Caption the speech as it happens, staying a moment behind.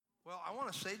Well, I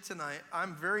want to say tonight,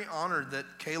 I'm very honored that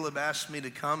Caleb asked me to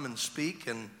come and speak,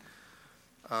 and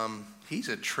he's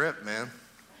a trip, man.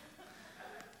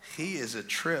 He is a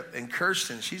trip. And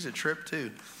Kirsten, she's a trip too.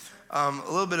 A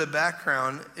little bit of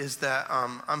background is that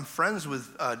I'm friends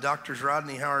with Doctors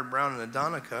Rodney Howard-Browne and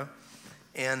Adonica,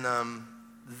 and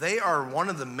they are one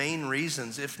of the main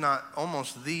reasons, if not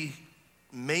almost the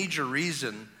major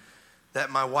reason,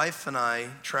 that my wife and I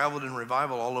traveled in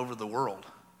revival all over the world.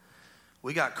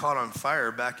 We got caught on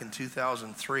fire back in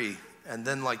 2003, and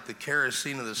then like the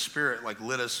kerosene of the Spirit like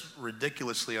lit us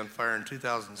ridiculously on fire in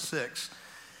 2006.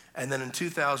 And then in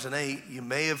 2008, you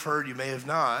may have heard, you may have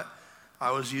not, I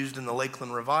was used in the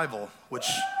Lakeland Revival, which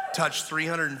touched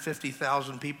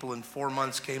 350,000 people in 4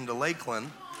 months came to Lakeland.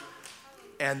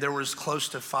 And there was close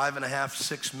to 5.5,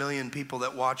 6 million people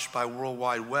that watched by World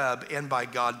Wide Web and by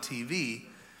God TV.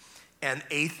 And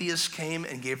atheists came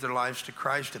and gave their lives to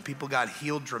Christ, and people got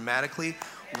healed dramatically.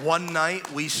 One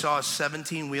night, we saw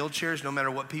 17 wheelchairs, no matter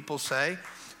what people say.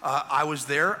 I was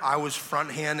there. I was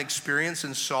front-hand experience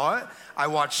and saw it. I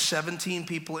watched 17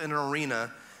 people in an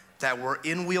arena that were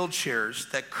in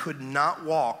wheelchairs that could not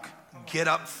walk, get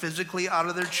up physically out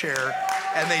of their chair,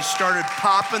 and they started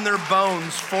popping their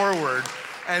bones forward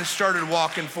and started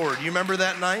walking forward. You remember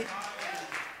that night?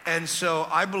 And so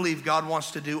I believe God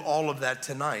wants to do all of that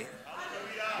tonight.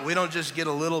 We don't just get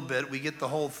a little bit, we get the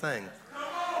whole thing.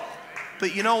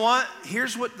 But you know what?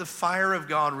 Here's what the fire of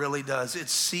God really does. It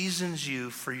seasons you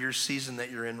for your season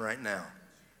that you're in right now.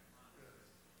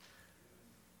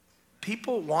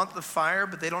 People want the fire,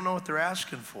 but they don't know what they're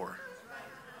asking for.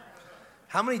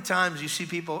 How many times you see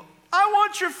people, I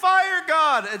want your fire,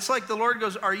 God. It's like the Lord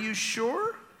goes, are you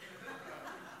sure?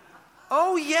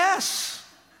 Oh, yes.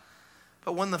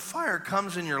 But when the fire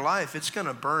comes in your life, it's going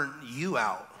to burn you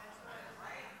out.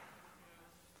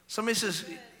 Somebody says,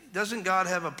 doesn't God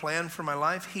have a plan for my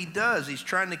life? He does. He's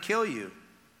trying to kill you.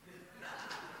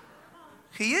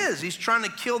 He is. He's trying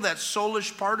to kill that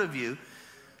soulish part of you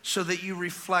so that you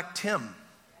reflect Him.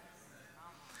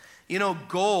 You know,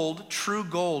 gold, true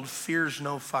gold, fears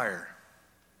no fire.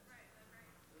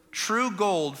 True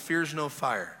gold fears no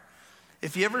fire.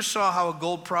 If you ever saw how a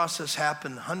gold process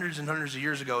happened hundreds and hundreds of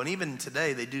years ago, and even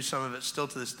today, they do some of it still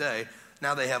to this day.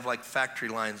 Now they have like factory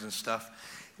lines and stuff.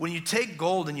 When you take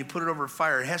gold and you put it over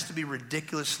fire, it has to be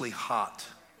ridiculously hot.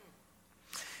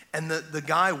 And the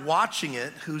guy watching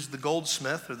it, who's the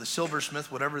goldsmith or the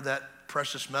silversmith, whatever that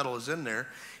precious metal is in there,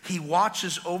 he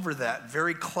watches over that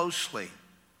very closely.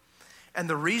 And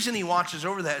the reason he watches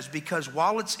over that is because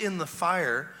while it's in the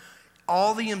fire,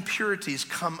 all the impurities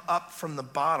come up from the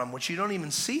bottom, which you don't even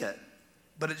see it.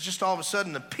 But it just all of a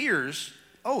sudden appears,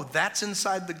 oh, that's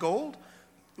inside the gold?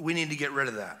 We need to get rid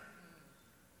of that.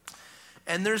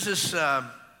 And there's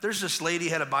this lady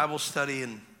had a Bible study,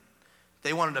 and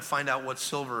they wanted to find out what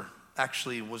silver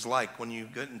actually was like when you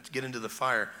get into the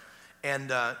fire.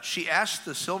 And she asked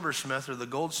the silversmith or the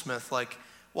goldsmith, like,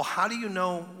 well, how do you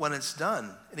know when it's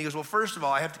done? And he goes, well, first of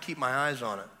all, I have to keep my eyes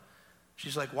on it.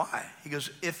 She's like, why? He goes,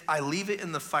 if I leave it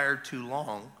in the fire too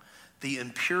long, the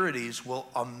impurities will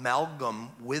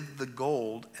amalgam with the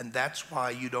gold, and that's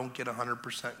why you don't get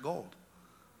 100% gold.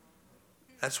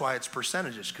 That's why it's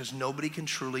percentages, because nobody can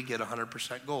truly get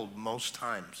 100% gold most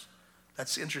times.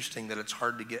 That's interesting that it's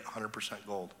hard to get 100%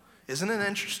 gold. Isn't it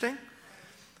interesting?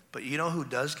 But you know who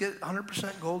does get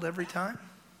 100% gold every time?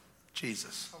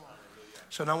 Jesus.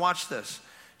 So now watch this.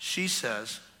 She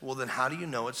says, well, then how do you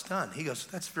know it's done? He goes,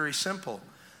 that's very simple.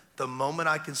 The moment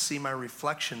I can see my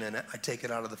reflection in it, I take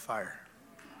it out of the fire.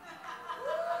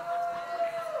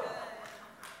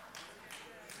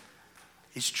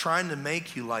 He's trying to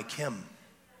make you like Him.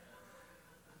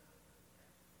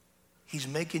 He's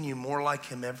making you more like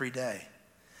Him every day.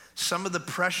 Some of the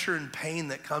pressure and pain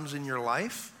that comes in your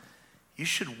life, you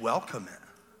should welcome it.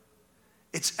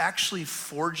 It's actually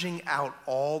forging out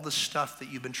all the stuff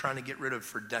that you've been trying to get rid of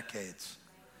for decades.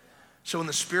 So when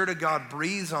the Spirit of God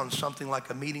breathes on something like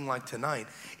a meeting like tonight,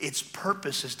 its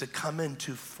purpose is to come in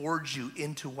to forge you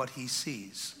into what He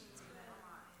sees.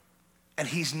 And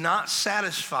He's not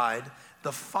satisfied,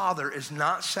 the Father is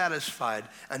not satisfied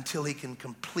until He can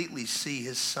completely see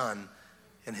His Son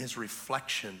and His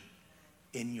reflection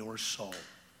in your soul.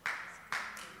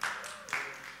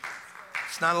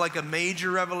 It's not like a major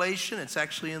revelation, it's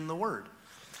actually in the Word.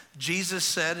 Jesus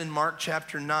said in Mark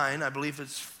chapter 9, I believe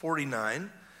it's 49,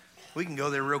 we can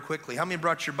go there real quickly. How many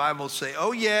brought your Bible and say,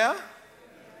 oh yeah?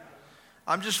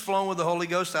 I'm just flowing with the Holy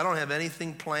Ghost. I don't have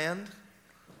anything planned.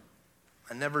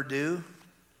 I never do.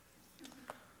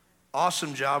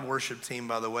 Awesome job, worship team,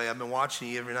 by the way. I've been watching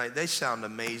you every night. They sound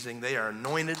amazing. They are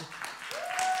anointed.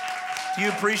 Do you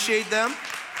appreciate them?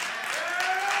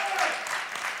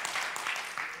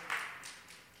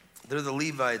 They're the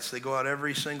Levites. They go out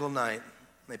every single night.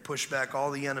 They push back all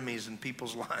the enemies in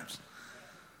people's lives.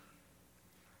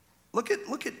 Look at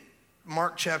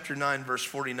Mark chapter 9, verse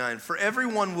 49. For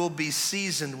everyone will be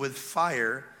seasoned with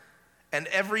fire, and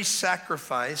every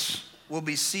sacrifice will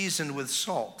be seasoned with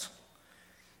salt.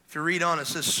 If you read on, it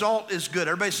says salt is good.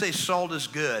 Everybody say salt is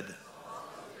good.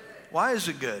 Why is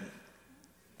it good?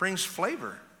 It brings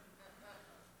flavor.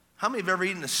 How many have ever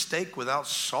eaten a steak without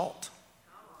salt?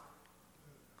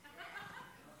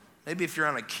 Maybe if you're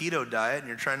on a keto diet and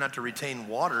you're trying not to retain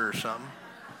water or something,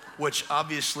 which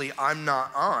obviously I'm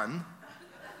not on.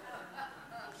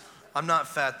 I'm not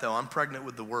fat though. I'm pregnant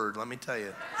with the word, let me tell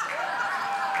you.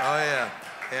 Oh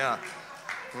yeah.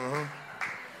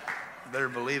 Better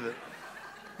believe it.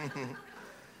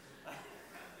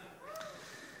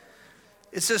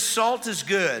 It says salt is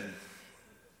good,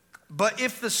 but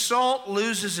if the salt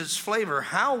loses its flavor,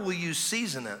 how will you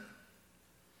season it?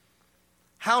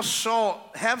 Have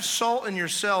salt in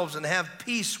yourselves and have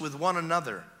peace with one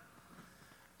another.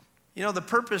 You know, the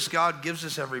purpose God gives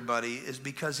us, everybody, is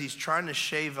because he's trying to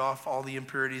shave off all the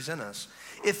impurities in us.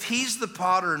 If he's the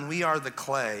potter and we are the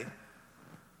clay,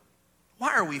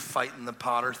 why are we fighting the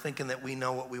potter thinking that we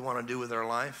know what we want to do with our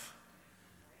life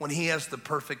when he has the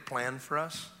perfect plan for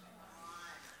us?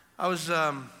 I was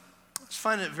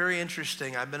finding it very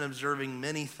interesting. I've been observing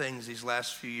many things these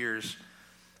last few years.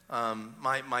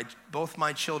 Both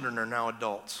my children are now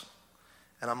adults.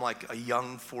 And I'm like a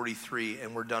young 43,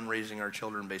 and we're done raising our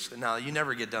children, basically. Now, you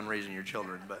never get done raising your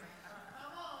children,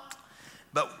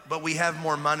 but we have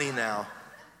more money now.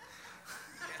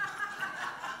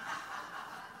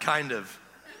 Kind of.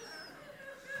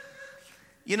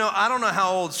 You know, I don't know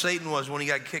how old Satan was when he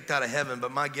got kicked out of heaven,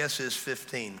 but my guess is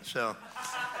 15. So,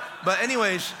 but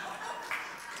anyways,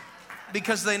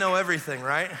 because they know everything,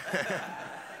 right?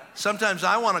 Sometimes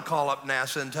I want to call up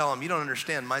NASA and tell them, you don't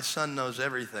understand, my son knows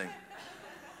everything.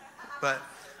 But,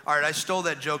 all right, I stole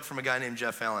that joke from a guy named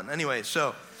Jeff Allen. Anyway,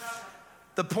 so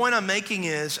the point I'm making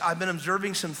is I've been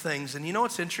observing some things, and you know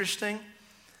what's interesting?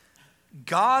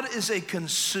 God is a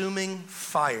consuming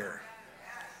fire.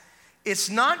 It's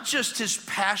not just his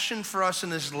passion for us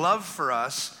and his love for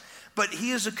us, but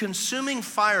he is a consuming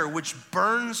fire which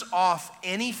burns off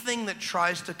anything that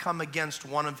tries to come against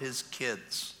one of his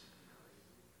kids.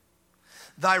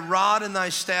 Thy rod and thy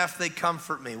staff, they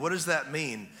comfort me. What does that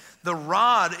mean? The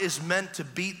rod is meant to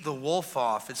beat the wolf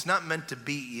off. It's not meant to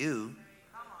beat you.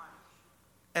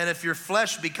 And if your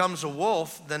flesh becomes a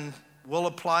wolf, then we'll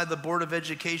apply the Board of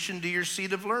Education to your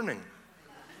seat of learning.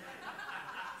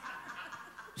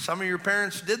 Some of your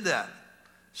parents did that.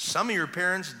 Some of your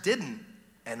parents didn't,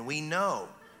 and we know.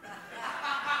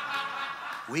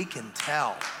 We can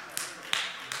tell.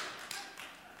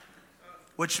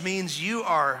 Which means you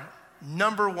are,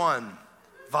 number one,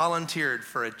 volunteered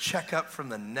for a checkup from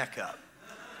the neck up.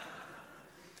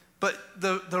 But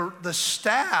the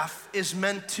staff is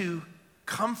meant to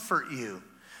comfort you.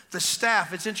 The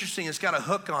staff, it's interesting, it's got a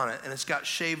hook on it and it's got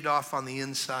shaved off on the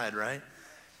inside, right?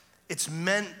 It's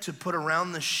meant to put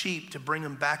around the sheep to bring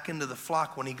him back into the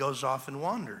flock when he goes off and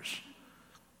wanders.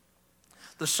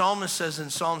 The psalmist says in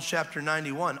Psalms chapter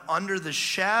 91, under the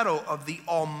shadow of the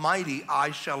Almighty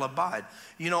I shall abide.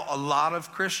 You know, a lot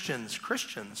of Christians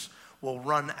will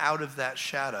run out of that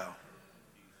shadow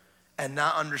and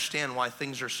not understand why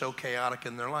things are so chaotic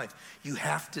in their life. You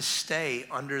have to stay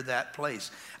under that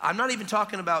place. I'm not even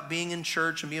talking about being in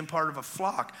church and being part of a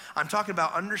flock. I'm talking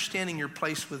about understanding your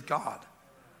place with God.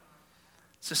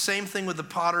 It's the same thing with the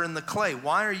potter and the clay.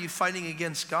 Why are you fighting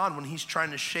against God when he's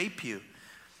trying to shape you?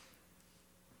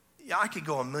 Yeah, I could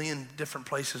go a million different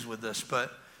places with this,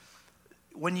 but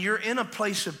when you're in a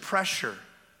place of pressure,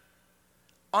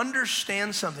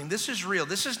 understand something. This is real.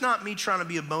 This is not me trying to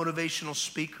be a motivational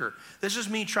speaker. This is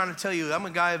me trying to tell you, I'm a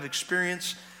guy of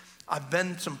experience. I've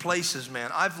been some places,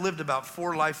 man. I've lived about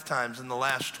 4 lifetimes in the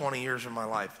last 20 years of my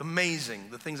life. Amazing,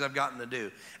 the things I've gotten to do.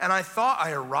 And I thought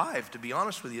I arrived, to be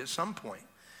honest with you, at some point.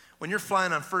 When you're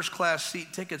flying on first class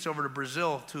seat tickets over to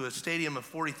Brazil to a stadium of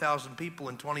 40,000 people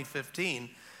in 2015,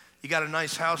 you got a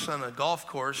nice house on a golf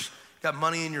course, got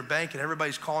money in your bank, and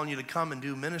everybody's calling you to come and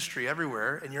do ministry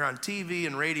everywhere, and you're on TV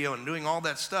and radio and doing all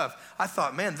that stuff. I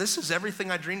thought, man, this is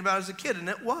everything I dreamed about as a kid, and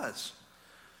it was.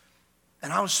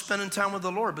 And I was spending time with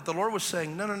the Lord, but the Lord was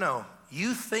saying, no.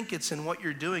 You think it's in what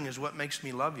you're doing is what makes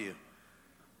me love you.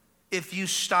 If you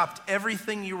stopped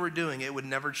everything you were doing, it would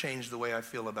never change the way I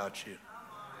feel about you.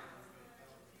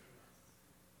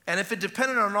 And if it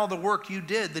depended on all the work you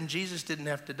did, then Jesus didn't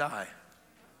have to die.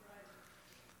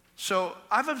 So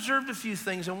I've observed a few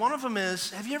things, and one of them is,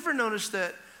 have you ever noticed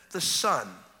that the sun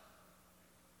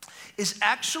is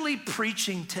actually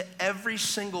preaching to every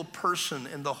single person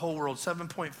in the whole world,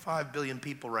 7.5 billion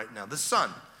people right now. The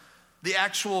sun, the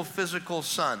actual physical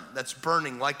sun that's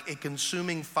burning like a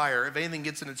consuming fire if anything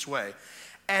gets in its way.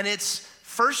 And it's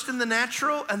first in the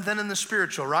natural and then in the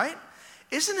spiritual, right?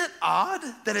 Isn't it odd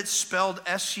that it's spelled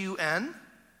S-U-N?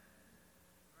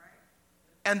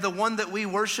 And the one that we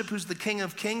worship, who's the King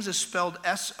of Kings, is spelled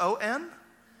S-O-N?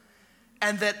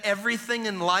 And that everything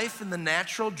in life in the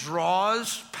natural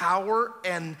draws power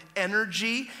and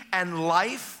energy and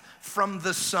life from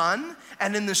the sun.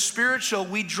 And in the spiritual,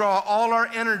 we draw all our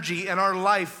energy and our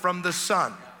life from the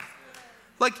sun.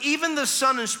 Like even the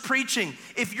sun is preaching.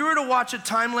 If you were to watch a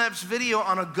time-lapse video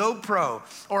on a GoPro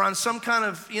or on some kind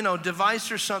of,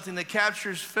 device or something that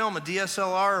captures film, a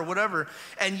DSLR or whatever,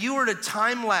 and you were to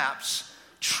time-lapse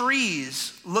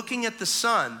trees looking at the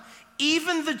sun,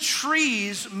 even the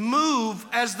trees move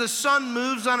as the sun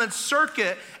moves on its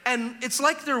circuit, and it's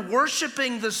like they're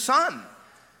worshiping the sun.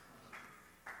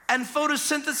 And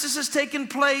photosynthesis has taken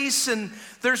place, and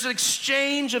there's an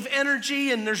exchange of energy,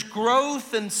 and there's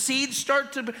growth, and seeds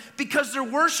start to, because they're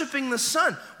worshiping the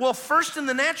sun. Well, first in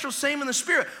the natural, same in the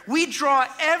spirit. We draw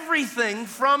everything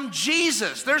from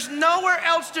Jesus. There's nowhere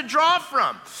else to draw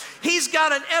from. He's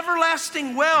got an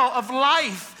everlasting well of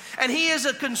life, and he is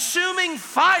a consuming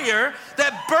fire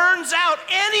that burns out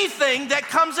anything that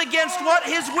comes against what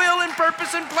his will and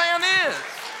purpose and plan is.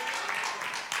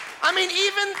 I mean,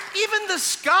 even the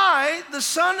sky, the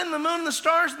sun and the moon, the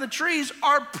stars and the trees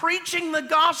are preaching the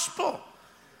gospel.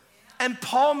 And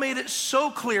Paul made it so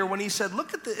clear when he said,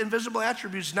 look at the invisible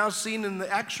attributes now seen in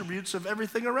the attributes of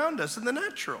everything around us in the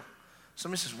natural.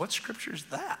 Somebody says, what scripture is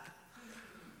that?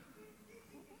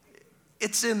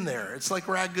 It's in there. It's like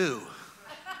ragu.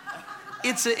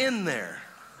 It's in there.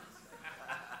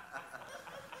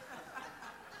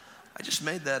 I just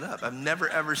made that up. I've never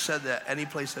ever said that any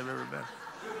place I've ever been.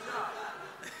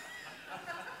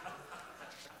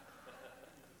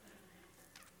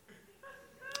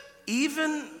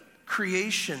 Even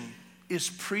creation is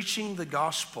preaching the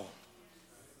gospel.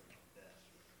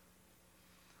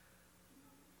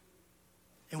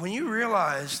 And when you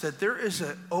realize that there is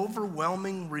an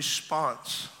overwhelming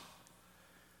response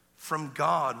from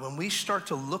God, when we start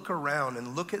to look around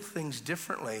and look at things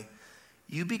differently,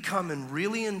 you become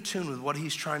really in tune with what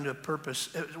he's trying to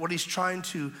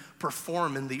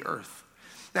perform in the earth.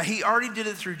 Now, he already did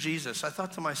it through Jesus. I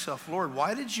thought to myself, Lord,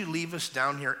 why did you leave us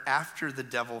down here after the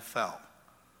devil fell?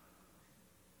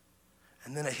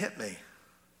 And then it hit me.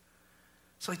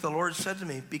 It's like the Lord said to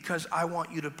me, because I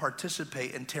want you to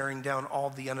participate in tearing down all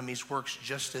the enemy's works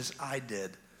just as I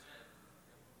did.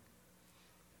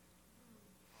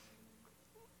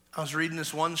 I was reading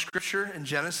this one scripture in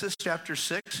Genesis chapter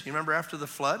 6. You remember after the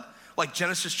flood? Like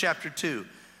Genesis chapter 2.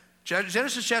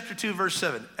 Genesis chapter 2, verse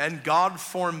 7. And God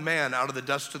formed man out of the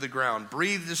dust of the ground,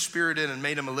 breathed his spirit in, and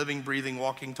made him a living, breathing,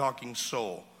 walking, talking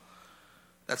soul.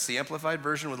 That's the amplified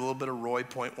version with a little bit of Roy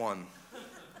 .1.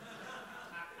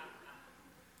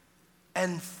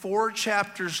 And 4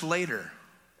 chapters later,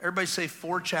 everybody say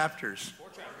 4 chapters. 4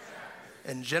 chapters.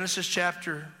 In Genesis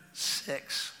chapter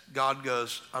 6, God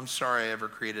goes, I'm sorry I ever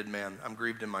created man. I'm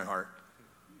grieved in my heart.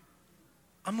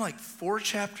 I'm like, 4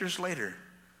 chapters later,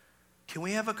 can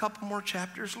we have a couple more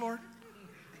chapters, Lord?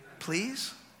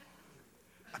 Please?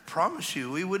 I promise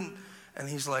you, we wouldn't. And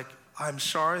he's like, I'm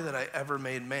sorry that I ever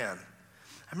made man.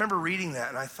 I remember reading that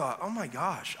and I thought, oh my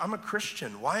gosh, I'm a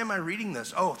Christian. Why am I reading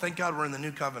this? Oh, thank God we're in the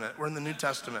New Covenant. We're in the New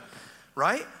Testament,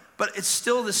 right? But it's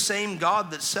still the same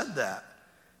God that said that.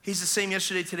 He's the same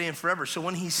yesterday, today, and forever. So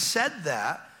when he said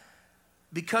that,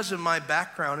 because of my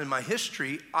background and my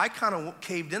history, I kind of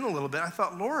caved in a little bit. I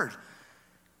thought, Lord,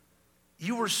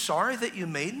 you were sorry that you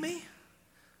made me?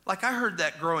 Like I heard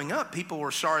that growing up. People were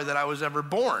sorry that I was ever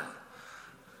born.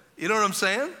 You know what I'm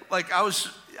saying? Like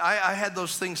I had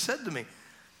those things said to me.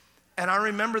 And I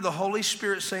remember the Holy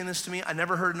Spirit saying this to me. I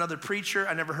never heard another preacher.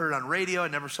 I never heard it on radio. I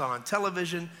never saw it on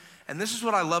television. And this is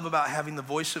what I love about having the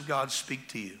voice of God speak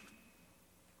to you.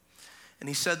 And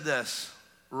he said this,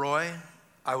 Roy,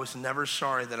 I was never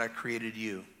sorry that I created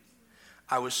you.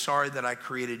 I was sorry that I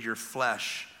created your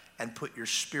flesh and put your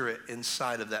spirit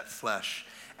inside of that flesh.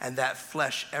 And that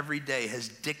flesh every day has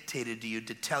dictated to you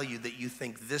to tell you that you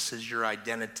think this is your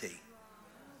identity.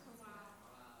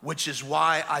 Which is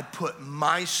why I put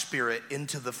my spirit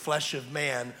into the flesh of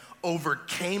man,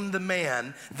 overcame the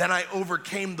man, then I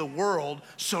overcame the world,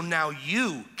 so now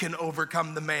you can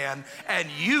overcome the man, and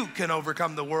you can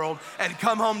overcome the world, and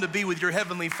come home to be with your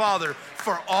heavenly Father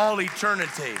for all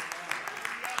eternity.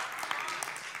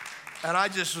 And I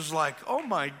just was like, oh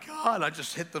my God, I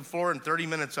just hit the floor in 30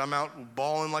 minutes, I'm out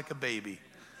bawling like a baby.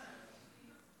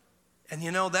 And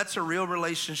that's a real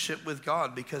relationship with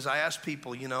God, because I ask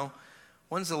people,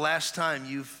 when's the last time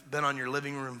you've been on your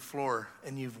living room floor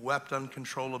and you've wept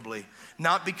uncontrollably?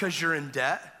 Not because you're in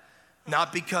debt,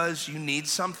 not because you need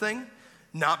something,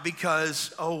 not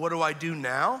because, oh, what do I do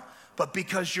now? But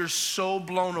because you're so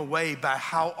blown away by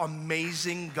how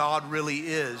amazing God really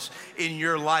is in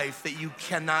your life that you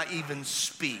cannot even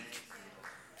speak.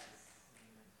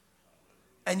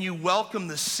 And you welcome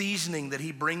the seasoning that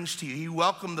he brings to you. You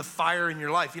welcome the fire in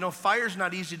your life. Fire's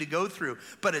not easy to go through,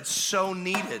 but it's so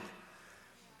needed.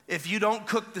 If you don't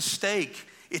cook the steak,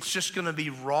 it's just gonna be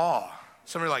raw.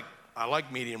 Somebody like, I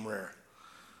like medium rare.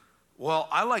 Well,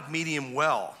 I like medium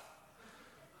well,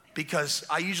 because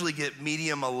I usually get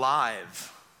medium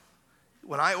alive.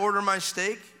 When I order my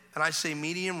steak and I say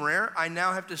medium rare, I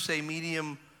now have to say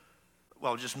medium,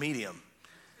 well, just medium.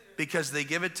 Because they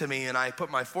give it to me and I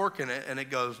put my fork in it and it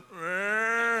goes,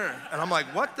 and I'm like,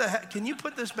 what the heck? Can you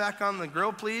put this back on the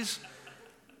grill, please?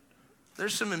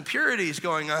 There's some impurities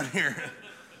going on here.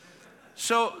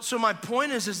 So my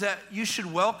point is that you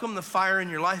should welcome the fire in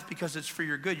your life because it's for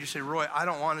your good. You say, Roy, I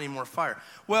don't want any more fire.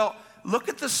 Well, look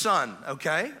at the sun,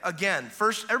 okay? Again,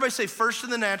 first, everybody say first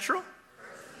in the natural,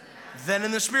 then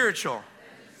in the spiritual.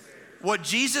 What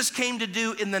Jesus came to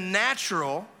do in the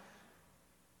natural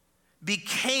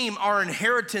became our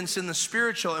inheritance in the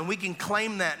spiritual, and we can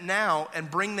claim that now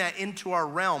and bring that into our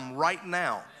realm right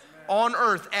now on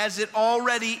earth as it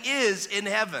already is in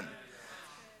heaven.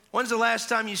 When's the last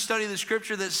time you studied the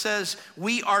scripture that says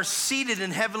we are seated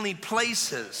in heavenly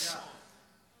places?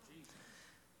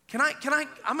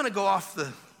 I'm gonna go off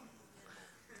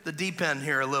the deep end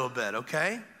here a little bit,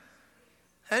 okay?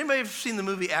 Anybody ever seen the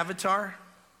movie Avatar?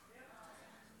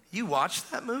 You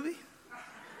watched that movie?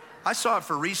 I saw it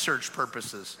for research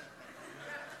purposes.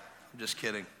 I'm just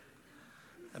kidding.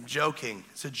 I'm joking.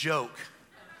 It's a joke.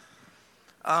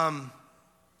 In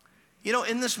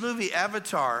this movie,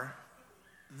 Avatar,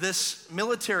 this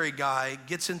military guy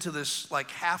gets into this like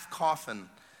half coffin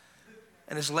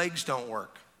and his legs don't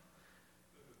work.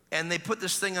 And they put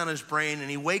this thing on his brain and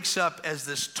he wakes up as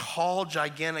this tall,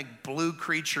 gigantic blue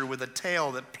creature with a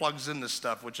tail that plugs into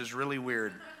stuff, which is really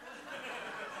weird.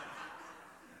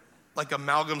 Like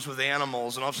amalgams with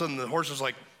animals, and all of a sudden the horse is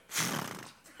like,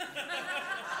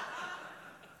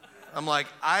 I'm like,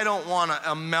 I don't want to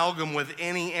amalgam with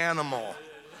any animal.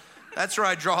 That's where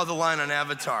I draw the line on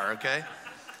Avatar, okay?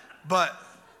 But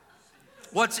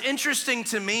what's interesting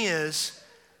to me is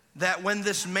that when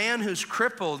this man who's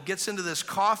crippled gets into this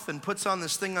coffin, puts on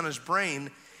this thing on his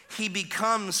brain, he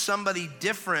becomes somebody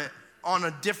different on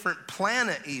a different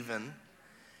planet even.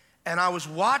 And I was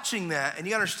watching that, and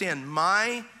you understand,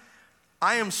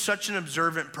 I am such an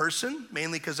observant person,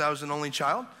 mainly because I was an only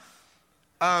child.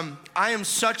 I am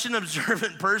such an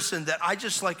observant person that I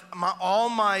just like, all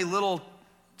my little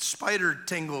spider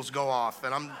tingles go off,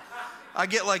 and I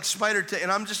get like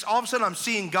and I'm just, all of a sudden I'm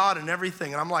seeing God and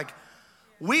everything, and I'm like,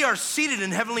 we are seated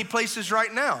in heavenly places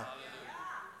right now.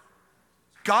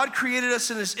 God created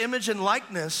us in his image and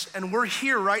likeness, and we're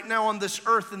here right now on this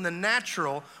earth in the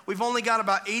natural. We've only got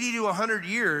about 80 to 100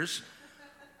 years.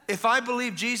 If I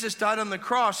believe Jesus died on the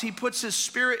cross, he puts his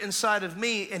spirit inside of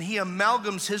me and he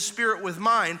amalgams his spirit with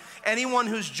mine. Anyone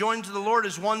who's joined to the Lord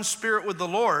is one spirit with the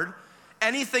Lord.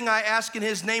 Anything I ask in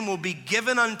his name will be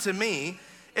given unto me.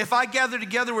 If I gather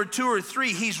together with two or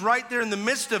three, he's right there in the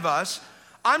midst of us.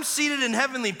 I'm seated in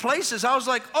heavenly places. I was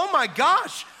like, oh my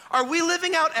gosh, are we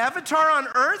living out Avatar on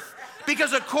earth?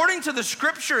 Because according to the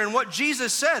scripture and what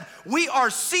Jesus said, we are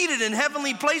seated in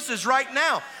heavenly places right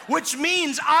now, which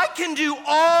means I can do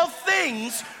all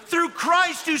things through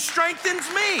Christ who strengthens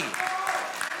me.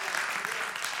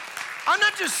 I'm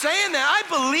not just saying that, I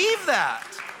believe that.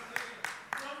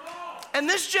 And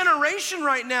this generation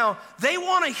right now, they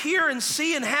want to hear and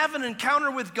see and have an encounter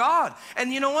with God.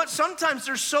 And you know what? Sometimes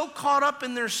they're so caught up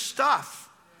in their stuff.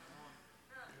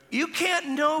 You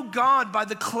can't know God by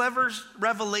the clever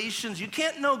revelations. You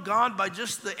can't know God by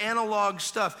just the analog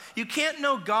stuff. You can't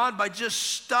know God by just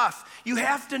stuff. You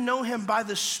have to know him by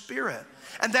the Spirit.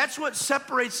 And that's what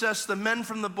separates us, the men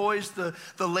from the boys, the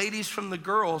ladies from the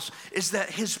girls, is that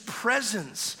his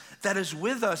presence that is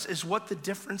with us is what the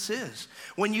difference is.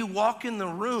 When you walk in the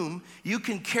room, you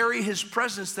can carry his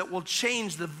presence that will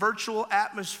change the virtual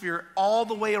atmosphere all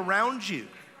the way around you.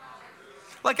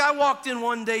 Like I walked in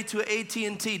one day to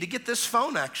AT&T to get this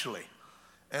phone actually.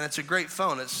 And it's a great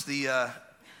phone. It's the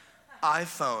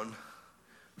iPhone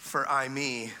for I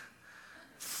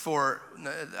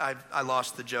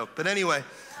lost the joke. But anyway,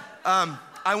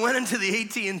 I went into the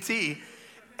AT&T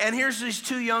and here's these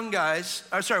two young guys,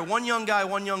 one young guy,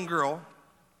 one young girl,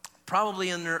 probably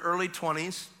in their early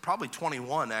 20s, probably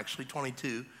 21 actually,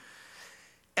 22.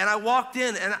 And I walked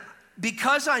in, and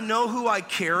because I know who I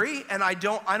carry, and I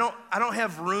don't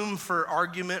have room for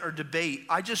argument or debate.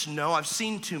 I just know I've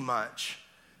seen too much.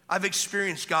 I've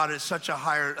experienced God at such a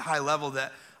high level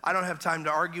that I don't have time to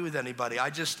argue with anybody. I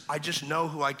just know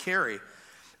who I carry.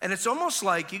 And it's almost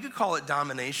like, you could call it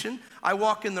domination. I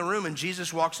walk in the room and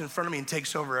Jesus walks in front of me and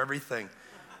takes over everything.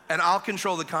 And I'll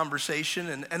control the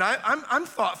conversation. And I'm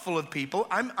thoughtful of people.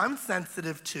 I'm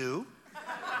sensitive too.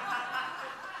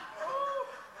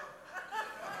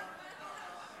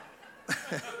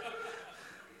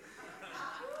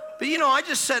 But I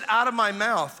just said out of my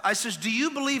mouth, I says, do you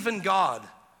believe in God?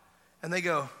 And they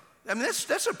go, I mean,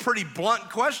 that's a pretty blunt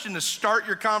question to start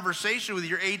your conversation with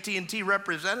your AT&T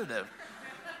representative.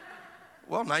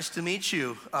 Well, nice to meet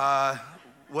you.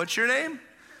 What's your name?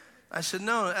 I said,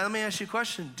 no, let me ask you a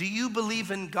question. Do you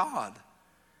believe in God?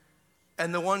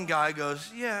 And the one guy goes,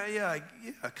 yeah,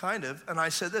 kind of. And I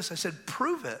said this, I said,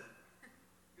 prove it.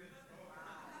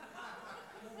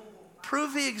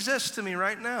 Prove he exists to me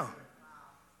right now.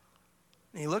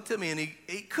 And he looked at me and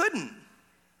he couldn't.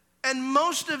 And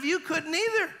most of you couldn't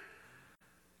either.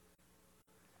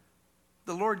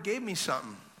 The Lord gave me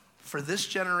something for this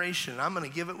generation. I'm going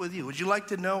to give it with you. Would you like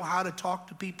to know how to talk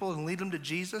to people and lead them to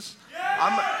Jesus?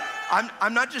 Yeah!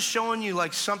 I'm not just showing you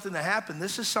like something that happened.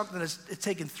 This is something that's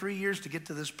taken 3 years to get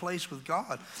to this place with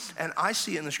God. And I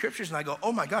see it in the scriptures and I go,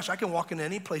 oh my gosh, I can walk into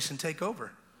any place and take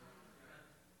over.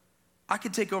 I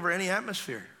can take over any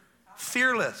atmosphere.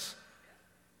 Fearless.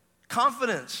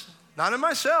 Confidence. Not in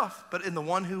myself, but in the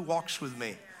one who walks with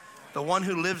me. The one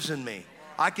who lives in me.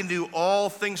 I can do all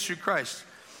things through Christ.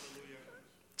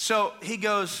 So he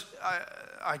goes,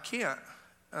 I can't.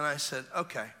 And I said,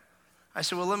 okay. I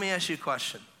said, well, let me ask you a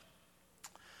question.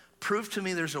 Prove to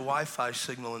me there's a Wi-Fi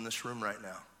signal in this room right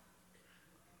now.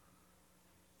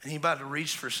 And he about to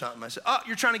reach for something. I said, oh,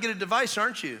 you're trying to get a device,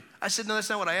 aren't you? I said, no, that's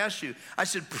not what I asked you. I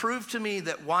said, prove to me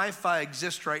that Wi-Fi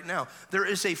exists right now. There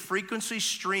is a frequency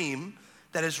stream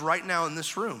that is right now in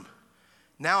this room.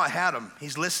 Now I had him.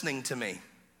 He's listening to me.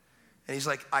 And he's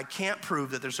like, I can't prove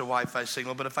that there's a Wi-Fi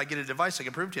signal, but if I get a device, I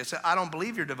can prove it to you. I said, I don't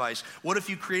believe your device. What if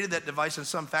you created that device in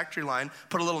some factory line,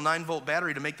 put a little 9-volt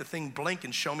battery to make the thing blink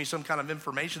and show me some kind of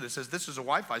information that says this is a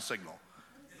Wi-Fi signal?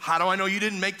 How do I know you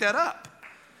didn't make that up?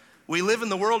 We live in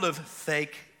the world of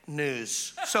fake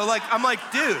news. So I'm like,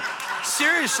 dude,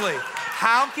 seriously,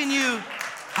 how can you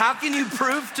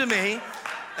prove to me,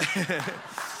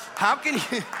 how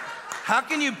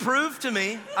can you prove to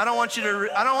me, I don't want you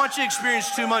to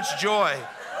experience too much joy.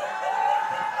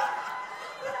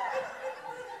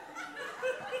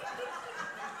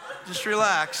 Just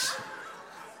relax.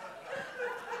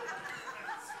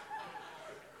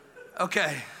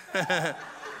 Okay.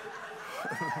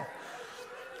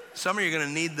 Some of you are going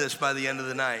to need this by the end of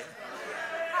the night.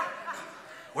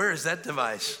 Where is that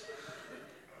device?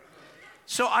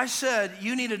 So I said,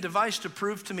 you need a device to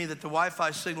prove to me that the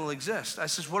Wi-Fi signal exists. I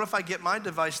says, what if I get my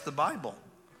device, the Bible?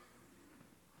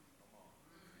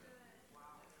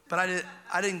 But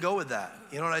I didn't go with that.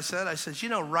 You know what I said? I said,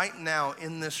 right now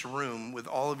in this room with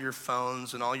all of your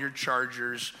phones and all your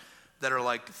chargers that are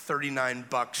like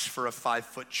 $39 for a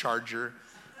 5-foot charger,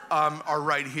 are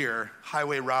right here,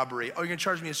 highway robbery. Oh, you're gonna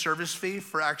charge me a service fee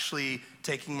for actually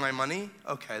taking my money?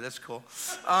 Okay, that's cool.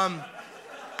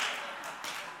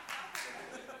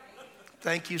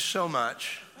 Thank you so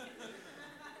much.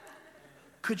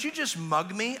 Could you just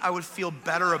mug me? I would feel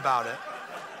better about it.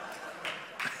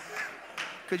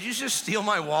 Could you just steal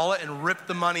my wallet and rip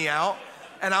the money out?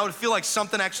 And I would feel like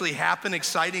something actually happened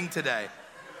exciting today.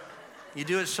 You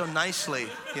do it so nicely,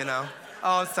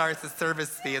 Oh, sorry, it's a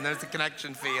service fee, and there's a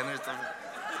connection fee, and there's a...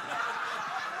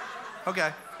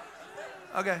 Okay,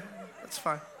 that's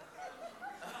fine.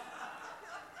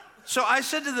 So I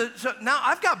said so now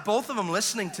I've got both of them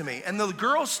listening to me, and the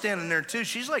girl's standing there too.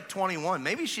 She's like 21,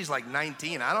 maybe she's like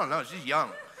 19, I don't know, she's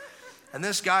young. And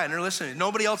this guy, and they're listening.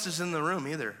 Nobody else is in the room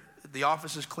either. The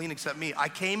office is clean except me. I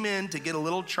came in to get a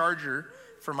little charger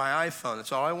for my iPhone.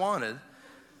 That's all I wanted.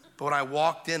 But when I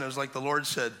walked in, it was like the Lord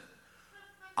said,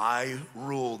 I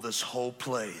rule this whole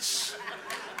place.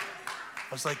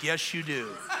 I was like, yes, you do.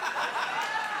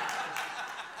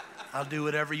 I'll do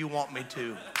whatever you want me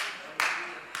to.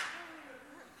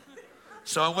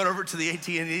 So I went over to the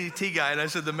AT&T guy and I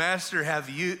said, the master have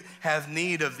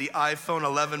need of the iPhone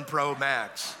 11 Pro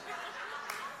Max.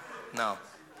 No.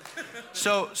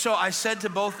 So I said to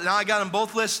both, now I got them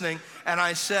both listening, and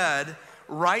I said,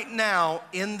 right now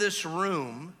in this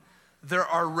room, there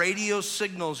are radio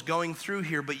signals going through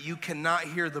here, but you cannot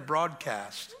hear the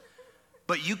broadcast.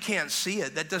 But you can't see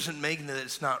it. That doesn't mean that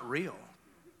it's not real.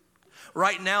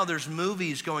 Right now, there's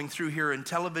movies going through here and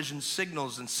television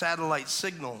signals and satellite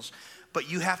signals, but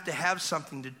you have to have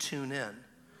something to tune in.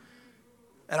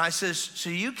 And I says, so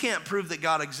you can't prove that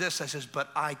God exists. I says, but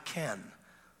I can.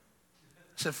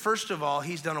 I said, first of all,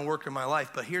 he's done a work in my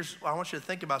life, but I want you to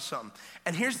think about something.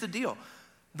 And here's the deal.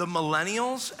 The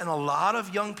millennials and a lot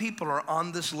of young people are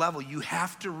on this level. You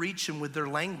have to reach them with their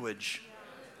language.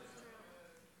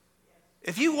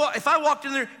 If I walked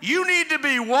in there, you need to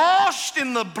be washed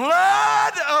in the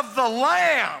blood of the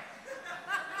Lamb.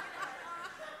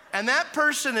 And that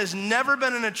person has never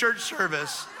been in a church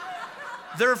service.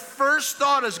 Their first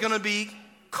thought is going to be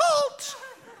cult.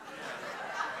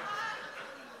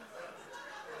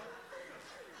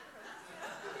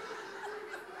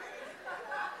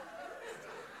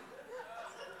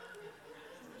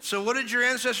 So what did your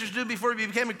ancestors do before you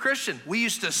became a Christian? We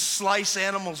used to slice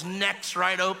animals' necks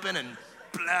right open and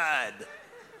blood.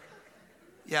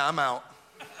 Yeah, I'm out.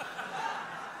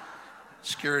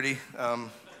 Security,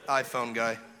 iPhone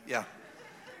guy, yeah.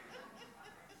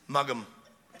 Mug 'em.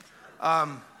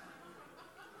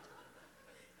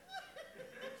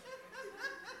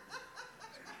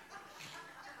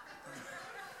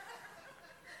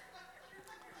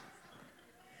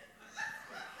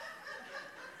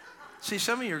 See,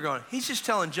 some of you are going, he's just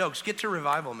telling jokes. Get to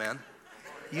revival, man.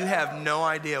 You have no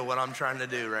idea what I'm trying to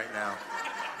do right now.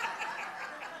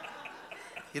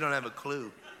 You don't have a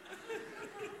clue.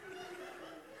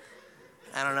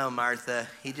 I don't know, Martha.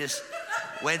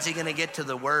 When's he going to get to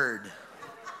the word?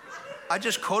 I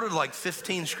just quoted like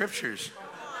 15 scriptures.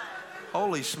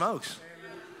 Holy smokes.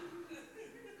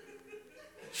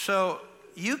 So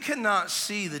you cannot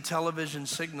see the television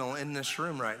signal in this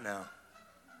room right now.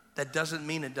 That doesn't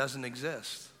mean it doesn't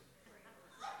exist.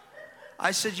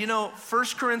 I said, 1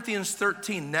 Corinthians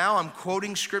 13, now I'm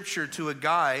quoting scripture to a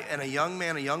guy and a young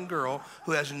man, a young girl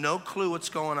who has no clue what's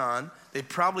going on. They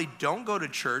probably don't go to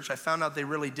church. I found out they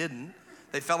really didn't.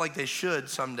 They felt like they should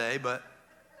someday,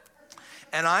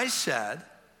 and I said,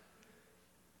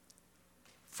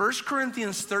 1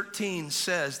 Corinthians 13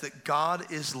 says that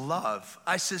God is love.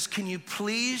 I says, can you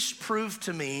please prove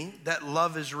to me that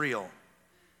love is real?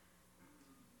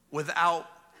 Without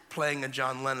playing a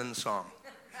John Lennon song.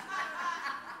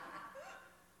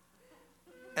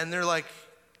 And they're like,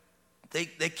 they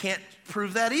can't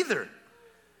prove that either.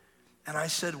 And I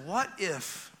said, what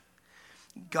if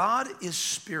God is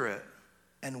spirit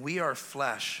and we are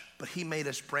flesh, but he made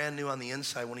us brand new on the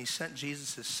inside. When he sent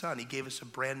Jesus, his son, he gave us a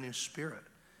brand new spirit.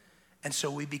 And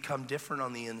so we become different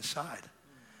on the inside.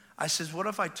 I says, what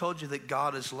if I told you that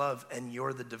God is love and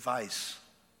you're the device?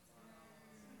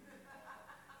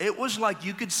 It was like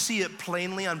you could see it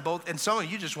plainly on both, and some of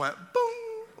you just went boom,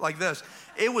 like this.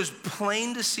 It was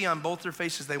plain to see on both their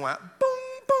faces. They went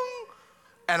boom, boom,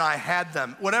 and I had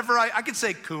them. Whatever I could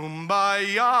say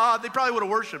kumbaya, they probably would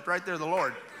have worshiped right there the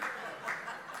Lord.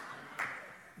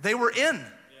 They were in,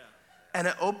 and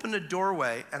it opened a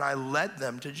doorway, and I led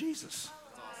them to Jesus.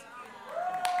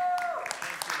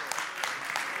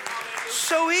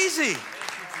 So easy,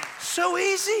 so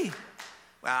easy.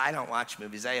 Well, I don't watch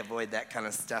movies. I avoid that kind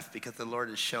of stuff because the Lord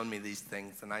has shown me these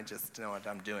things and I just know what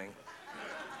I'm doing.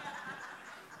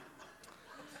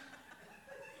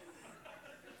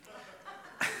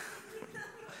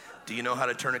 Do you know how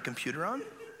to turn a computer on?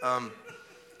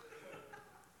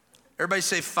 Everybody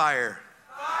say fire.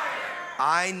 Fire.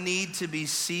 I need to be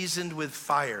seasoned with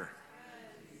fire.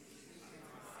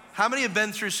 How many have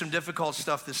been through some difficult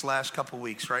stuff this last couple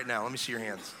weeks right now? Let me see your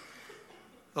hands.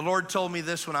 The Lord told me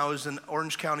this when I was in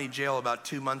Orange County Jail about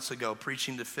 2 months ago,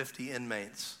 preaching to 50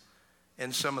 inmates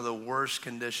in some of the worst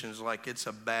conditions, like it's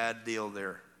a bad deal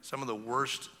there. Some of the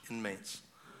worst inmates.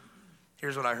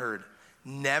 Here's what I heard.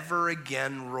 Never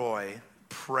again, Roy,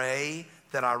 pray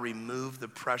that I remove the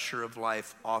pressure of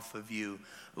life off of you.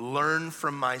 Learn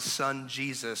from my son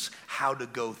Jesus how to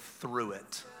go through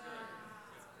it.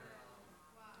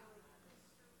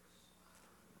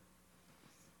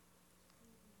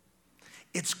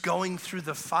 It's going through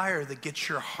the fire that gets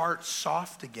your heart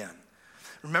soft again.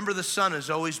 Remember, the sun is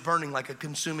always burning like a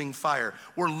consuming fire.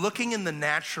 We're looking in the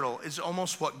natural is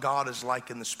almost what God is like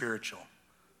in the spiritual.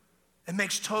 It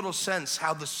makes total sense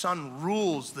how the sun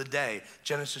rules the day.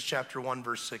 Genesis chapter 1,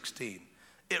 verse 16.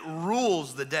 It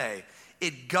rules the day.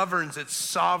 It governs, it's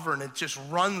sovereign, it just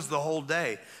runs the whole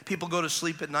day. People go to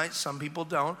sleep at night, some people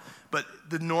don't, but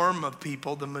the norm of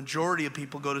people, the majority of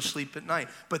people go to sleep at night,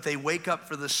 but they wake up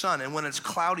for the sun, and when it's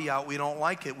cloudy out, we don't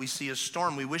like it. We see a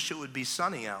storm, we wish it would be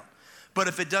sunny out. But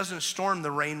if it doesn't storm, the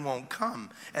rain won't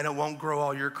come, and it won't grow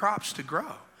all your crops to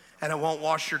grow, and it won't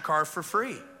wash your car for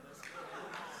free.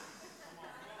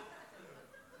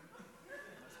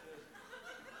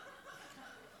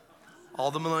 All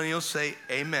the millennials say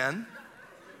amen.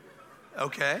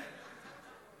 Okay?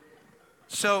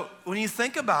 So when you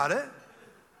think about it,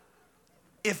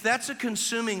 if that's a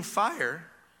consuming fire,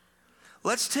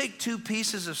 let's take two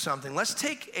pieces of something. Let's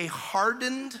take a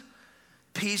hardened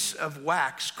piece of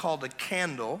wax called a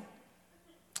candle,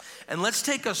 and let's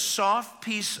take a soft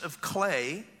piece of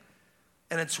clay,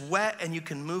 and it's wet and you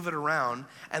can move it around,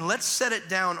 and let's set it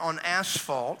down on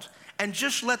asphalt and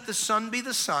just let the sun be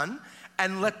the sun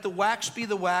and let the wax be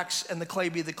the wax and the clay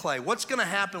be the clay. What's gonna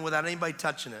happen without anybody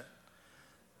touching it?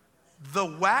 The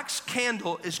wax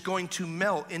candle is going to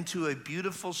melt into a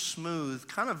beautiful, smooth,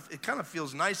 it kind of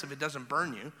feels nice if it doesn't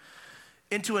burn you,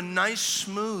 into a nice,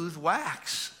 smooth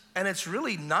wax. And it's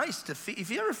really nice to feel.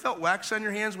 If you ever felt wax on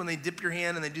your hands when they dip your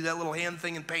hand and they do that little hand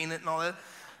thing and paint it and all that,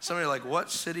 some of you are like, what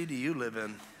city do you live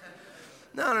in?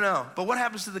 No. But what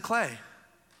happens to the clay?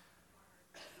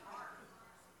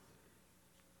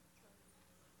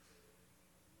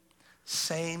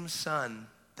 Same sun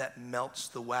that melts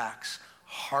the wax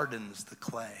hardens the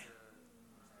clay.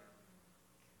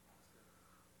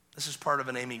 This is part of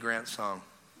an Amy Grant song.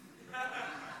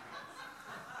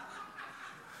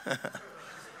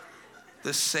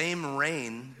 The same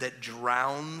rain that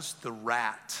drowns the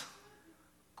rat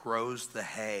grows the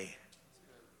hay.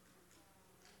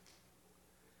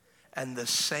 And the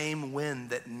same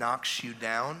wind that knocks you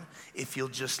down, if you'll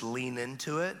just lean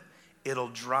into it, it'll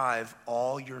drive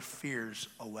all your fears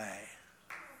away.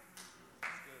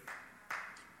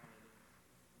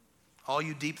 All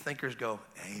you deep thinkers go,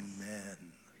 amen.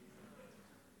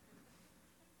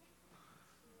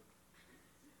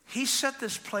 He set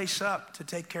this place up to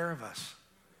take care of us.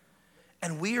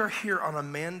 And we are here on a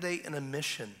mandate and a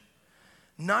mission,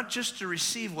 not just to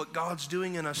receive what God's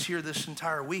doing in us here this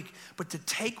entire week, but to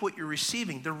take what you're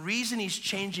receiving. The reason he's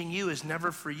changing you is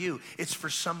never for you. It's for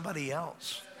somebody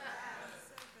else.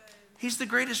 He's the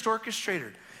greatest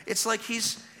orchestrator. It's like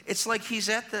he's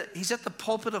at the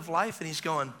pulpit of life and he's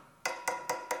going,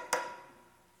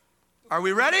 are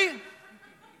we ready?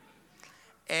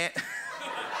 And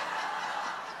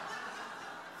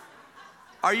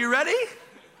are you ready?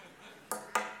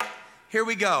 Here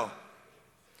we go.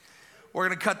 We're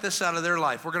going to cut this out of their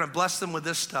life. We're going to bless them with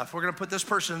this stuff. We're going to put this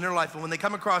person in their life. And when they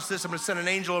come across this, I'm going to send an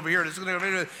angel over here. And we're going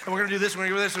to do this, and we're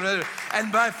going to do this.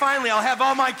 And finally, I'll have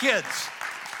all my kids.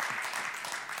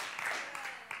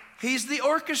 He's the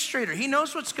orchestrator. He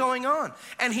knows what's going on.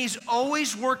 And he's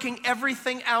always working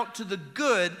everything out to the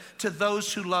good to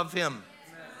those who love him.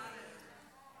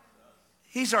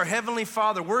 He's our Heavenly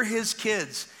Father. We're his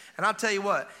kids. And I'll tell you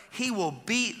what, he will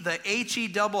beat the HE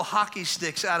double hockey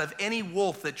sticks out of any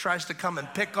wolf that tries to come and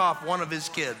pick off one of his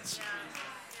kids.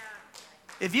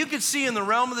 If you could see in the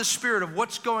realm of the spirit of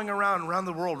what's going around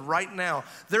the world right now,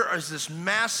 there is this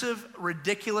massive,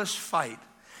 ridiculous fight.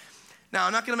 Now,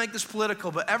 I'm not going to make this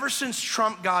political, but ever since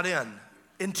Trump got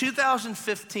in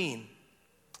 2015,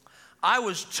 I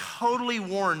was totally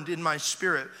warned in my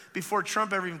spirit before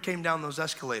Trump ever even came down those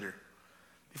escalators,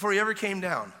 before he ever came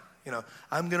down. You know,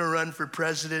 I'm going to run for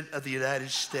president of the United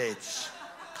States.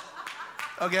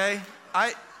 Okay?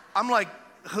 I'm like,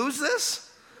 who's this?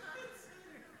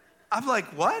 I'm like,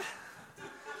 what?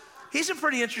 He's a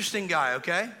pretty interesting guy,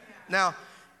 okay? Now,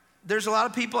 there's a lot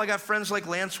of people, I got friends like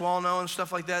Lance Wallnau and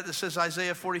stuff like that says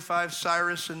Isaiah 45,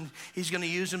 Cyrus, and he's going to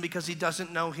use him because he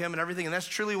doesn't know him and everything, and that's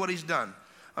truly what he's done.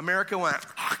 America went,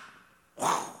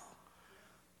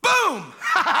 boom!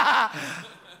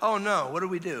 Oh no, what do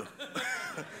we do?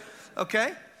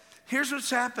 Okay? Here's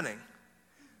what's happening.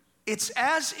 It's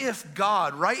as if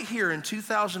God, right here in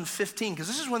 2015, because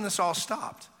this is when this all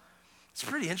stopped. It's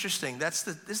pretty interesting.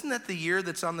 Isn't that the year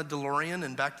that's on the DeLorean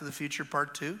in Back to the Future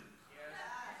Part 2?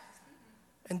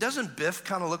 And doesn't Biff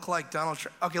kind of look like Donald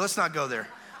Trump? Okay, let's not go there.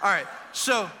 All right,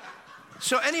 so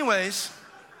anyways,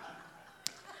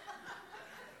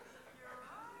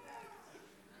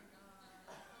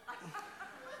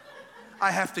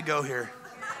 I have to go here.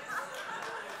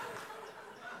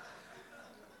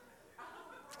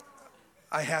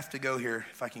 I have to go here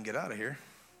if I can get out of here.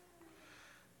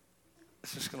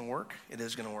 Is this going to work? It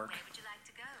is going to work. Where would you like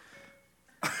to go?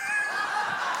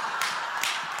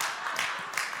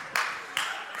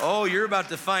 Oh, you're about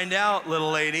to find out, little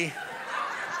lady.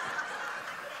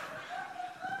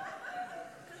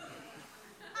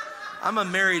 I'm a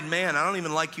married man. I don't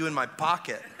even like you in my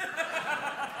pocket.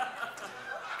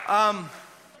 By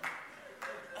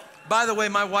the way,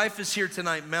 my wife is here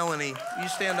tonight, Melanie. You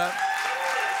stand up.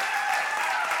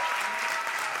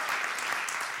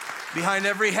 Behind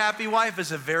every happy wife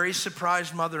is a very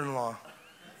surprised mother-in-law.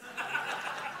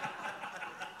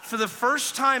 For the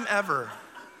first time ever,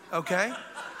 okay?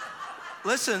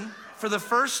 Listen, For the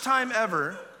first time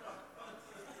ever,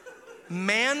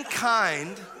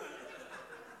 mankind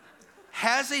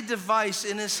has a device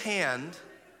in his hand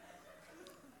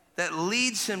that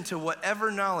leads him to whatever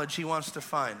knowledge he wants to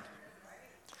find.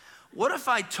 What if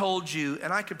I told you,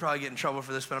 and I could probably get in trouble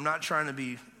for this, but I'm not trying to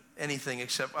be anything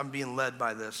except I'm being led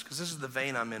by this, because this is the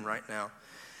vein I'm in right now.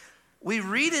 We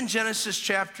read in Genesis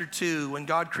chapter 2, when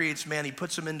God creates man, he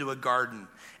puts him into a garden.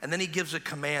 And then he gives a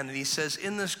command, and he says,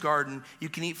 in this garden, you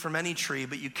can eat from any tree,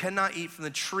 but you cannot eat from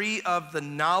the tree of the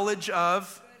knowledge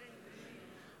of,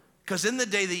 because in the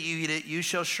day that you eat it, you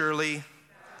shall surely.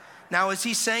 Now, is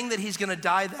he saying that he's gonna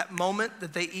die that moment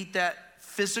that they eat that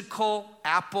physical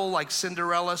apple like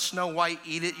Cinderella, Snow White,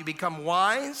 eat it, you become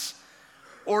wise?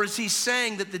 Or is he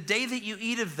saying that the day that you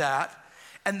eat of that,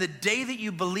 and the day that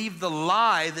you believe the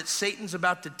lie that Satan's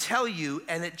about to tell you,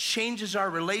 and it changes our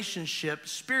relationship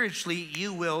spiritually,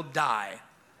 you will die?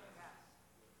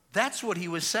 That's what he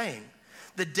was saying.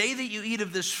 The day that you eat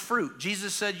of this fruit,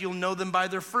 Jesus said you'll know them by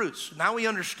their fruits. Now we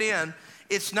understand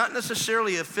it's not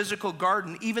necessarily a physical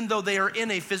garden, even though they are in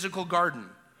a physical garden.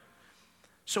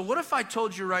 So what if I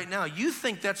told you right now, you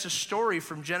think that's a story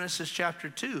from Genesis chapter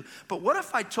 2, but what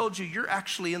if I told you you're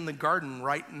actually in the garden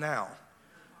right now?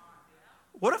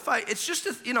 What if it's just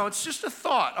a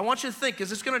thought. I want you to think,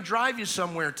 because it's gonna drive you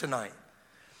somewhere tonight.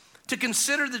 To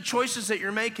consider the choices that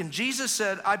you're making. Jesus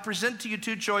said, I present to you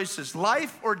two choices,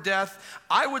 life or death.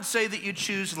 I would say that you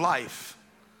choose life.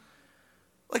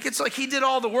 Like it's like he did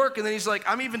all the work and then he's like,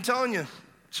 I'm even telling you,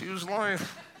 choose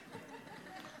life.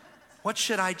 What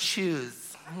should I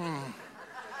choose?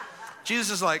 Jesus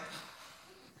is like,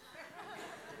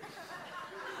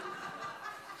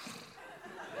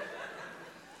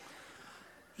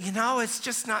 you know, it's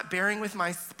just not bearing with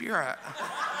my spirit.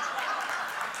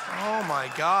 Oh my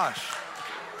gosh.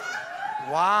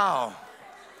 Wow.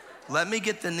 Let me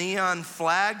get the neon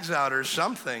flags out or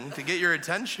something to get your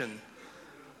attention.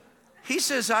 He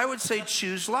says, I would say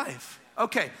choose life.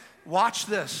 Okay, watch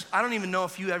this. I don't even know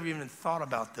if you ever even thought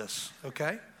about this,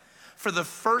 okay? For the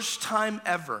first time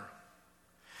ever,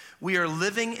 we are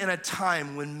living in a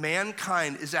time when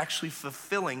mankind is actually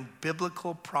fulfilling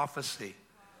biblical prophecy.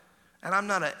 And I'm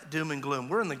not a doom and gloom.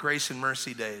 We're in the grace and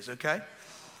mercy days, okay?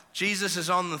 Jesus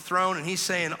is on the throne and he's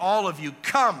saying, all of you,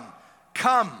 come.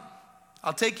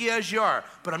 I'll take you as you are,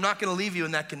 but I'm not gonna leave you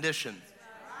in that condition.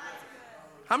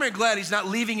 How many are glad he's not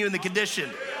leaving you in the condition?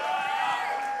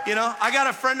 You know, I got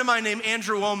a friend of mine named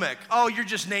Andrew Womack. Oh, you're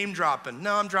just name dropping.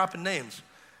 No, I'm dropping names.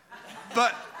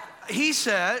 But he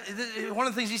said, one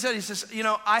of the things he says, you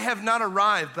know, I have not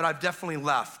arrived, but I've definitely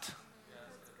left.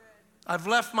 I've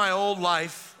left my old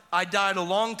life. I died a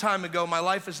long time ago. My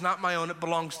life is not my own. It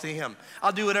belongs to him.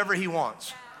 I'll do whatever he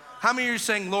wants. How many of you are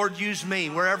saying, Lord, use me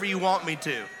wherever you want me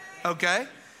to? Okay?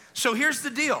 So here's the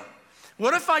deal.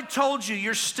 What if I told you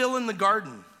you're still in the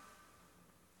garden?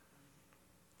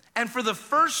 And for the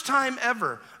first time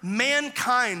ever,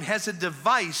 mankind has a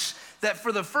device that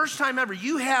for the first time ever,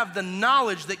 you have the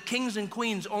knowledge that kings and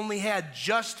queens only had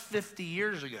just 50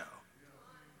 years ago.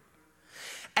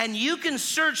 And you can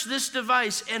search this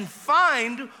device and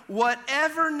find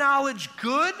whatever knowledge,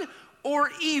 good or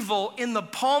evil, in the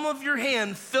palm of your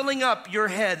hand, filling up your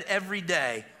head every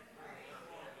day.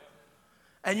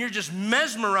 And you're just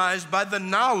mesmerized by the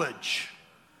knowledge.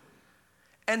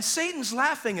 And Satan's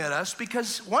laughing at us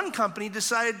because one company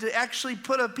decided to actually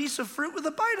put a piece of fruit with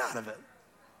a bite out of it.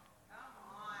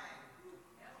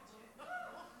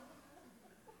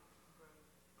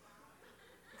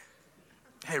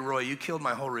 Hey, Roy, you killed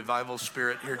my whole revival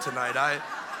spirit here tonight.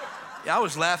 I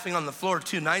was laughing on the floor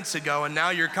 2 nights ago, and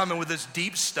now you're coming with this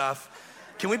deep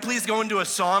stuff. Can we please go into a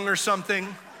song or something?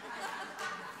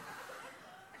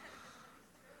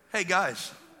 Hey,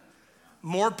 guys,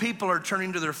 more people are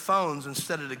turning to their phones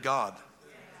instead of to God.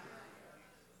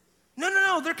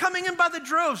 No, they're coming in by the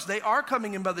droves. They are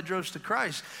coming in by the droves to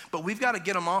Christ, but we've got to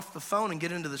get them off the phone and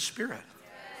get into the Spirit.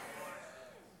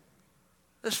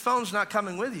 This phone's not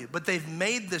coming with you, but they've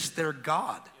made this their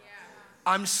God.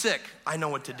 I'm sick. I know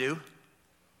what to do.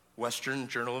 Western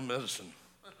Journal of Medicine.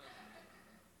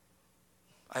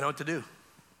 I know what to do.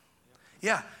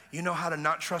 Yeah, you know how to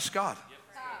not trust God.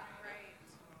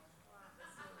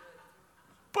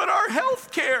 But our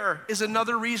health care is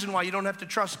another reason why you don't have to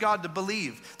trust God to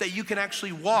believe that you can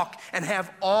actually walk and have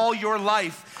all your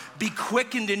life be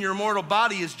quickened in your mortal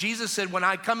body. As Jesus said, when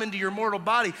I come into your mortal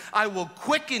body, I will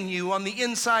quicken you on the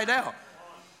inside out.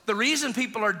 The reason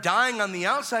people are dying on the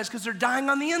outside is because they're dying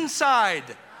on the inside.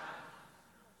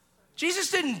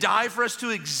 Jesus didn't die for us to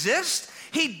exist.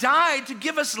 He died to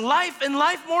give us life and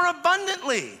life more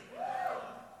abundantly.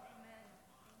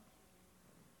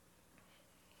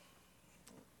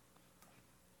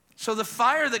 So the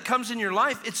fire that comes in your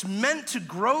life, it's meant to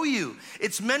grow you.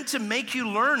 It's meant to make you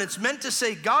learn. It's meant to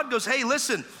say, God goes, hey,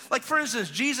 listen. Like for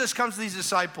instance, Jesus comes to these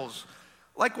disciples.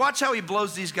 Like watch how he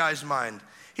blows these guys' mind.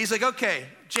 He's like, okay,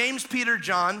 James, Peter,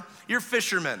 John, you're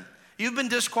fishermen. You've been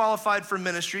disqualified from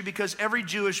ministry because every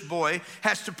Jewish boy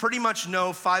has to pretty much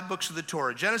know 5 books of the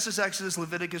Torah: Genesis, Exodus,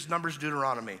 Leviticus, Numbers,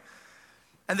 Deuteronomy.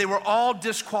 And they were all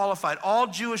disqualified. All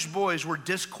Jewish boys were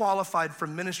disqualified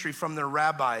from ministry from their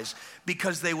rabbis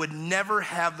because they would never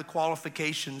have the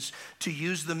qualifications to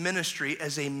use the ministry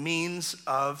as a means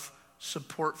of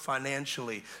support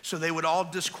financially. So they would all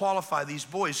disqualify these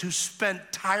boys who spent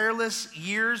tireless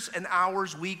years and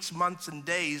hours, weeks, months, and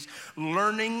days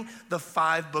learning the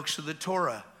 5 books of the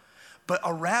Torah. But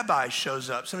a rabbi shows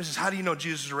up. Somebody says, how do you know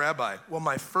Jesus is a rabbi? Well,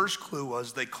 my first clue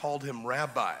was they called him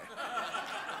rabbi.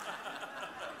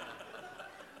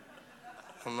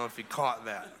 I don't know if you caught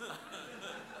that.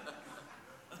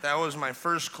 That was my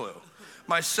first clue.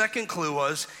 My second clue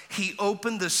was he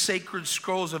opened the sacred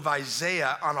scrolls of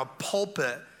Isaiah on a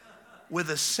pulpit with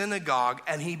a synagogue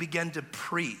and he began to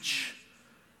preach.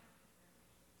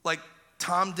 Like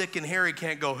Tom, Dick, and Harry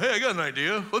can't go, hey, I got an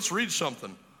idea. Let's read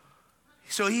something.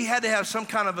 So he had to have some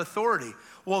kind of authority.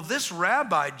 Well, this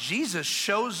rabbi, Jesus,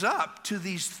 shows up to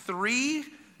these 3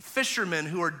 fishermen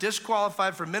who are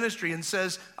disqualified for ministry and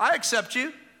says, I accept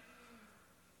you.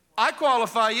 I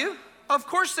qualify you. Of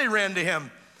course they ran to him.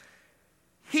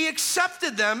 He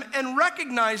accepted them and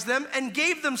recognized them and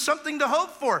gave them something to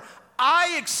hope for.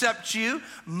 I accept you.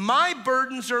 My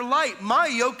burdens are light. My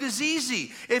yoke is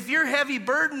easy. If you're heavy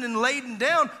burdened and laden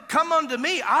down, come unto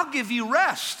me. I'll give you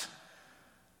rest.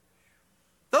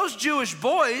 Those Jewish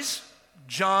boys,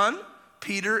 John,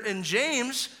 Peter, and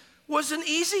James, was an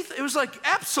easy it was like,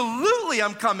 absolutely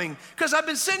I'm coming, because I've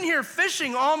been sitting here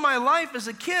fishing all my life as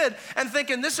a kid and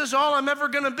thinking this is all I'm ever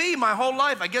going to be my whole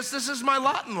life. I guess this is my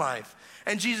lot in life.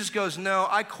 And Jesus goes, no,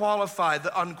 I qualify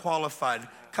the unqualified.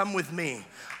 Come with me.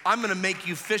 I'm going to make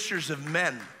you fishers of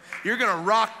men. You're going to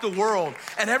rock the world.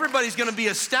 And everybody's going to be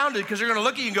astounded because they're going to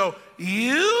look at you and go,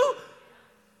 you?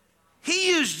 He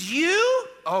used you?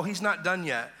 Oh, he's not done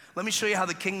yet. Let me show you how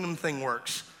the kingdom thing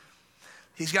works.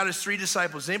 He's got his 3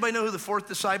 disciples. Does anybody know who the 4th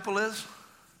disciple is?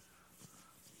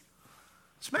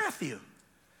 It's Matthew.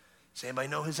 Does anybody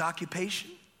know his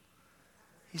occupation?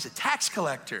 He's a tax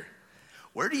collector.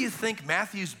 Where do you think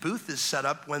Matthew's booth is set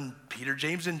up when Peter,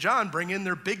 James, and John bring in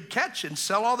their big catch and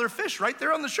sell all their fish right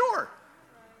there on the shore?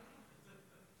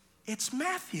 It's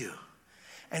Matthew.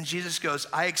 And Jesus goes,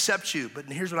 I accept you, but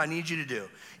here's what I need you to do.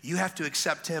 You have to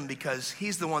accept him because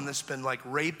he's the one that's been like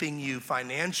raping you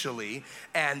financially,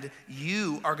 and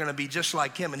you are gonna be just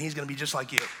like him and he's gonna be just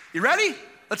like you. You ready?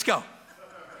 Let's go.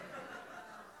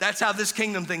 That's how this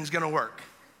kingdom thing's gonna work.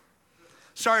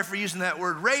 Sorry for using that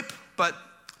word rape, but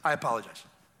I apologize.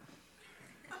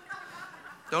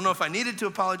 Don't know if I needed to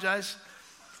apologize,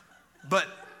 but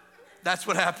that's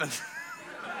what happened.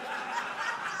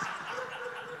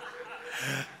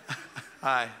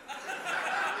 Hi.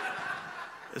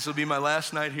 This will be my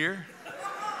last night here.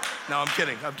 No, I'm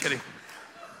kidding.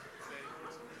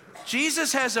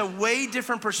 Jesus has a way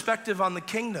different perspective on the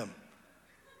kingdom.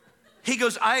 He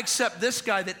goes, I accept this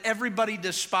guy that everybody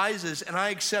despises, and I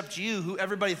accept you who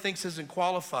everybody thinks isn't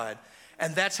qualified.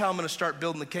 And that's how I'm going to start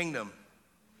building the kingdom.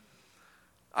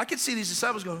 I could see these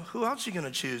disciples going, who else are you going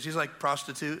to choose? He's like,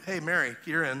 prostitute. Hey, Mary,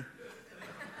 you're in.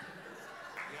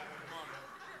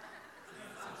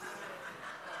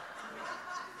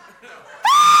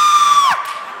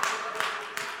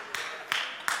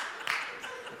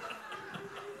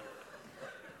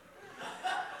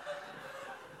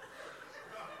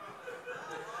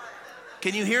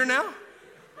 Can you hear now?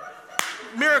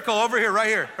 Miracle over here,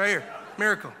 right here.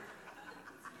 Miracle.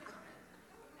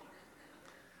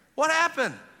 What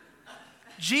happened?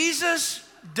 Jesus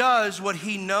does what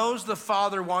he knows the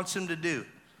Father wants him to do.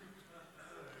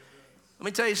 Let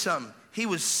me tell you something. He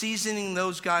was seasoning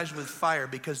those guys with fire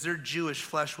because their Jewish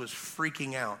flesh was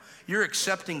freaking out. You're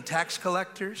accepting tax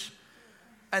collectors?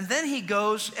 And then he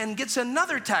goes and gets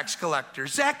another tax collector,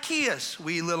 Zacchaeus.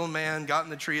 Wee little man got in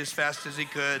the tree as fast as he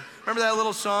could. Remember that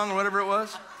little song or whatever it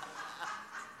was?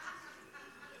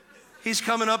 He's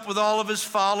coming up with all of his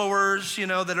followers,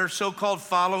 that are so-called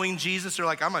following Jesus. They're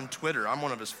like, I'm on Twitter. I'm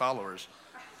one of his followers.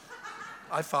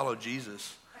 I follow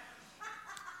Jesus.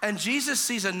 And Jesus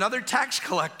sees another tax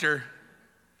collector.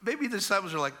 Maybe the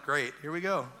disciples are like, great, here we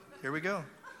go.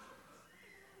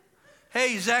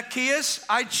 Hey, Zacchaeus,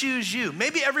 I choose you.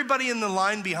 Maybe everybody in the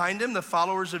line behind him, the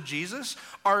followers of Jesus,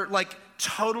 are like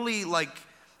totally like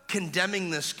condemning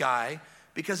this guy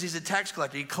because he's a tax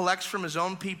collector. He collects from his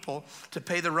own people to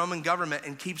pay the Roman government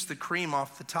and keeps the cream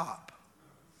off the top.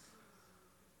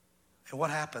 And what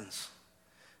happens?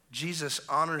 Jesus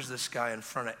honors this guy in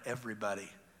front of everybody.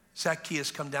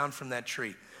 Zacchaeus, come down from that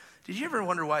tree. Did you ever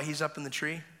wonder why he's up in the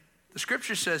tree? The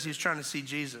scripture says he's trying to see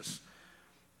Jesus.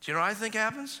 Do you know what I think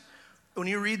happens? When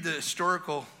you read the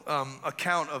historical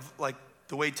account of like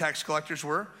the way tax collectors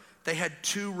were, they had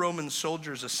 2 Roman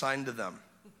soldiers assigned to them.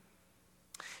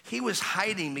 He was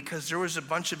hiding because there was a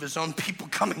bunch of his own people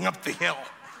coming up the hill.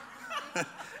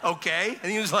 Okay?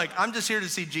 And he was like, I'm just here to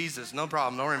see Jesus. No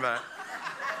problem, don't worry about it.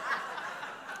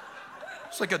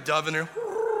 It's like a dove in there.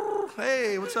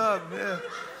 Hey, what's up? Yeah.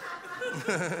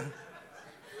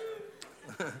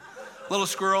 Little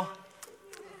squirrel.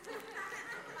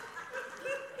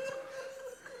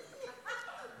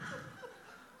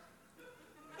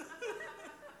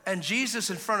 And Jesus,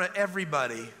 in front of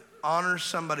everybody, honors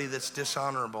somebody that's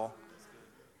dishonorable.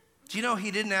 Do you know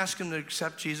he didn't ask him to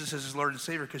accept Jesus as his Lord and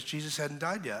Savior because Jesus hadn't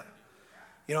died yet?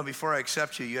 You know, before I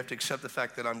accept you, you have to accept the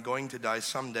fact that I'm going to die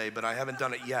someday, but I haven't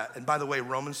done it yet. And by the way,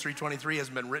 Romans 3:23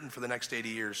 hasn't been written for the next 80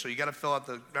 years, so you got to fill out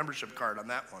the membership card on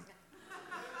that one.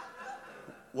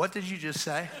 What did you just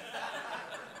say?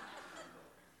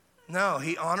 No,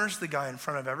 he honors the guy in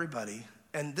front of everybody.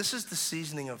 And this is the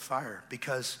seasoning of fire,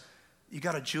 because you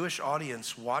got a Jewish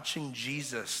audience watching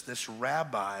Jesus, this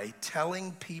rabbi,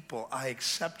 telling people, I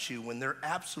accept you, when they're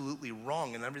absolutely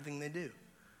wrong in everything they do.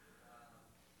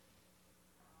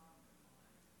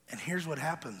 And here's what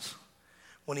happens.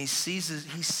 When he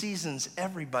seasons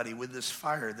everybody with this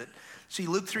fire. See,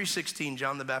 Luke 3:16,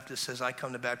 John the Baptist says, I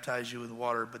come to baptize you with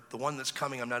water, but the one that's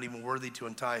coming, I'm not even worthy to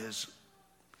untie his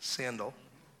sandal.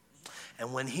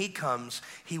 And when he comes,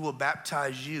 he will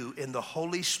baptize you in the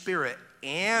Holy Spirit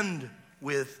and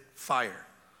with fire.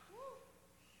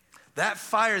 That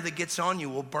fire that gets on you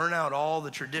will burn out all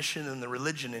the tradition and the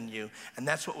religion in you. And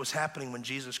that's what was happening when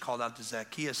Jesus called out to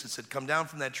Zacchaeus and said, come down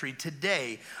from that tree.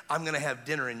 Today, I'm going to have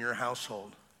dinner in your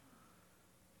household.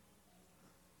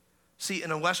 See,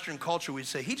 in a Western culture, we'd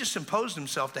say, he just imposed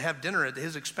himself to have dinner at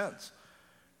his expense.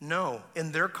 No,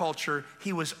 in their culture,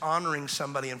 he was honoring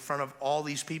somebody in front of all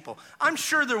these people. I'm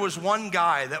sure there was one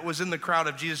guy that was in the crowd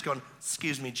of Jesus going,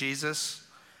 excuse me, Jesus,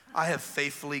 I have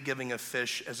faithfully given a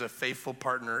fish as a faithful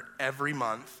partner every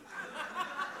month.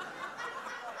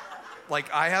 Like,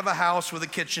 I have a house with a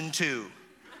kitchen too.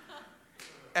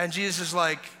 And Jesus is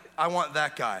like, I want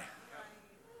that guy.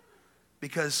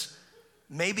 Because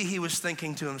maybe he was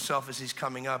thinking to himself as he's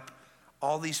coming up,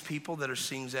 all these people that are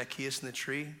seeing Zacchaeus in the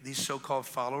tree, these so-called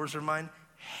followers of mine,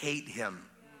 hate him,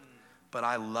 but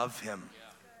I love him.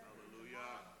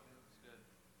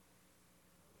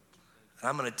 And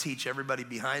I'm going to teach everybody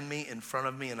behind me, in front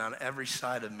of me, and on every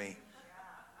side of me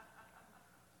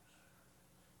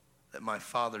that my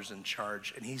Father's in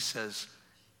charge. And he says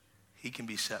he can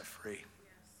be set free.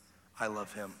 I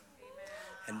love him.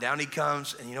 And down he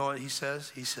comes, and you know what he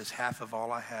says? He says, half of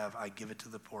all I have, I give it to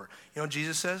the poor. You know what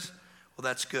Jesus says? Well,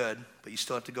 that's good, but you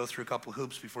still have to go through a couple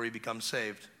hoops before you become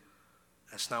saved.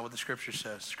 That's not what the scripture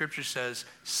says. Scripture says,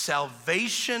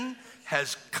 salvation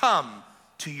has come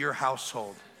to your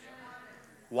household.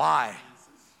 Why?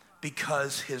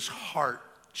 Because his heart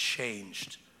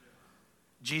changed.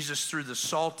 Jesus threw the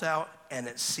salt out, and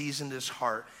it seasoned his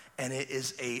heart, and it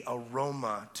is an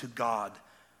aroma to God.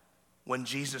 When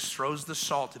Jesus throws the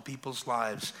salt to people's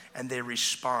lives and they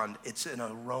respond, it's an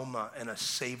aroma and a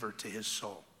savor to his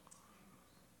soul.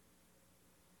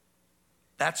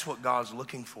 That's what God's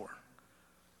looking for.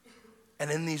 And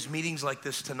in these meetings like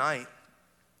this tonight,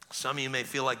 some of you may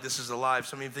feel like this is alive.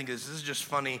 Some of you think this is just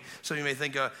funny. Some of you may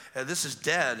think this is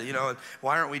dead. You know,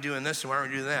 why aren't we doing this and why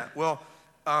aren't we doing that? Well,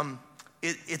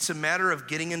 it's a matter of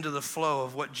getting into the flow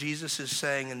of what Jesus is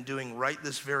saying and doing right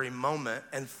this very moment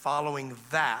and following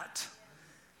that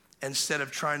instead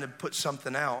of trying to put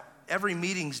something out. Every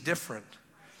meeting's different.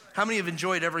 How many have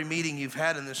enjoyed every meeting you've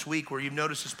had in this week where you've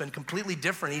noticed it's been completely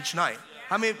different each night?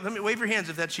 How many? Let me wave your hands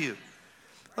if that's you.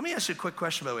 Let me ask you a quick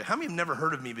question, by the way. How many have never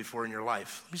heard of me before in your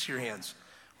life? Let me see your hands.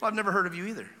 Well, I've never heard of you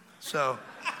either. So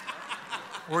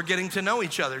we're getting to know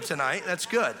each other tonight. That's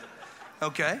good.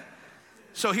 Okay?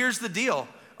 So here's the deal.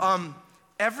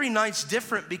 Every night's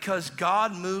different because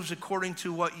God moves according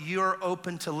to what you're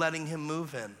open to letting him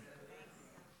move in.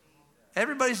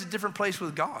 Everybody's at a different place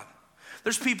with God.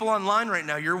 There's people online right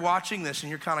now, you're watching this and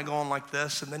you're kind of going like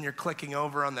this, and then you're clicking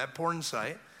over on that porn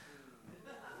site.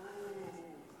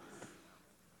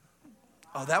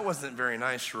 Oh, that wasn't very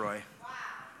nice, Roy.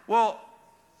 Well,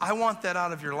 I want that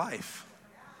out of your life.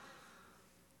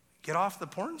 Get off the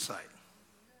porn site.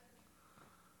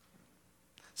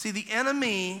 See, the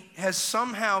enemy has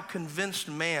somehow convinced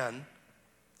man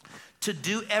to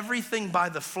do everything by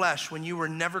the flesh when you were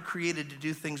never created to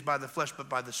do things by the flesh but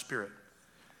by the Spirit.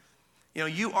 You know,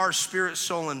 you are spirit,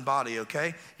 soul, and body,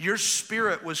 okay? Your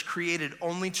spirit was created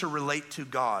only to relate to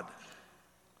God.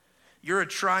 You're a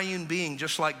triune being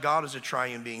just like God is a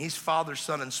triune being. He's Father,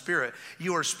 Son, and Spirit.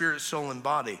 You are spirit, soul, and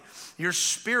body. Your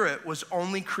spirit was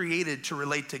only created to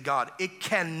relate to God. It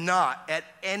cannot at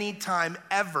any time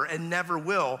ever and never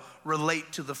will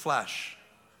relate to the flesh.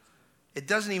 It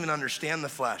doesn't even understand the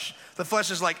flesh. The flesh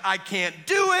is like, I can't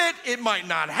do it. It might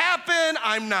not happen.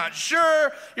 I'm not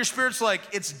sure. Your spirit's like,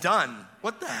 it's done.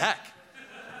 What the heck?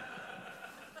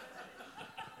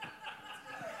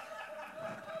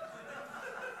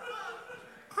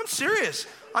 I'm serious.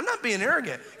 I'm not being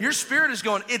arrogant. Your spirit is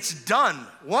going, it's done.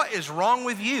 What is wrong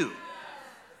with you?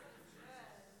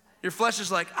 Your flesh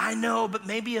is like, I know, but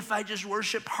maybe if I just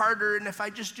worship harder and if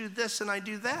I just do this and I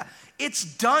do that. It's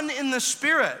done in the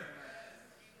spirit.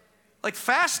 Like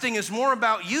fasting is more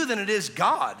about you than it is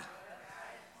God.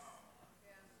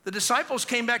 The disciples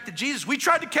came back to Jesus. We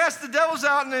tried to cast the devils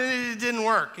out and it didn't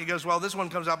work. He goes, well, this one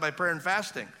comes out by prayer and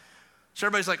fasting. So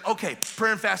everybody's like, okay,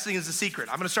 prayer and fasting is the secret.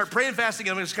 I'm going to start praying and fasting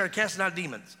and I'm going to start casting out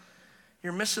demons.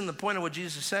 You're missing the point of what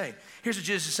Jesus is saying. Here's what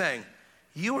Jesus is saying.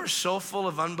 You are so full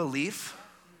of unbelief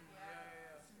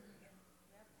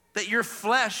that your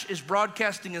flesh is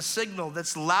broadcasting a signal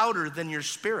that's louder than your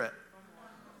spirit.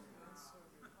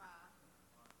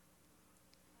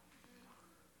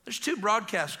 There's two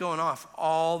broadcasts going off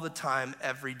all the time,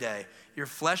 every day. Your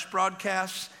flesh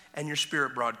broadcasts and your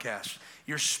spirit broadcasts.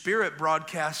 Your spirit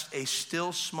broadcasts a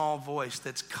still small voice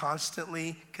that's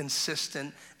constantly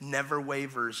consistent, never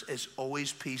wavers, is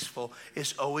always peaceful,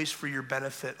 is always for your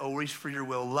benefit, always for your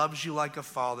will, loves you like a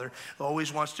father,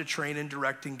 always wants to train and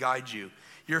direct and guide you.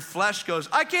 Your flesh goes,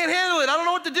 I can't handle it. I don't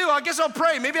know what to do. I guess I'll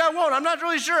pray. Maybe I won't. I'm not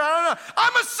really sure. I don't know.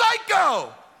 I'm a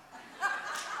psycho.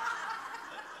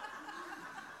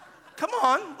 Come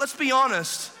on, let's be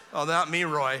honest. Oh, not me,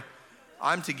 Roy.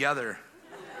 I'm together.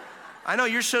 I know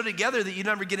you're so together that you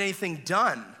never get anything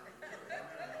done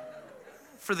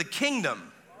for the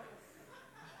kingdom.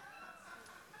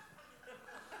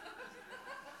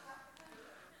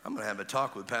 I'm going to have a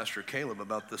talk with Pastor Caleb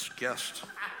about this guest.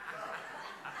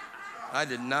 I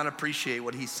did not appreciate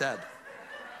what he said.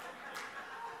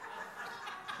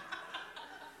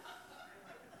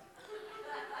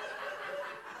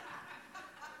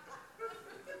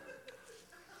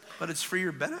 But it's for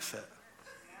your benefit.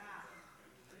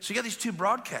 So you got these two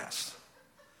broadcasts.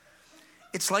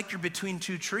 It's like you're between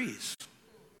two trees.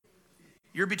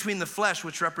 You're between the flesh,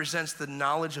 which represents the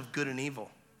knowledge of good and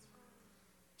evil.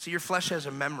 So your flesh has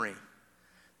a memory.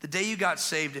 The day you got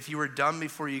saved, if you were dumb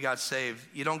before you got saved,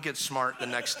 you don't get smart the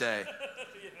next day.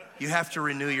 You have to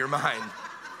renew your mind.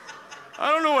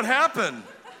 I don't know what happened.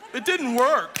 It didn't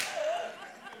work.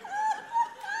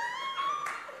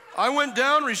 I went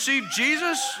down, received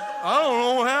Jesus. I don't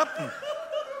know what happened.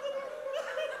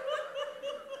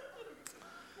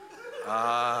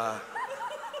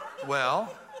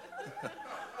 Well,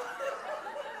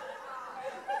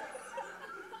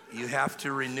 you have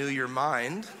to renew your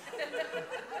mind.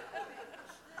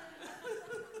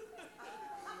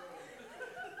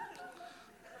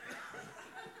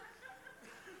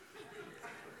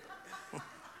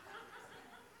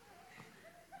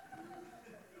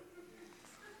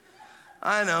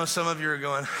 I know some of you are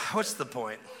going, what's the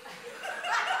point?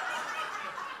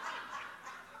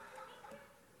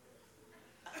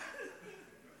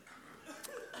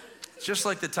 Just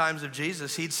like the times of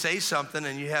Jesus, he'd say something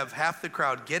and you have half the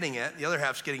crowd getting it, the other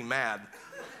half's getting mad.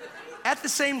 At the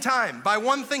same time, by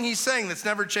one thing he's saying that's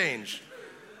never changed.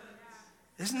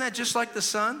 Isn't that just like the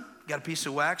sun? You got a piece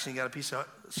of wax and you got a piece of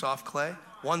soft clay.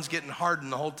 One's getting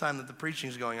hardened the whole time that the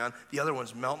preaching's going on. The other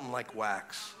one's melting like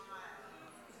wax.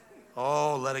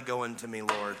 Oh, let it go into me,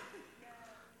 Lord.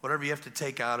 Whatever you have to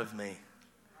take out of me,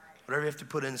 whatever you have to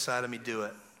put inside of me, do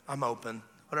it. I'm open.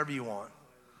 Whatever you want.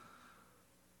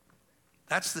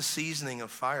 That's the seasoning of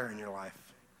fire in your life.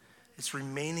 It's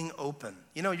remaining open.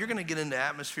 You know, you're going to get into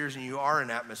atmospheres, and you are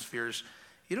in atmospheres.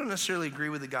 You don't necessarily agree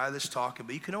with the guy that's talking,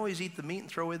 but you can always eat the meat and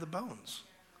throw away the bones.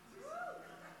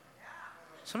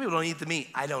 Some people don't eat the meat.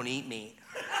 I don't eat meat.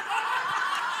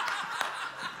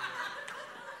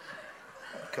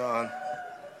 God.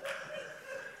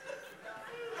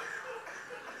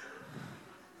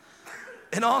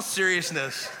 In all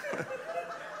seriousness,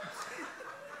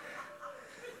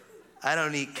 I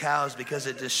don't eat cows because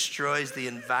it destroys the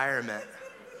environment.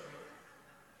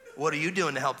 What are you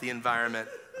doing to help the environment?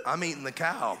 I'm eating the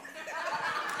cow.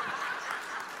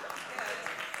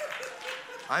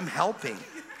 I'm helping.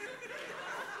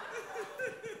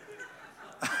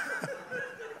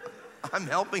 I'm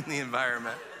helping the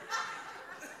environment.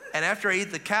 And after I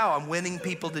eat the cow, I'm winning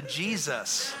people to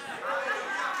Jesus.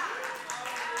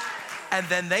 And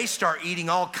then they start eating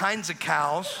all kinds of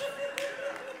cows.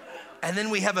 And then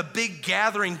we have a big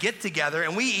gathering get together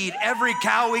and we eat every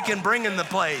cow we can bring in the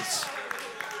place.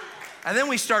 And then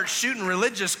we start shooting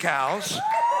religious cows.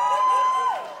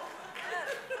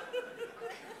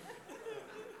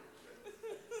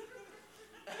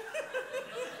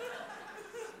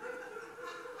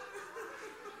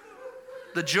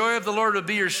 The joy of the Lord will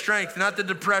be your strength, not the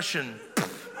depression.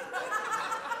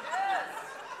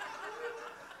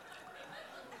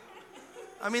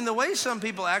 I mean, the way some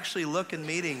people actually look in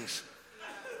meetings.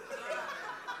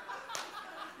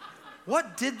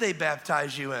 What did they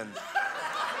baptize you in?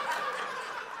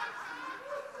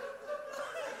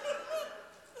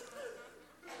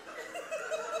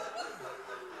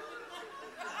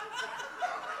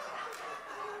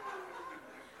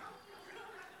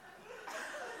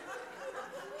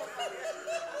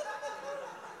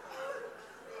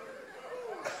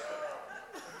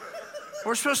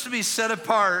 We're supposed to be set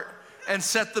apart and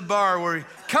set the bar where we,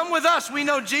 come with us, we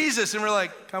know Jesus. And we're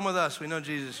like, come with us, we know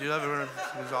Jesus. You love it,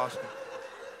 it's awesome.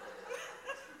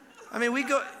 I mean, we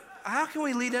go, how can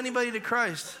we lead anybody to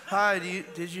Christ? Hi,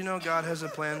 did you know God has a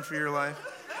plan for your life?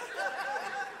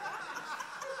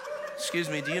 Excuse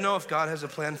me, do you know if God has a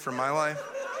plan for my life?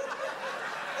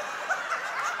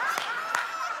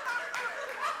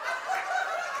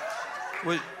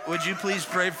 Would you please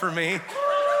pray for me?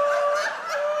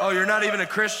 Oh, you're not even a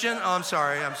Christian? Oh, I'm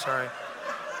sorry.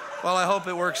 Well, I hope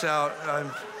it works out.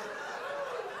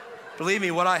 Believe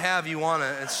me, what I have, you want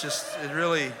it. It's just, it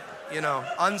really,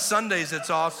 on Sundays,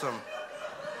 it's awesome.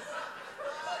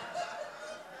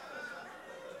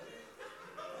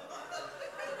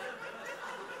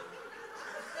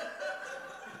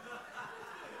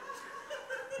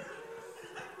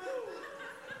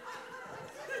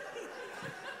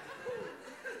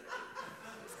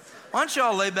 Why don't you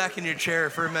all lay back in your chair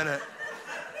for a minute?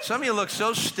 Some of you look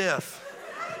so stiff.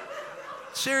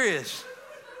 Serious.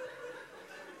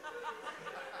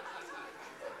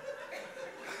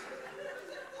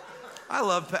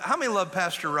 How many love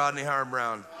Pastor Rodney Howard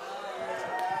Brown?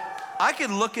 I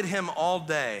could look at him all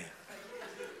day.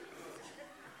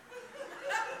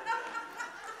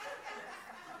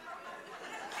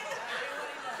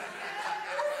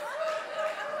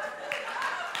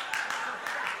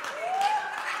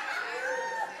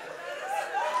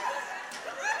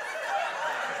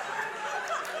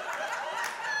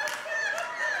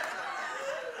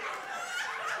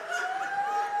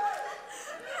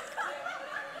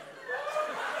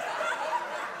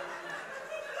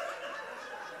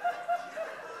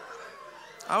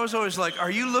 I was always like,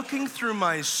 are you looking through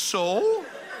my soul?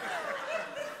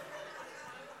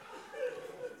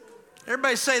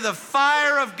 Everybody say, the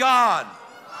fire of God.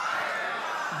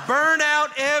 Burn out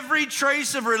every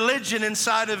trace of religion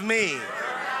inside of me.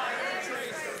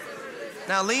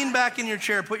 Now lean back in your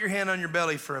chair, put your hand on your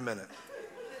belly for a minute.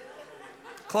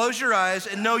 Close your eyes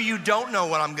and know you don't know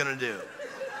what I'm gonna do.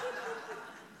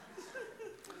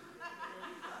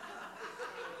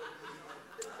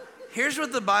 Here's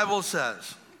what the Bible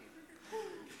says.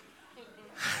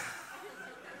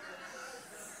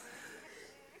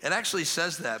 It actually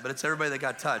says that, but it's everybody that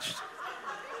got touched.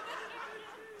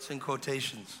 It's in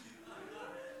quotations.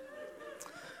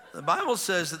 The Bible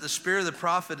says that the spirit of the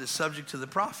prophet is subject to the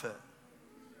prophet.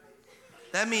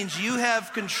 That means you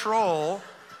have control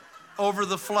over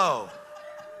the flow.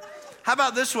 How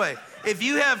about this way? If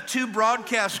you have two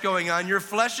broadcasts going on, your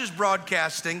flesh is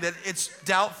broadcasting that it's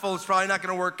doubtful, it's probably not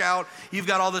going to work out. You've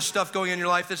got all this stuff going on in your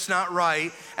life that's not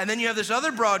right. And then you have this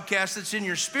other broadcast that's in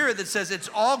your spirit that says it's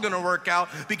all going to work out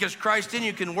because Christ in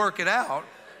you can work it out.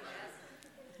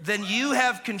 Then you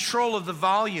have control of the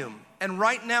volume. And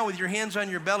right now with your hands on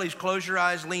your bellies, close your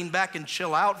eyes, lean back and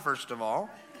chill out first of all.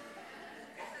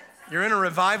 You're in a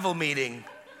revival meeting,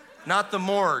 not the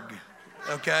morgue,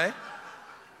 okay?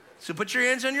 So put your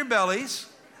hands on your bellies.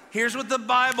 Here's what the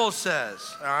Bible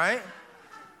says, all right?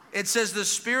 It says the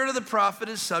spirit of the prophet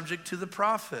is subject to the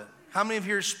prophet. How many of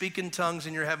you speak in tongues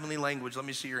in your heavenly language? Let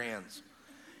me see your hands.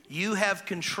 You have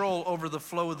control over the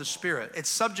flow of the spirit. It's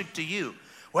subject to you.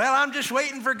 Well, I'm just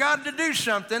waiting for God to do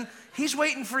something. He's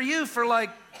waiting for you for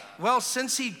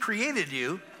since he created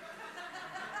you.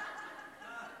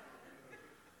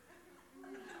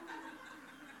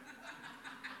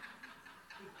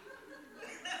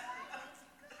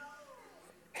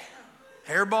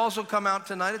 Hairballs will come out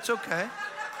tonight, it's okay.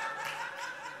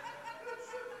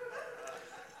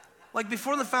 Like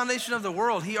before the foundation of the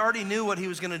world, he already knew what he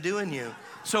was gonna do in you.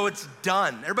 So it's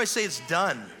done. Everybody say it's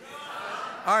done.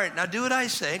 All right, now do what I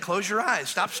say, close your eyes.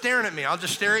 Stop staring at me, I'll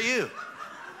just stare at you.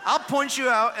 I'll point you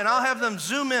out and I'll have them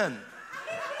zoom in.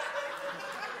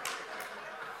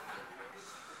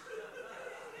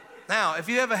 Now, if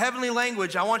you have a heavenly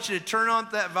language, I want you to turn on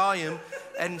that volume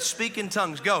and speak in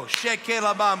tongues. Go.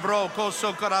 Shekelabambro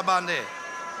kosokarabande.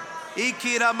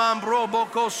 Ikiramambro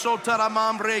boko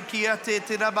sotaramambre kiate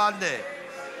tirabande.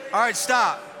 All right,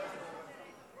 stop.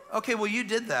 Okay, well, you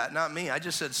did that, not me. I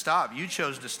just said stop. You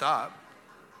chose to stop.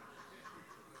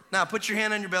 Now, put your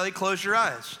hand on your belly, close your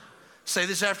eyes. Say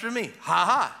this after me. Ha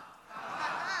ha.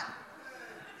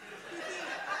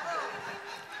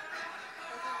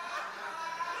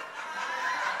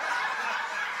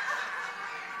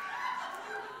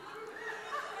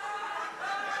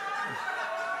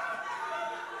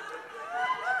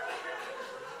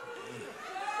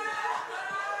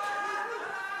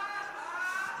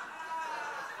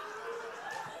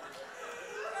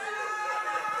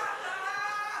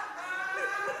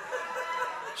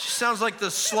 She sounds like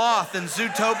the sloth in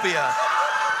Zootopia.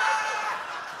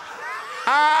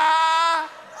 Ah!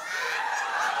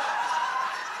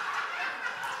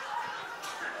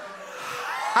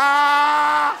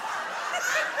 Ah!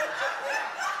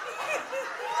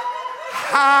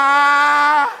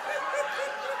 Ah!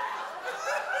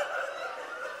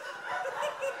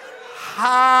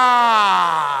 Ah!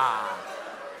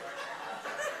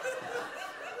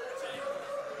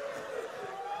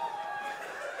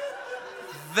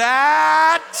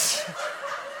 That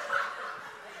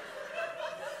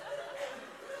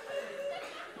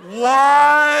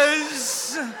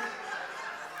was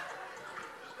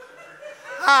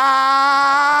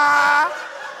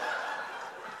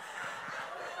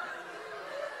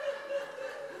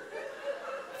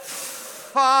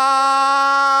funny.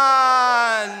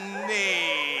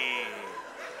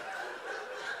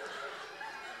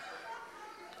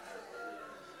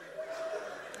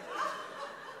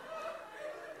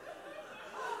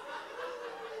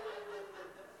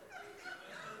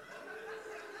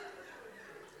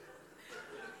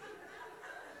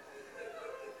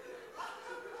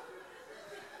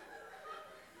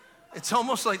 It's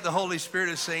almost like the Holy Spirit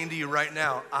is saying to you right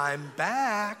now, I'm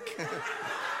back.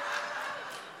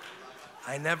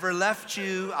 I never left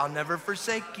you. I'll never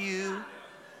forsake you.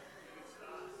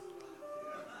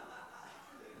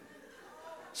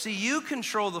 See, you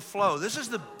control the flow. This is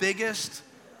the biggest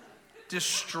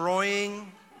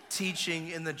destroying teaching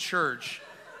in the church,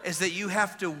 is that you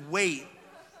have to wait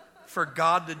for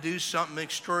God to do something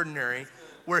extraordinary,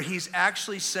 where he's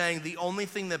actually saying the only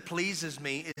thing that pleases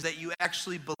me is that you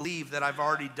actually believe that I've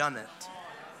already done it.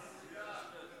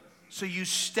 So you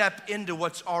step into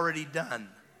what's already done.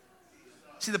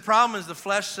 See, the problem is the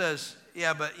flesh says,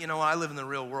 yeah, but you know, I live in the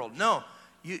real world. No,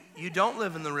 you don't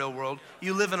live in the real world.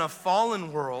 You live in a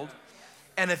fallen world.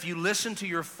 And if you listen to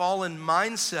your fallen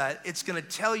mindset, it's going to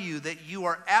tell you that you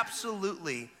are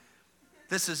absolutely,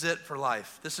 this is it for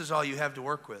life. This is all you have to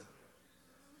work with.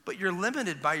 But you're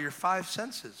limited by your five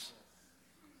senses.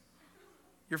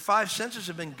 Your five senses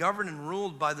have been governed and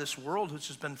ruled by this world which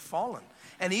has been fallen.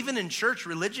 And even in church,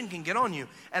 religion can get on you.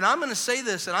 And I'm going to say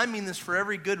this, and I mean this for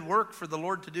every good work for the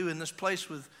Lord to do in this place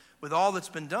with all that's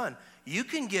been done. You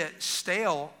can get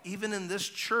stale even in this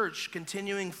church,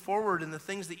 continuing forward in the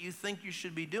things that you think you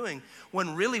should be doing,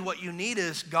 when really what you need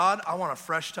is, God, I want a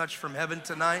fresh touch from heaven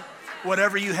tonight.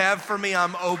 Whatever you have for me,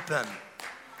 I'm open.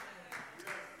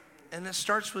 And it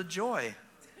starts with joy.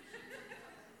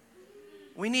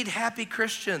 We need happy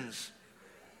Christians,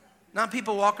 not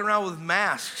people walking around with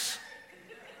masks.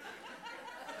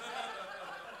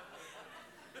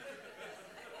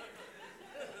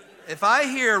 If I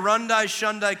hear Rundai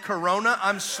Shundai Corona,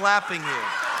 I'm slapping you.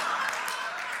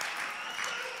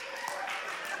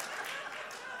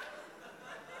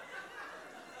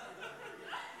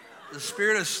 The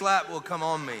spirit of slap will come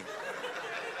on me.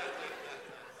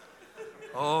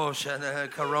 Oh,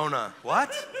 Corona.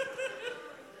 What?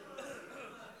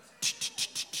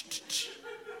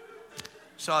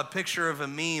 Saw a picture of a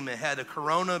meme. It had a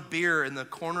Corona beer in the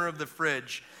corner of the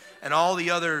fridge, and all the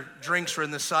other drinks were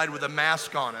in the side with a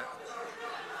mask on it.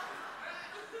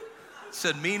 It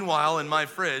said, meanwhile, in my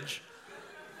fridge.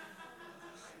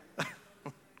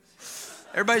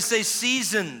 Everybody say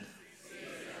seasoned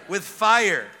with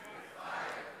fire.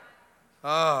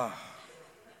 Oh.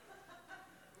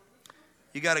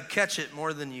 You got to catch it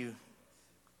more than you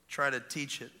try to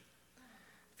teach it.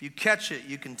 If you catch it,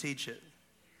 you can teach it.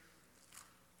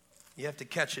 You have to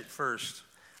catch it first.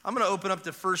 I'm going to open up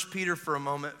to 1 Peter for a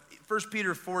moment. 1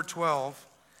 Peter 4:12.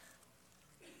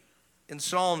 In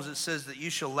Psalms, it says that you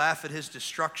shall laugh at his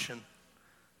destruction,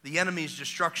 the enemy's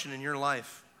destruction in your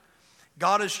life.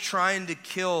 God is trying to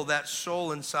kill that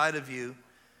soul inside of you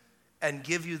and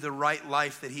give you the right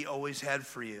life that he always had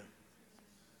for you.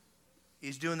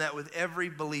 He's doing that with every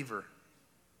believer.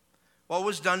 What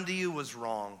was done to you was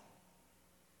wrong.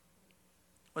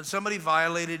 When somebody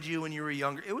violated you when you were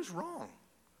younger, it was wrong.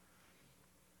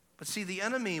 But see, the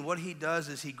enemy, what he does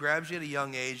is he grabs you at a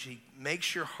young age, he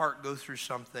makes your heart go through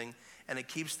something, and it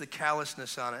keeps the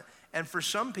callousness on it. And for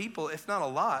some people, if not a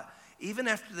lot, even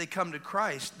after they come to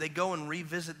Christ, they go and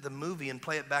revisit the movie and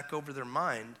play it back over their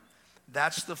mind.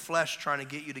 That's the flesh trying to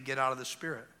get you to get out of the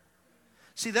spirit.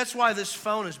 See, that's why this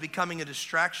phone is becoming a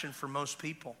distraction for most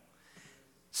people.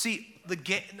 See,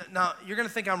 now you're going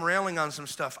to think I'm railing on some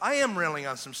stuff. I am railing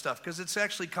on some stuff because it's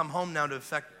actually come home now to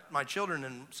affect my children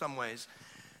in some ways.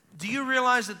 Do you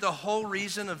realize that the whole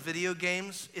reason of video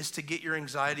games is to get your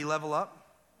anxiety level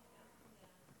up?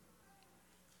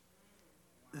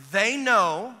 They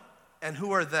know, and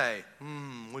who are they?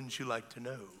 Wouldn't you like to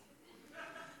know?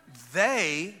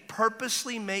 They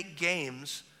purposely make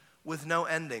games with no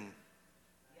ending.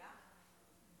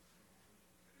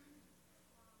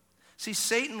 See,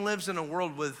 Satan lives in a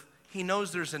world with, he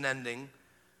knows there's an ending,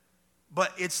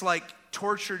 but it's like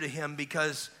torture to him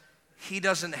because he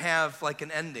doesn't have like an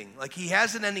ending. Like he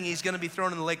has an ending, he's going to be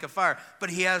thrown in the lake of fire,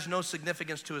 but he has no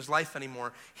significance to his life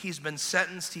anymore. He's been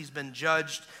sentenced, he's been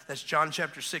judged. That's John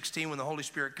chapter 16. When the Holy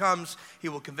Spirit comes, he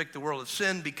will convict the world of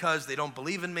sin because they don't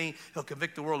believe in me. He'll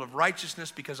convict the world of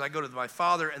righteousness because I go to my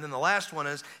Father. And then the last one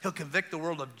is he'll convict the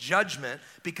world of judgment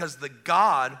because the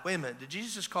God, wait a minute, did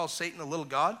Jesus just call Satan a little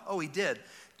god? Oh, he did.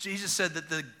 Jesus said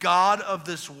that the God of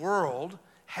this world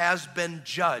has been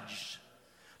judged.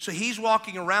 So he's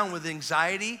walking around with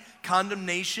anxiety,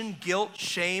 condemnation, guilt,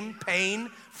 shame,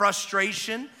 pain,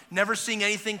 frustration, never seeing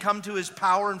anything come to his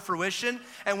power and fruition.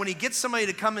 And when he gets somebody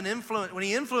to come and influence, when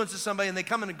he influences somebody and they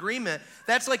come in agreement,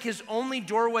 that's like his only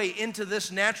doorway into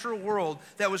this natural world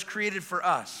that was created for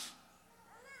us.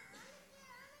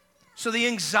 So the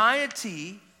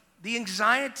anxiety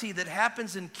that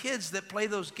happens in kids that play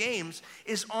those games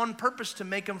is on purpose to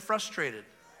make them frustrated.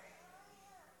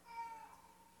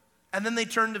 And then they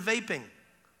turn to vaping.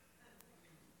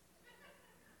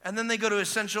 And then they go to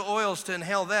essential oils to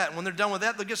inhale that. And when they're done with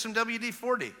that, they'll get some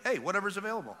WD-40. Hey, whatever's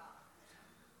available.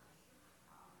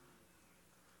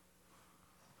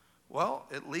 Well,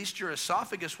 at least your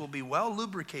esophagus will be well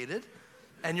lubricated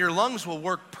and your lungs will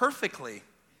work perfectly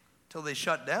till they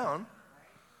shut down.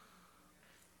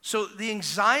 So the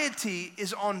anxiety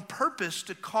is on purpose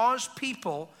to cause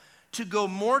people to go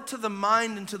more to the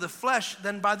mind and to the flesh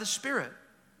than by the Spirit.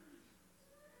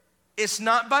 It's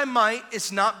not by might,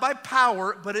 it's not by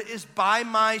power, but it is by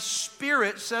my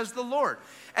Spirit, says the Lord.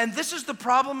 And this is the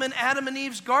problem in Adam and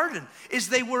Eve's garden, is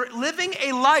they were living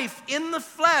a life in the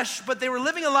flesh, but they were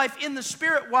living a life in the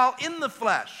Spirit while in the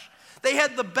flesh. They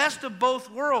had the best of both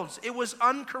worlds. It was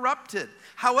uncorrupted.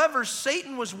 However,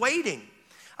 Satan was waiting.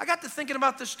 I got to thinking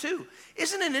about this too.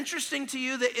 Isn't it interesting to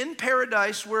you that in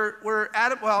paradise, where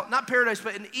Adam, well, not paradise,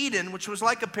 but in Eden, which was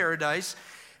like a paradise,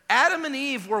 Adam and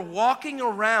Eve were walking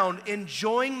around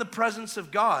enjoying the presence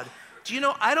of God. Do you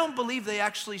know, I don't believe they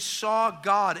actually saw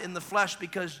God in the flesh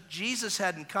because Jesus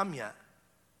hadn't come yet.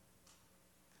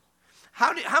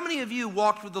 How many of you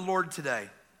walked with the Lord today?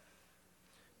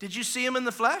 Did you see him in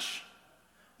the flesh?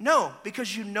 No,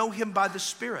 because you know him by the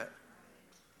Spirit.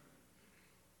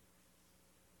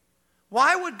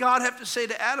 Why would God have to say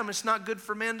to Adam, it's not good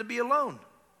for man to be alone?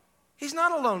 He's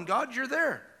not alone, God, you're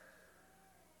there.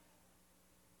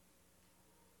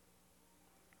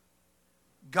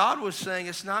 God was saying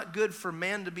it's not good for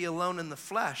man to be alone in the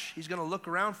flesh. He's going to look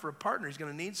around for a partner. He's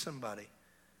going to need somebody.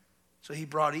 So he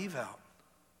brought Eve out.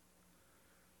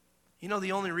 You know,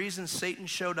 the only reason Satan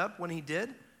showed up when he did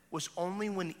was only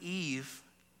when Eve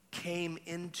came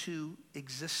into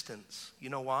existence. You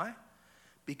know why?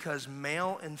 Because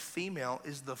male and female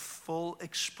is the full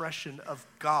expression of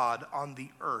God on the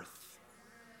earth.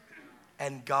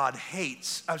 And God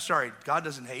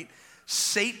doesn't hate.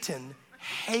 Satan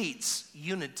hates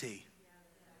unity.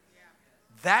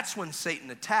 That's when Satan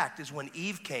attacked, is when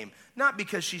Eve came. Not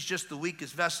because she's just the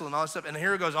weakest vessel and all this stuff. And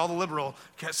here goes all the liberal.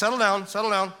 Okay, settle down.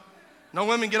 No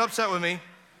women get upset with me.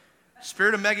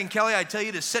 Spirit of Megyn Kelly, I tell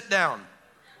you to sit down.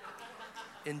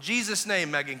 In Jesus'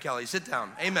 name, Megyn Kelly, sit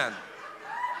down. Amen.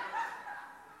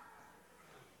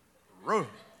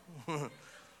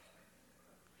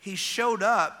 He showed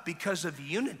up because of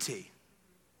unity.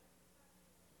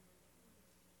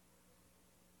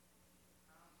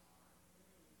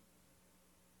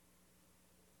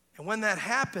 And when that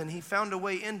happened, he found a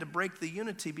way in to break the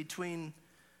unity between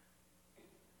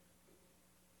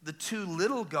the two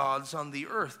little gods on the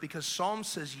earth, because Psalm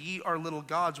says, ye are little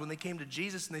gods. When they came to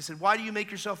Jesus and they said, why do you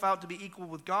make yourself out to be equal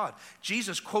with God?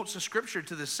 Jesus quotes the scripture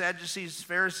to the Sadducees,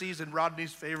 Pharisees, and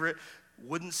Rodney's favorite,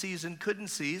 wouldn't sees and couldn't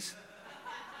sees.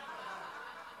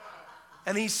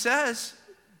 And he says,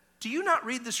 Do you not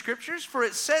read the scriptures? For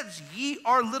it says, ye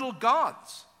are little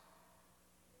gods.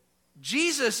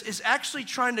 Jesus is actually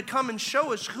trying to come and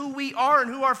show us who we are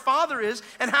and who our Father is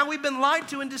and how we've been lied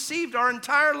to and deceived our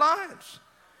entire lives.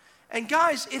 And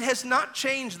guys, it has not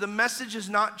changed. The message has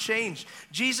not changed.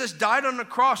 Jesus died on the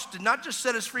cross to not just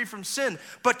set us free from sin,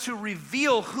 but to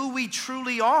reveal who we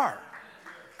truly are.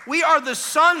 We are the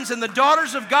sons and the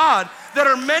daughters of God that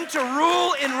are meant to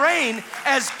rule and reign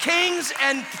as kings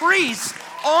and priests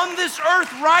on this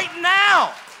earth right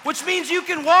now, which means you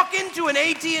can walk into an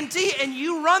AT&T and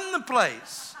you run the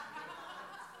place.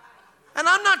 And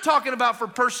I'm not talking about for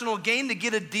personal gain to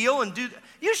get a deal and do.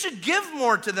 You should give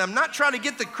more to them, not try to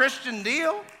get the Christian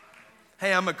deal.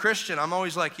 Hey, I'm a Christian. I'm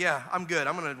always like, yeah, I'm good.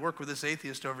 I'm going to work with this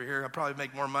atheist over here. I'll probably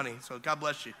make more money, so God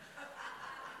bless you.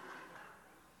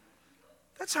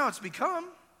 That's how it's become.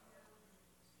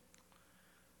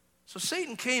 So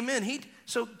Satan came in.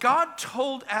 So God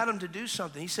told Adam to do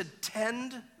something. He said,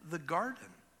 tend the garden.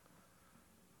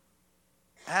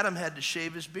 Adam had to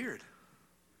shave his beard.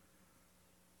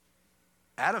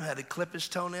 Adam had to clip his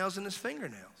toenails and his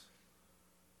fingernails.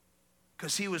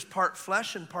 Because he was part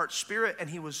flesh and part spirit, and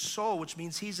he was soul, which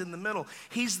means he's in the middle.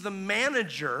 He's the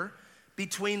manager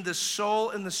between the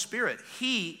soul and the spirit.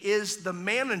 He is the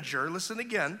manager, listen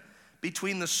again,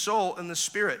 between the soul and the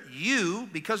spirit. You,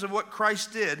 because of what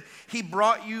Christ did, he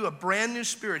brought you a brand new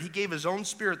spirit. He gave his own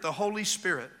spirit, the Holy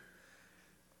Spirit.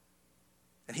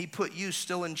 And he put you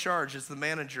still in charge as the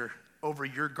manager over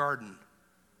your garden.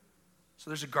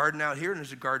 So there's a garden out here and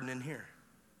there's a garden in here.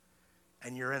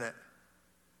 And you're in it.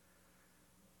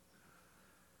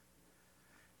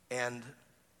 And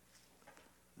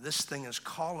this thing is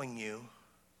calling you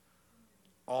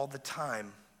all the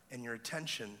time and your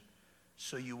attention,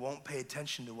 so you won't pay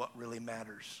attention to what really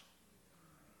matters.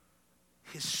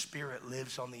 His spirit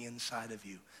lives on the inside of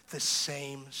you. The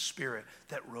same spirit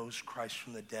that rose Christ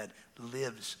from the dead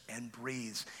lives and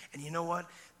breathes. And you know what?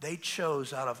 They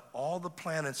chose out of all the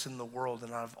planets in the world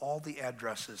and out of all the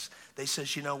addresses, they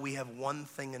says, you know, we have one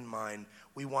thing in mind.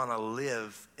 We want to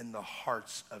live in the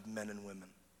hearts of men and women.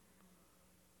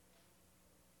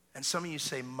 And some of you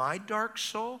say, my dark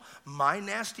soul, my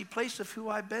nasty place of who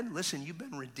I've been. Listen, you've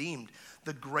been redeemed.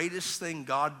 The greatest thing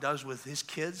God does with his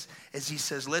kids is he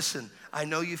says, listen, I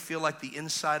know you feel like the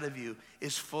inside of you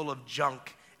is full of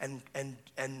junk and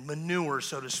manure,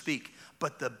 so to speak.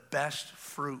 But the best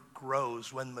fruit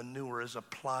grows when manure is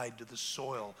applied to the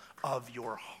soil of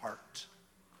your heart.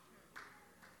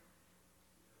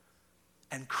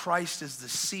 And Christ is the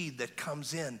seed that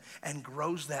comes in and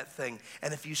grows that thing.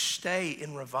 And if you stay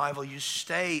in revival, you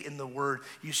stay in the Word,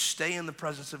 you stay in the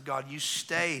presence of God, you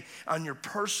stay on your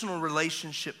personal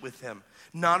relationship with him,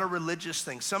 not a religious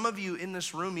thing. Some of you in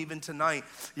this room, even tonight,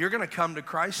 you're going to come to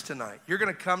Christ tonight. You're going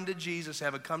to come to Jesus,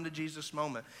 have a come to Jesus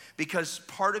moment. Because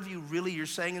part of you really, you're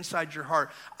saying inside your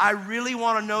heart, I really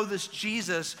want to know this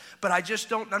Jesus, but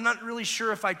I'm not really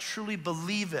sure if I truly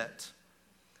believe it.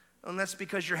 And that's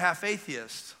because you're half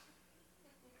atheist.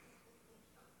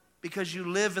 Because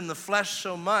you live in the flesh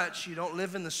so much, you don't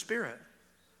live in the spirit.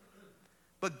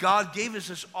 But God gave us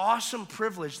this awesome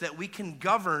privilege that we can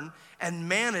govern and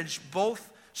manage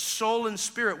both soul and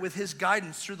spirit with his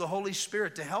guidance through the Holy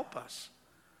Spirit to help us.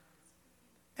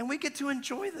 And we get to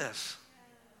enjoy this.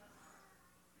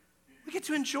 We get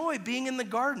to enjoy being in the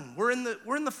garden. We're in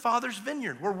the Father's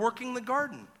vineyard. We're working the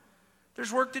garden.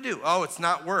 There's work to do. Oh, it's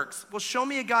not works. Well, show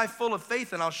me a guy full of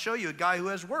faith and I'll show you a guy who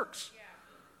has works. Yeah.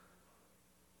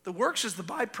 The works is the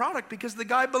byproduct because the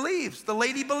guy believes, the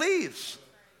lady believes.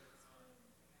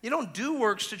 You don't do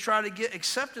works to try to get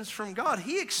acceptance from God.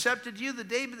 He accepted you the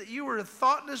day that you were a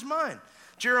thought in his mind.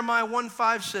 Jeremiah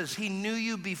 1:5 says, he knew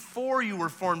you before you were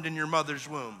formed in your mother's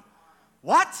womb.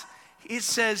 What? It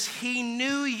says he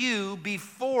knew you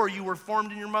before you were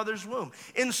formed in your mother's womb.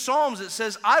 In Psalms it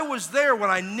says, I was there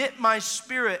when I knit my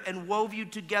spirit and wove you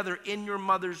together in your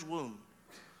mother's womb.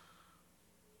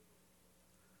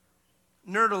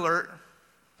 Nerd alert.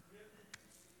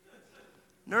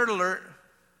 Nerd alert.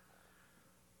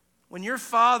 When your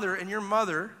father and your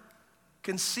mother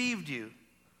conceived you.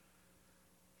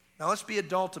 Now let's be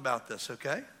adult about this,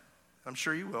 okay? I'm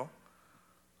sure you will,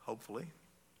 hopefully.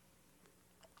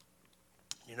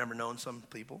 You've never known some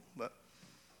people, but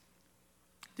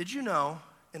did you know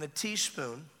in a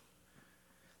teaspoon,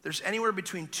 there's anywhere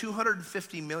between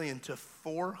 250 million to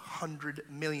 400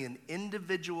 million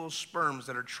individual sperms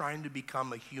that are trying to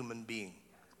become a human being?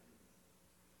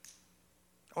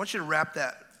 I want you to wrap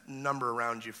that number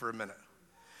around you for a minute.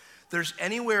 There's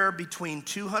anywhere between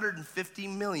 250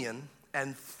 million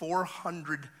and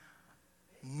 400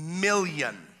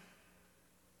 million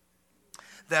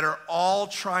that are all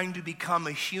trying to become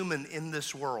a human in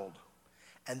this world.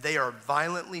 And they are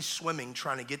violently swimming,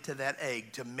 trying to get to that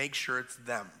egg to make sure it's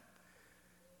them.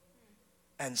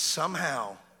 And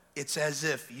somehow, it's as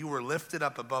if you were lifted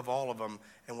up above all of them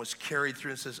and was carried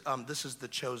through and says, this is the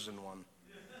chosen one.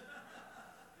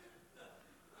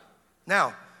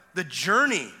 Now, the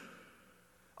journey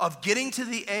of getting to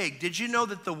the egg, did you know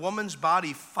that the woman's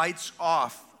body fights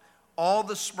off all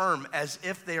the sperm as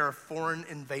if they are foreign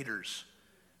invaders?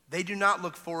 They do not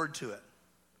look forward to it.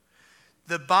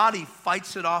 The body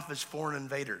fights it off as foreign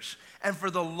invaders. And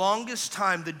for the longest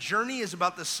time, the journey is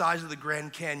about the size of the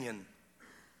Grand Canyon.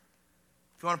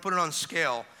 If you want to put it on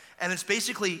scale. And it's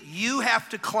basically, you have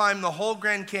to climb the whole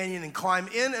Grand Canyon and climb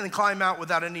in and climb out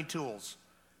without any tools.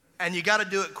 And you got to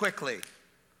do it quickly.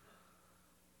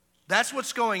 That's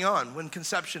what's going on when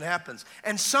conception happens.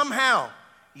 And somehow,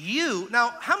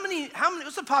 now how many,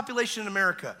 what's the population in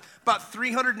America? About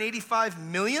 385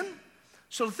 million?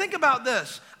 So think about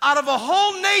this. Out of a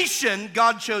whole nation,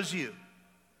 God chose you.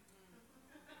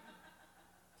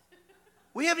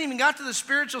 We haven't even got to the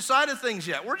spiritual side of things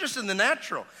yet. We're just in the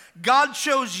natural. God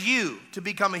chose you to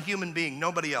become a human being,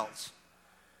 nobody else.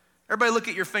 Everybody look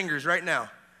at your fingers right now.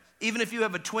 Even if you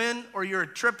have a twin, or you're a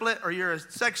triplet, or you're a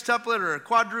sextuplet, or a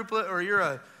quadruplet, or you're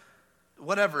a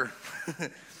whatever.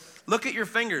 Look at your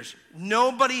fingers.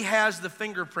 Nobody has the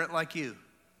fingerprint like you.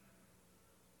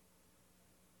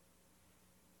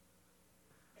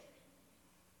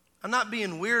 I'm not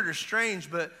being weird or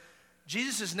strange, but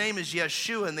Jesus' name is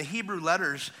Yeshua, and the Hebrew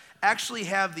letters actually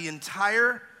have the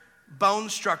entire bone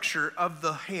structure of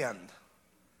the hand.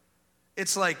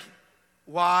 It's like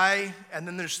Y, and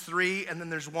then there's 3, and then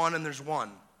there's 1, and there's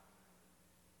 1.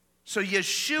 So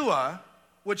Yeshua,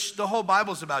 which the whole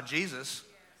Bible's about Jesus,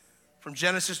 from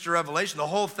Genesis to Revelation, the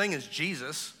whole thing is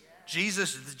Jesus.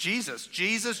 Jesus is Jesus.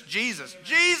 Jesus, Jesus,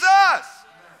 Jesus!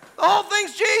 The whole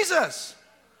thing's Jesus.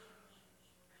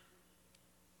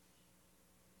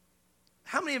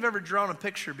 How many have ever drawn a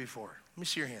picture before? Let me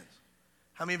see your hands.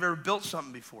 How many have ever built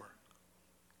something before?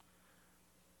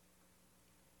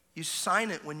 You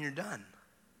sign it when you're done.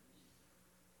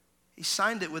 He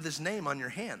signed it with his name on your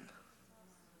hand.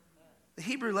 The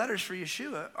Hebrew letters for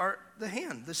Yeshua are the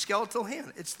hand, the skeletal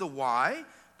hand. It's the Y,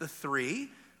 the 3.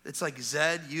 It's like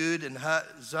Zed, Yud, and Hut,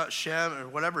 Zut, Shem, or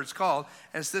whatever it's called.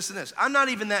 And it's this and this. I'm not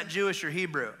even that Jewish or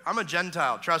Hebrew. I'm a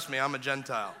Gentile. Trust me, I'm a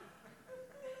Gentile.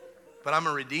 But I'm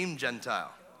a redeemed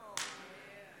Gentile.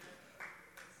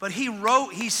 But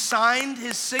he signed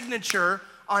his signature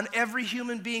on every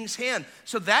human being's hand.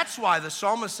 So that's why the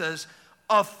psalmist says,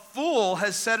 a fool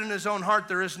has said in his own heart,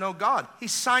 there is no God. He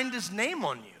signed his name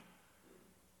on you.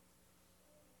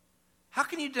 How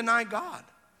can you deny God?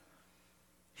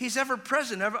 He's ever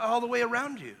present, all the way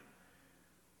around you.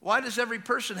 Why does every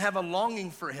person have a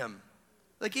longing for him?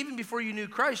 Like even before you knew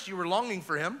Christ, you were longing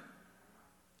for him.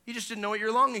 You just didn't know what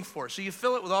you're longing for. So you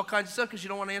fill it with all kinds of stuff because you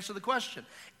don't want to answer the question.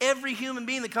 Every human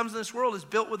being that comes in this world is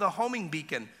built with a homing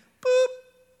beacon. Boop,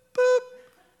 boop,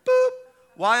 boop.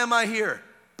 Why am I here?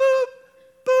 Boop,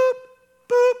 boop,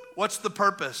 boop. What's the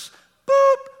purpose?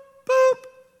 Boop, boop,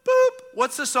 boop.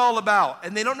 What's this all about?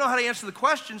 And they don't know how to answer the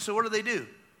question, so what do?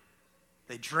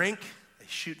 They drink, they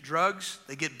shoot drugs,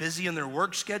 they get busy in their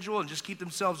work schedule and just keep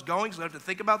themselves going so they don't have to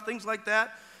think about things like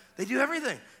that. They do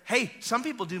everything. Hey, some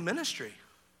people do ministry.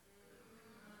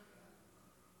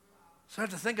 So I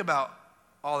have to think about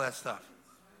all that stuff.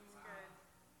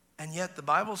 And yet the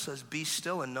Bible says, be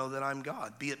still and know that I'm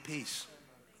God. Be at peace.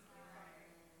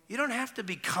 You don't have to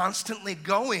be constantly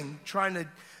going,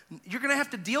 you're going to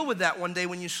have to deal with that one day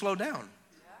when you slow down.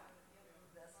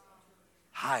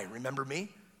 Hi, remember me?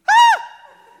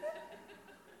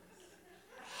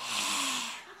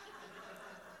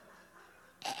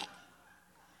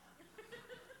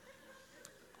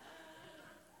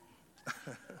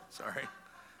 Sorry.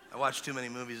 I watched too many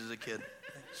movies as a kid.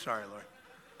 Sorry, Lord.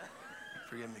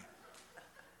 Forgive me.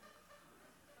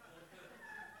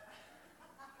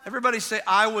 Everybody say,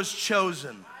 I was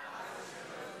chosen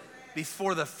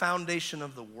before the foundation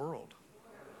of the world.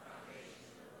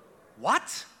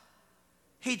 What?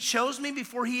 He chose me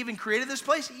before he even created this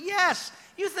place? Yes.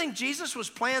 You think Jesus was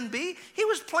plan B? He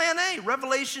was plan A.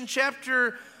 Revelation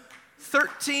chapter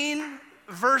 13,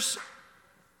 verse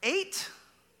 8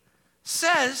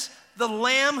 says, the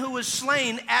Lamb who was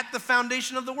slain at the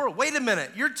foundation of the world. Wait a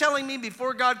minute. You're telling me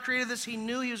before God created this, he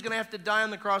knew he was going to have to die on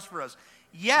the cross for us?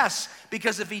 Yes,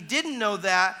 because if he didn't know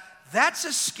that, that's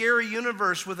a scary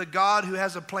universe with a God who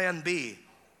has a plan B.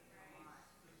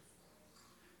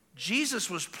 Jesus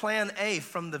was plan A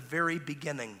from the very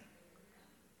beginning.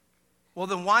 Well,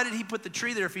 then why did he put the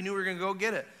tree there if he knew we were going to go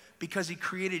get it? because he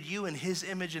created you in his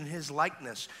image and his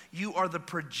likeness. You are the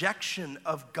projection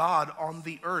of God on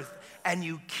the earth, and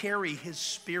you carry his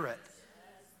spirit.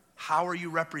 How are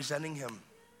you representing him?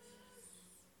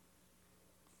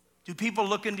 Do people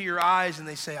look into your eyes and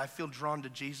they say, I feel drawn to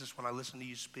Jesus when I listen to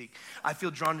you speak. I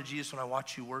feel drawn to Jesus when I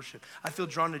watch you worship. I feel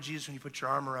drawn to Jesus when you put your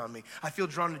arm around me. I feel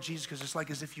drawn to Jesus because it's like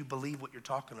as if you believe what you're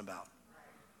talking about.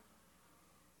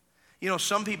 You know,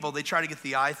 some people, they try to get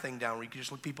the eye thing down where you can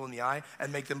just look people in the eye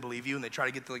and make them believe you, and they try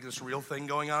to get like this real thing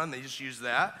going on. They just use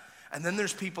that. And then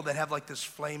there's people that have like this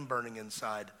flame burning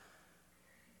inside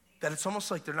that it's almost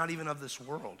like they're not even of this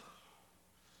world.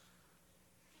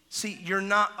 See, you're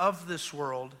not of this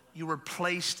world. You were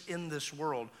placed in this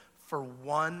world for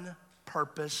one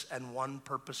purpose and one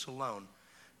purpose alone.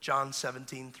 John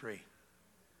 17:3.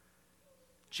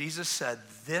 Jesus said,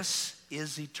 this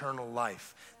is eternal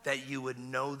life, that you would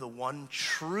know the one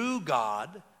true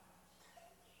God.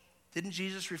 Didn't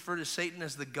Jesus refer to Satan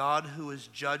as the God who has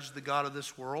judged the God of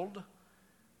this world?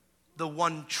 The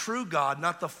one true God,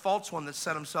 not the false one that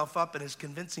set himself up and is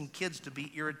convincing kids to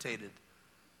be irritated.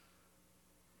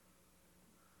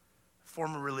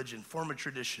 Form a religion, form a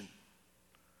tradition.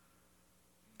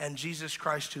 And Jesus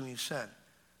Christ whom you sent.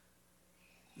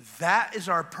 That is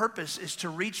our purpose, is to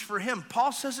reach for him.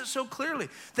 Paul says it so clearly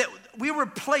that we were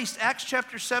placed, Acts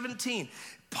chapter 17.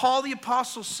 Paul the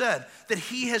apostle said that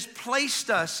he has placed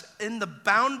us in the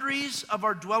boundaries of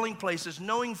our dwelling places,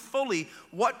 knowing fully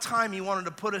what time he wanted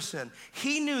to put us in.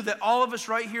 He knew that all of us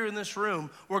right here in this room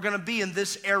were going to be in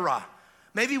this era.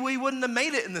 Maybe we wouldn't have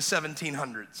made it in the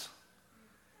 1700s.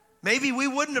 Maybe we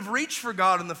wouldn't have reached for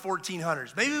God in the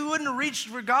 1400s. Maybe we wouldn't have reached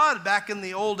for God back in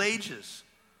the old ages.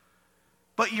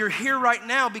 But you're here right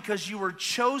now because you were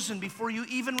chosen before you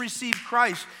even received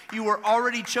Christ. You were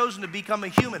already chosen to become a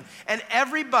human. And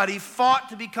everybody fought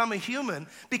to become a human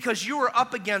because you were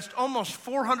up against almost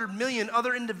 400 million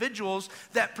other individuals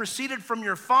that proceeded from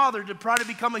your father to try to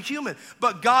become a human.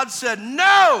 But God said,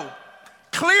 no,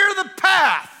 clear the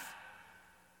path.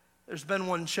 There's been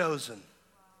one chosen.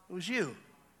 It was you.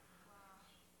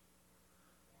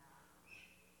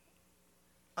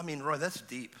 I mean, Roy, that's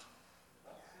deep.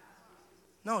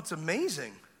 No, it's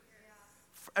amazing.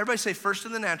 Everybody say first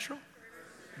in the natural,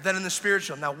 then in the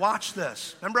spiritual. Now watch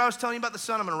this. Remember I was telling you about the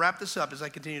sun? I'm going to wrap this up as I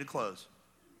continue to close.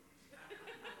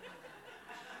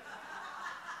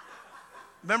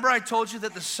 Remember I told you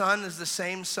that the sun is the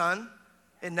same sun?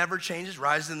 It never changes,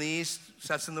 rises in the east,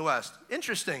 sets in the west.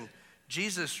 Interesting.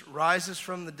 Jesus rises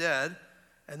from the dead,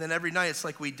 and then every night it's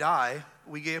like we die.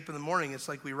 We get up in the morning, it's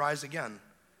like we rise again.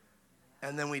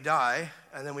 And then we die,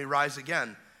 and then we rise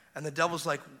again. And the devil's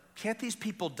like, can't these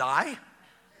people die?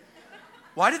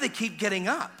 Why do they keep getting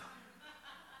up?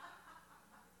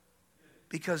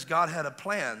 Because God had a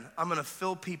plan. I'm going to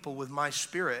fill people with my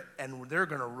spirit, and they're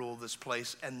going to rule this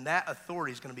place, and that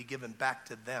authority is going to be given back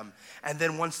to them. And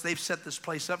then once they've set this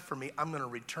place up for me, I'm going to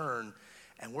return,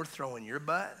 and we're throwing your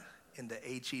butt into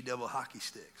HE double hockey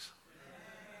sticks.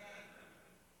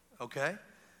 Okay?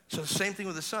 So the same thing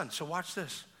with the sun. So watch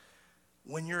this.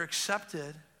 When you're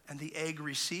accepted and the egg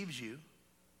receives you,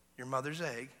 your mother's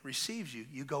egg receives you,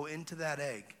 you go into that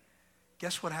egg.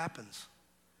 Guess what happens?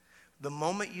 The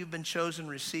moment you've been chosen,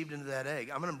 received into that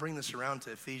egg, I'm going to bring this around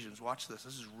to Ephesians. Watch this.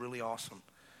 This is really awesome.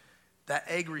 That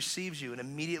egg receives you, and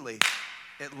immediately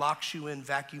it locks you in,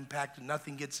 vacuum packed, and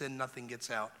nothing gets in, nothing gets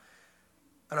out.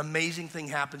 An amazing thing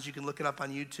happens. You can look it up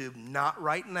on YouTube. Not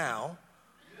right now.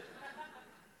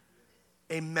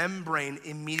 A membrane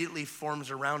immediately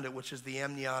forms around it, which is the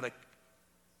amniotic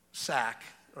sac,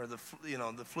 or the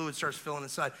fluid starts filling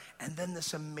inside. And then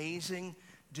this amazing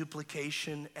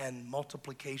duplication and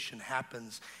multiplication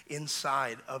happens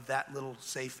inside of that little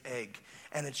safe egg.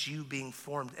 And it's you being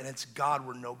formed, and it's God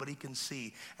where nobody can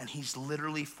see. And he's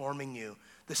literally forming you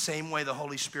the same way the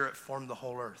Holy Spirit formed the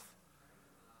whole earth.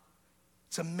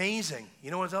 It's amazing.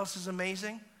 You know what else is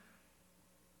amazing?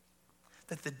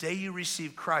 That the day you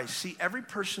receive Christ, see, every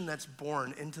person that's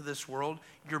born into this world,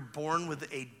 you're born with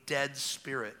a dead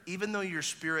spirit. Even though your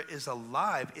spirit is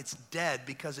alive, it's dead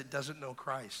because it doesn't know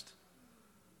Christ.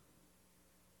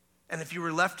 And if you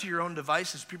were left to your own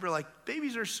devices, people are like,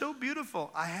 babies are so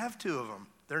beautiful. I have 2 of them.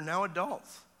 They're now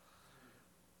adults.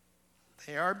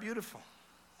 They are beautiful.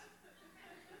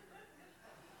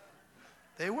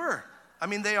 They were. I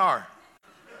mean, they are.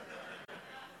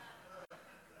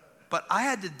 But I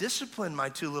had to discipline my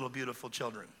 2 little beautiful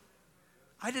children.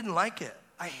 I didn't like it.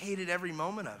 I hated every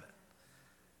moment of it.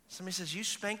 Somebody says, you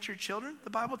spanked your children? The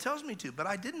Bible tells me to, but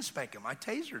I didn't spank them. I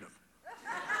tasered them.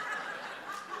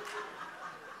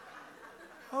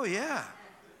 Oh, yeah.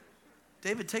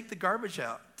 David, take the garbage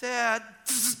out. Dad.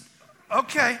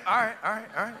 Okay, all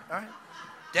right.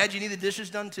 Dad, you need the dishes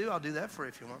done too? I'll do that for you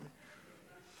if you want me.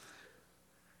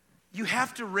 You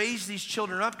have to raise these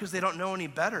children up because they don't know any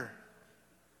better.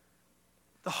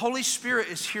 The Holy Spirit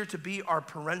is here to be our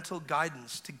parental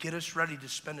guidance, to get us ready to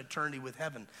spend eternity with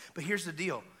heaven. But here's the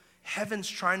deal. Heaven's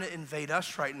trying to invade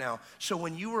us right now. So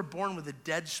when you were born with a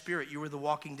dead spirit, you were the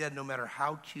walking dead, no matter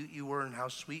how cute you were and how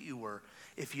sweet you were.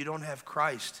 If you don't have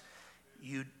Christ,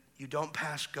 you don't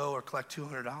pass go or collect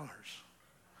 $200.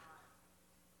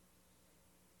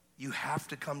 You have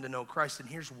to come to know Christ. And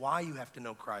here's why you have to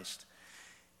know Christ.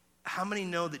 How many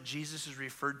know that Jesus is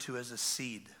referred to as a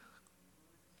seed?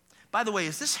 By the way,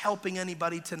 is this helping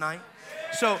anybody tonight?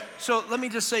 So let me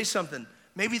just say something.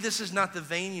 Maybe this is not the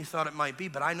vein you thought it might be,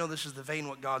 but I know this is the vein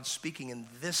what God's speaking in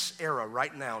this era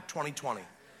right now, 2020.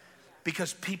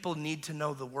 Because people need to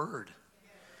know the word.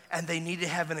 And they need to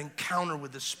have an encounter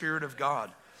with the Spirit of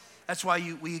God. That's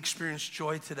why we experience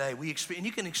joy today. And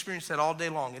you can experience that all day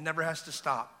long. It never has to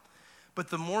stop. But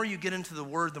the more you get into the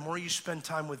Word, the more you spend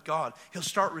time with God, He'll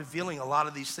start revealing a lot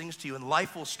of these things to you, and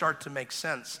life will start to make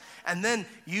sense. And then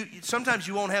sometimes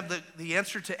you won't have the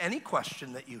answer to any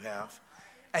question that you have.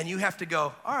 And you have to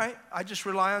go, all right, I just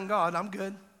rely on God, I'm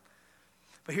good.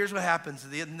 But here's what happens,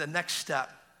 the next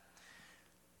step.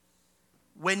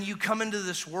 When you come into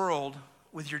this world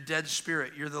with your dead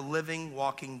spirit, you're the living,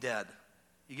 walking dead.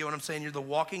 You get what I'm saying? You're the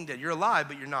walking dead. You're alive,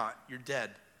 but you're not. You're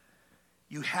dead.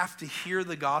 You have to hear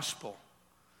the gospel.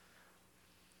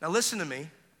 Now listen to me.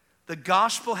 The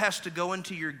gospel has to go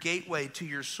into your gateway to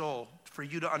your soul for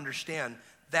you to understand.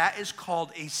 That is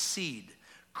called a seed.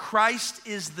 Christ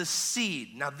is the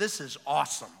seed. Now this is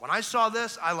awesome. When I saw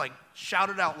this, I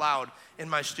shouted out loud in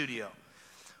my studio.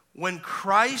 When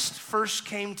Christ first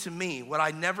came to me, what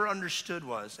I never understood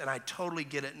was, and I totally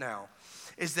get it now,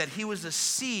 is that he was a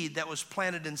seed that was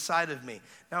planted inside of me.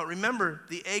 Now remember,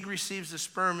 the egg receives the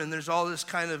sperm and there's all this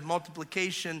kind of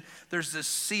multiplication. There's this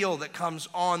seal that comes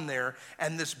on there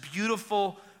and this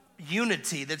beautiful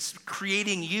unity that's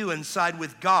creating you inside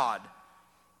with God.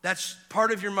 That's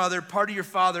part of your mother, part of your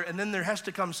father, and then there has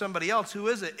to come somebody else. Who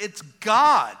is it? It's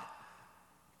God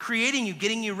creating you,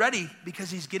 getting you ready because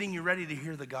he's getting you ready to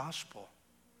hear the gospel.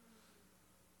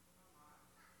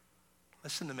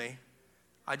 Listen to me.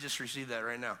 I just received that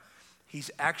right now. He's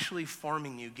actually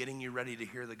forming you, getting you ready to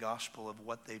hear the gospel of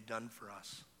what they've done for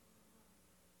us.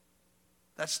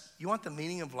 You want the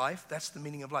meaning of life? That's the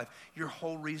meaning of life. Your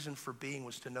whole reason for being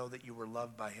was to know that you were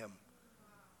loved by him.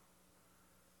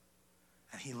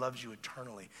 And he loves you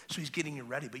eternally. So he's getting you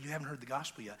ready, but you haven't heard the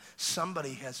gospel yet.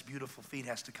 Somebody has beautiful feet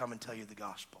has to come and tell you the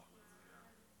gospel.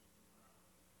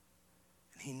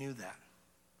 And he knew that.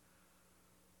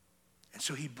 And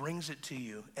so he brings it to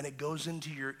you, and it goes into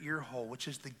your ear hole, which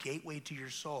is the gateway to your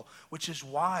soul, which is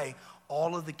why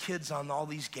all of the kids on all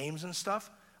these games and stuff,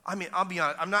 I mean, I'll be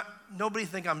honest, nobody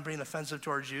think I'm being offensive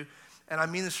towards you, and I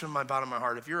mean this from my bottom of my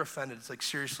heart. If you're offended, it's like,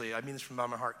 seriously, I mean this from the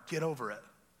bottom of my heart. Get over it.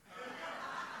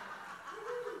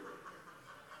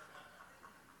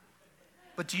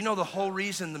 But do you know the whole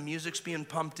reason the music's being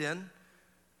pumped in,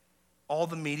 all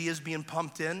the media's being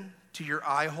pumped in to your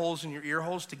eye holes and your ear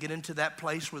holes to get into that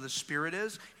place where the Spirit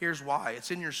is? Here's why.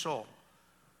 It's in your soul.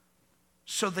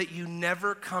 So that you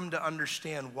never come to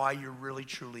understand why you're really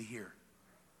truly here.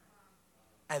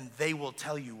 And they will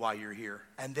tell you why you're here.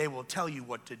 And they will tell you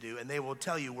what to do. And they will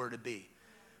tell you where to be.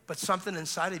 But something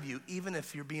inside of you, even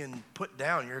if you're being put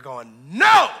down, you're going,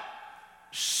 no!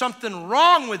 Something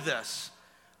wrong with this.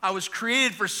 I was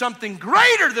created for something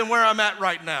greater than where I'm at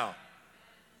right now.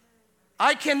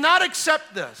 I cannot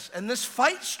accept this. And this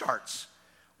fight starts.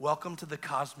 Welcome to the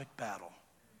cosmic battle.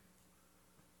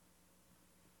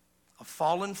 A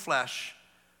fallen flesh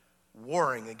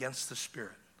warring against the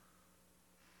Spirit.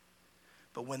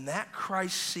 But when that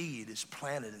Christ seed is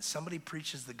planted and somebody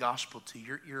preaches the gospel to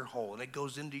your ear hole and it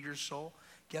goes into your soul,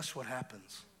 guess what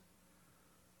happens?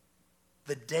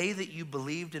 The day that you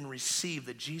believed and received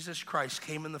that Jesus Christ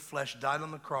came in the flesh, died on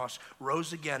the cross,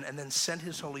 rose again, and then sent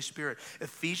his Holy Spirit.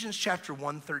 Ephesians chapter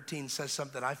 1:13 says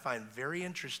something I find very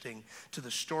interesting to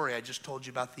the story I just told you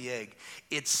about the egg.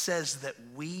 It says that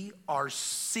we are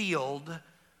sealed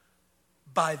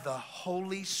by the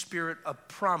Holy Spirit of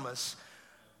promise,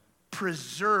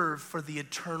 preserved for the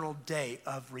eternal day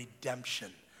of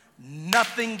redemption.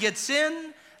 Nothing gets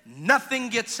in, nothing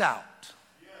gets out.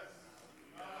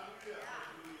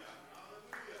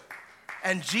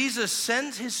 And Jesus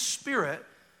sends his Spirit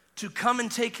to come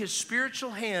and take his spiritual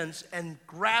hands and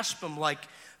grasp them like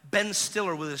Ben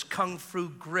Stiller with his kung fu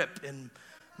grip in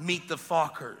Meet the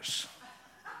Fockers.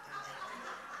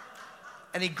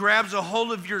 And he grabs a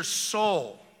hold of your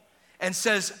soul and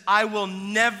says, I will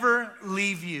never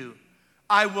leave you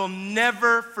I will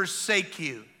never forsake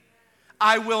you.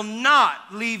 I will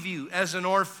not leave you as an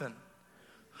orphan.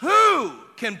 Who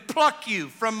can pluck you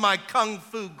from my kung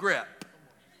fu grip?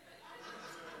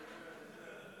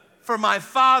 For my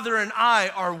Father and I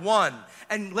are one.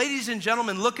 And ladies and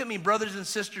gentlemen, look at me, brothers and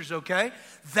sisters, okay?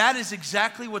 That is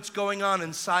exactly what's going on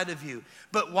inside of you.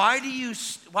 But why do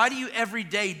you every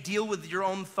day deal with your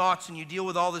own thoughts and you deal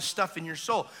with all this stuff in your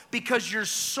soul? Because your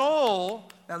soul,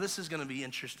 now this is going to be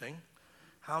interesting.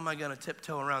 How am I going to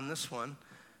tiptoe around this one?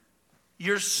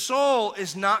 Your soul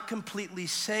is not completely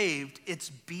saved,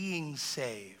 it's being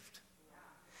saved.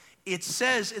 It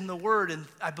says in the word, and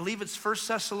I believe it's 1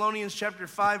 Thessalonians chapter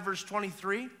 5, verse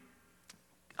 23.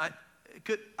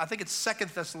 I think it's 2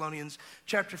 Thessalonians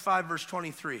chapter 5, verse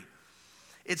 23.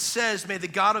 It says, may the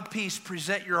God of peace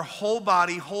present your whole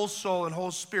body, whole soul, and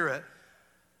whole spirit,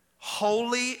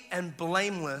 holy and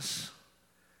blameless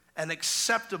and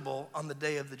acceptable on the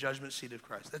day of the judgment seat of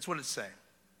Christ. That's what it's saying.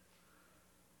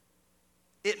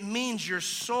 It means your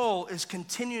soul is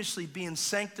continuously being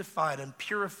sanctified and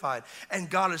purified, and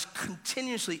God is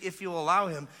continuously, if you'll allow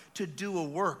him, to do a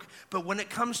work. But when it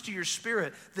comes to your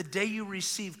spirit, the day you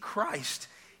receive Christ,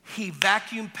 he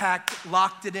vacuum packed,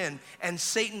 locked it in, and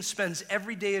Satan spends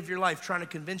every day of your life trying to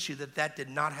convince you that that did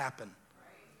not happen.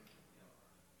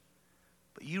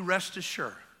 But you rest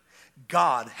assured,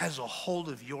 God has a hold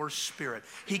of your spirit.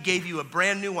 He gave you a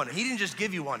brand new one. He didn't just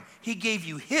give you one. He gave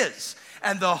you his.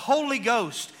 And the Holy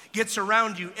Ghost gets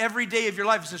around you every day of your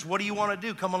life and says, what do you want to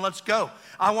do? Come on, let's go.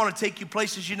 I want to take you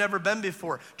places you've never been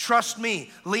before. Trust me.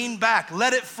 Lean back.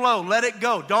 Let it flow. Let it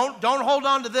go. Don't hold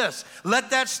on to this.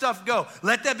 Let that stuff go.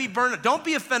 Let that be burned. Don't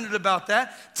be offended about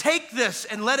that. Take this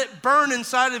and let it burn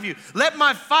inside of you. Let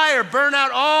my fire burn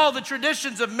out all the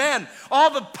traditions of men,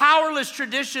 all the powerless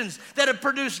traditions that have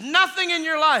produced nothing in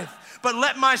your life. But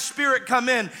let my spirit come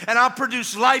in and I'll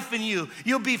produce life in you.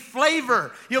 You'll be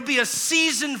flavor. You'll be a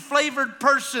seasoned flavored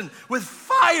person with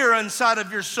fire inside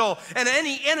of your soul. And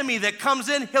any enemy that comes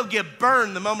in, he'll get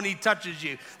burned the moment he touches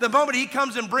you. The moment he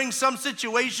comes and brings some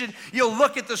situation, you'll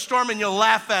look at the storm and you'll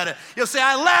laugh at it. You'll say,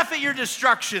 I laugh at your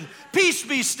destruction. Peace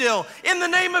be still. In the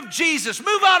name of Jesus,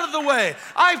 move out of the way.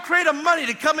 I've created money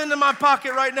to come into my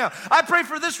pocket right now. I pray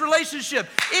for this relationship.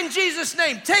 In Jesus'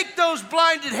 name, take those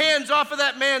blinded hands off of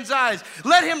that man's eyes.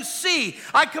 Let him see.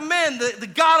 I command the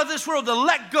God of this world to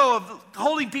let go of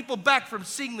holding people back from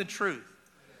seeing the truth.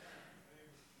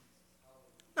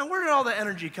 Now, where did all the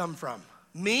energy come from?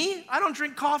 Me? I don't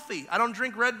drink coffee. I don't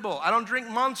drink Red Bull. I don't drink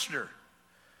Monster.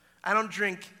 I don't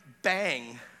drink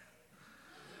Bang.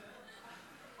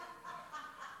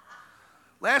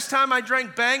 Last time I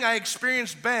drank Bang, I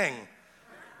experienced Bang.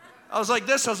 I was like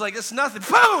this. I was like, it's nothing.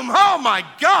 Boom! Oh my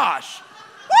gosh!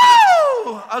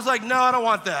 Woo! I was like, no, I don't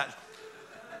want that.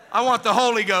 I want the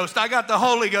Holy Ghost. I got the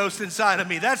Holy Ghost inside of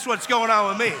me. That's what's going on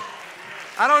with me.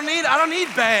 I don't need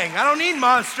Bang. I don't need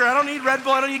Monster. I don't need Red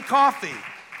Bull. I don't need coffee.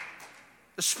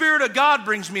 The Spirit of God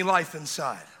brings me life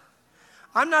inside.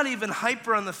 I'm not even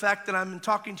hyper on the fact that I'm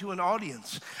talking to an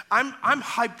audience. I'm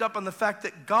hyped up on the fact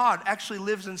that God actually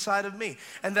lives inside of me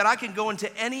and that I can go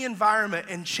into any environment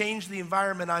and change the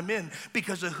environment I'm in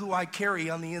because of who I carry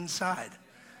on the inside.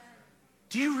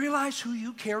 Do you realize who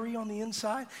you carry on the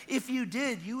inside? If you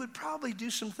did, you would probably do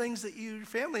some things that your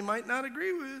family might not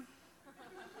agree with.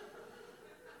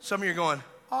 Some of you are going,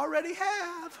 already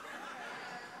have.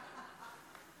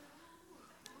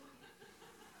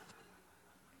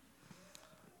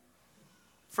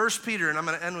 First Peter, and I'm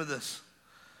going to end with this.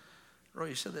 Roy,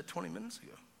 you said that 20 minutes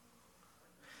ago.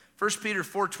 1 Peter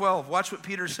 4:12, watch what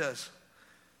Peter says.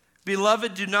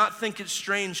 Beloved, do not think it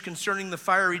strange concerning the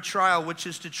fiery trial which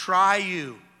is to try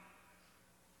you,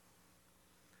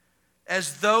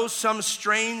 as though some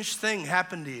strange thing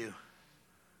happened to you.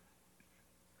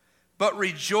 But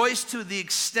rejoice to the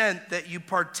extent that you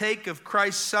partake of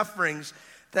Christ's sufferings,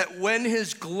 that when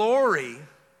his glory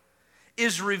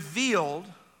is revealed,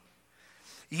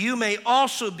 you may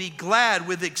also be glad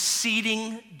with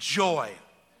exceeding joy.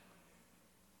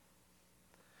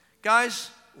 Guys,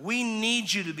 we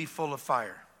need you to be full of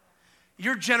fire.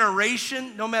 Your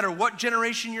generation, no matter what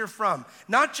generation you're from,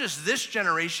 not just this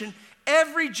generation,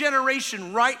 every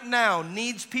generation right now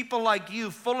needs people like you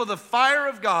full of the fire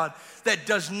of God that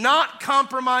does not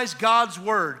compromise God's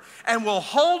word and will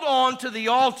hold on to the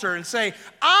altar and say,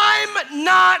 I'm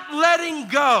not letting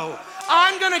go.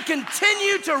 I'm going to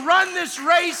continue to run this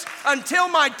race until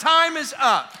my time is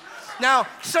up. Now,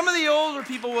 some of the older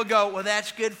people will go, well,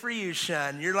 that's good for you,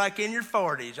 son. You're like in your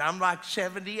 40s. I'm like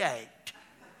 78.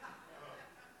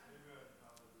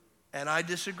 And I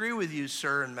disagree with you,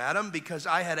 sir and madam, because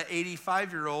I had an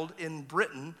 85-year-old in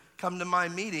Britain come to my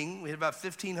meeting. We had about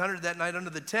 1,500 that night under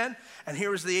the tent, and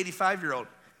here was the 85-year-old.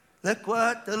 Look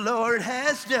what the Lord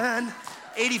has done.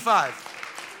 85.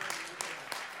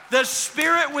 The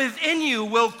Spirit within you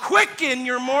will quicken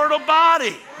your mortal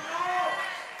body.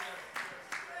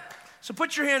 So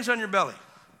put your hands on your belly.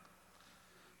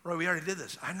 Roy, we already did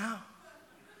this. I know.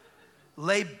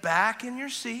 Lay back in your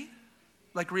seat,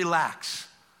 like relax.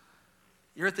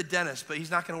 You're at the dentist, but he's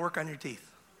not going to work on your teeth.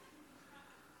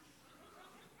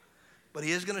 But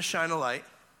he is going to shine a light.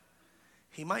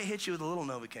 He might hit you with a little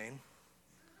Novocaine.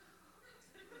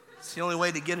 It's the only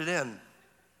way to get it in.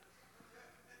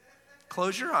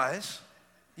 Close your eyes.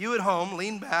 You at home,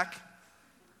 lean back.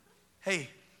 Hey,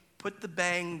 put the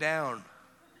bang down.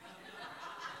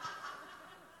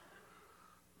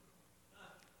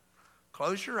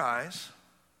 Close your eyes.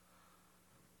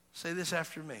 Say this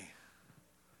after me.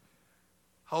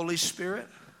 Holy Spirit,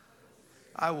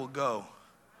 I will go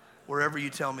wherever you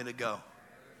tell me to go.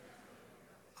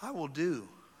 I will do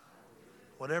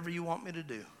whatever you want me to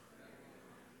do.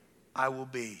 I will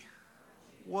be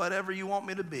whatever you want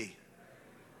me to be.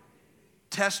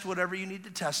 Test whatever you need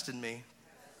to test in me.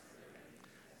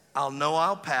 I'll know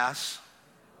I'll pass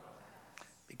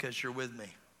because you're with me.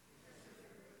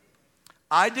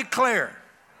 I declare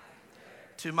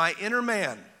to my inner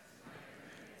man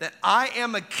that I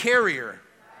am a carrier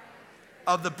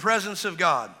of the presence of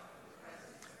God.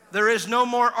 There is no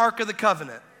more Ark of the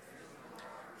Covenant.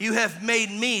 You have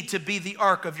made me to be the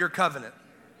Ark of your covenant.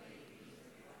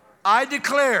 I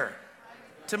declare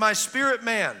to my spirit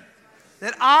man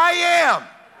that I am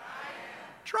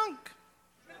drunk.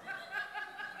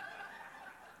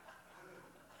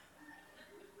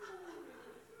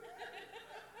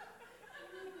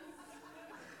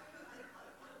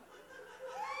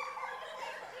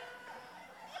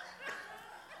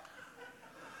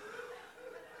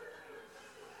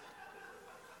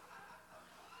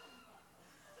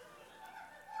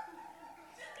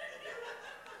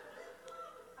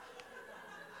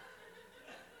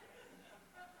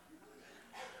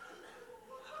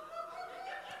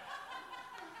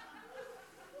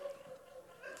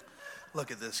 Look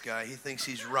at this guy. He thinks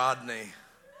he's Rodney.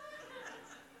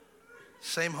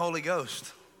 Same Holy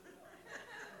Ghost.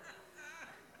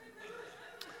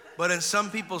 But in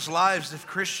some people's lives, if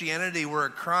Christianity were a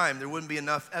crime, there wouldn't be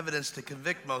enough evidence to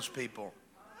convict most people.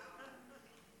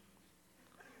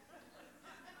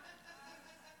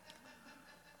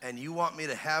 And you want me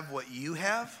to have what you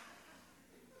have?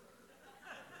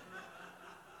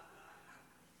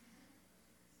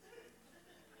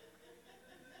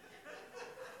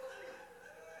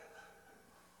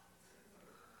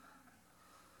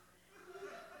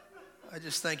 I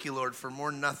just thank you, Lord, for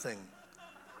more nothing.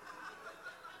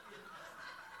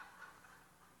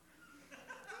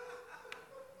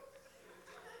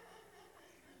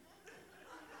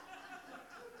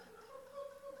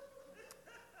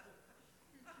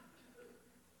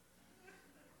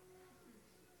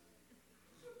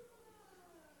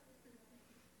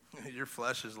 Your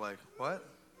flesh is like, what?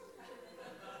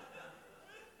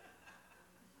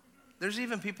 There's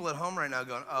even people at home right now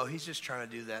going, oh, he's just trying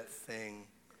to do that thing.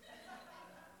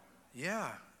 Yeah,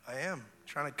 I am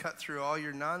trying to cut through all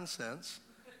your nonsense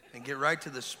and get right to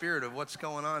the spirit of what's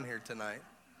going on here tonight.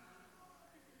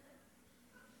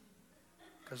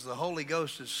 Because the Holy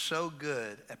Ghost is so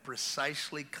good at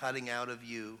precisely cutting out of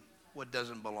you what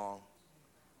doesn't belong.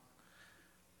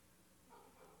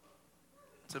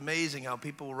 It's amazing how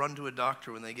people will run to a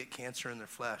doctor when they get cancer in their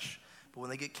flesh. But when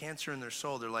they get cancer in their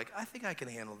soul, they're like, I think I can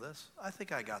handle this. I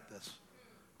think I got this.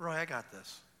 Roy, I got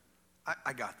this.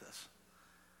 I got this.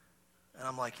 And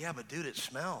I'm like, yeah, but dude, it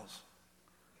smells.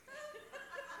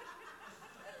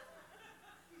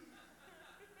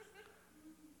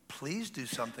 Please do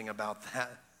something about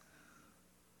that.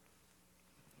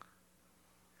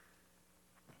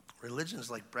 Religion's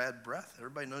like bad breath.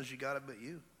 Everybody knows you got it but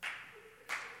you.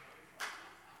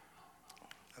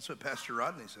 That's what Pastor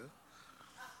Rodney said.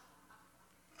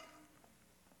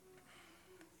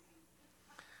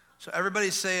 So everybody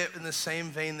say it in the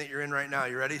same vein that you're in right now.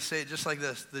 You ready? Say it just like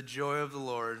this. The joy of the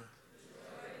Lord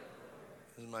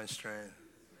is my strength.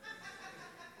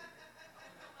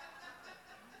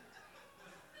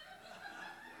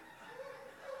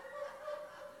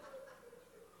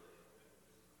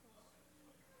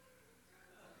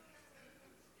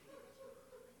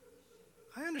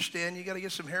 I understand you got to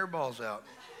get some hairballs out.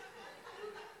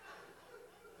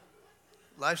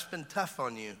 Life's been tough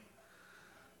on you.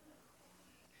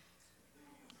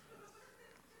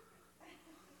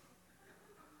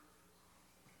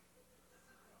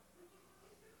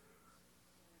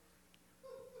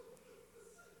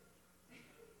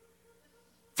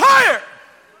 Fire!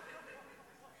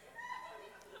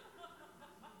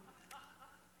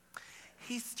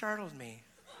 he startled me.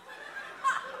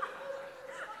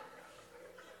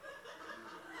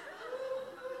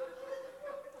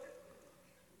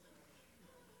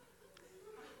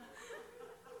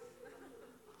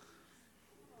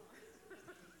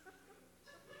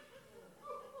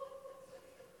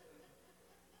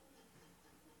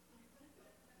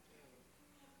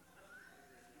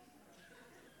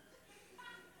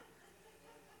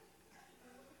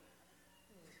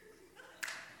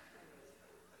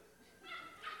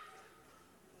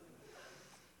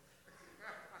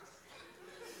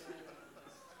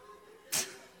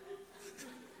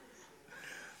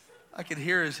 I could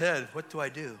hear his head. What do I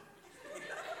do?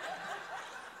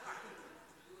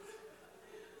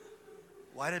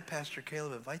 Why did Pastor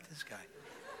Caleb invite this guy?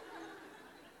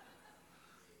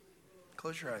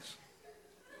 Close your eyes.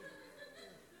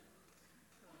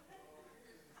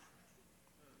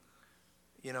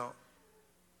 You know,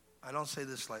 I don't say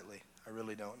this lightly. I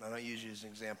really don't. I don't use you as an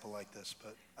example like this,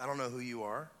 but I don't know who you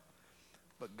are,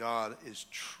 but God is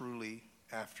truly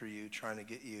after you, trying to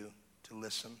get you to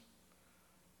listen.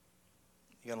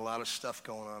 You got a lot of stuff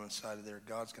going on inside of there.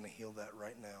 God's going to heal that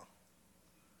right now.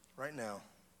 Right now.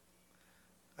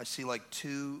 I see like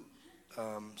two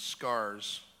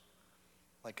scars,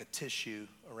 like a tissue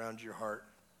around your heart.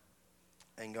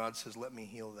 And God says, let me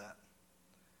heal that.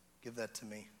 Give that to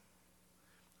me.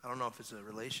 I don't know if it's a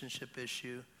relationship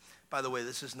issue. By the way,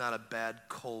 this is not a bad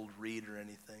cold read or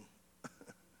anything.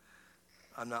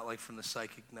 I'm not like from the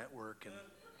Psychic Network. And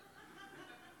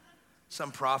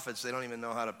some prophets, they don't even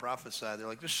know how to prophesy. They're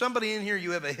like, there's somebody in here,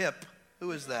 you have a hip.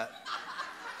 Who is that?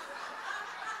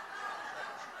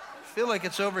 I feel like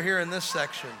it's over here in this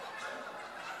section.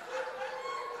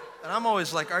 And I'm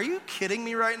always like, are you kidding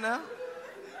me right now?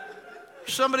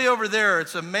 There's somebody over there,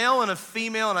 it's a male and a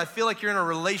female, and I feel like you're in a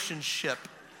relationship.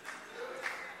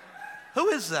 Who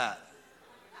is that?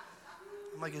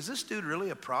 I'm like, is this dude really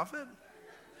a prophet?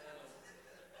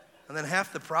 And then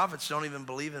half the prophets don't even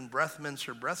believe in breath mints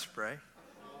or breath spray.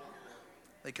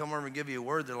 They come over and give you a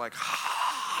word. They're like,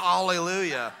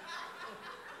 hallelujah.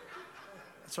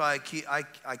 That's why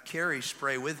I carry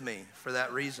spray with me for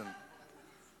that reason.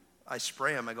 I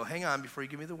spray them. I go, hang on before you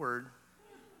give me the word.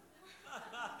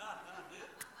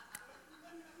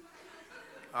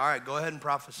 All right, go ahead and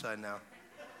prophesy now.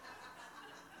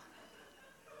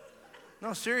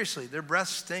 No, seriously, their breath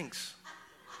stinks.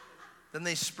 Then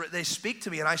they speak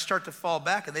to me, and I start to fall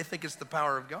back, and they think it's the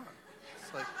power of God.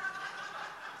 It's like,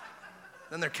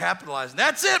 then they're capitalizing.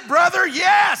 That's it, brother.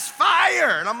 Yes,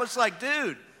 fire. And I'm just like,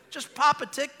 dude, just pop a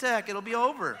Tic Tac. It'll be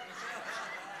over.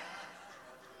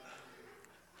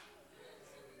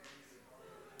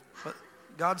 But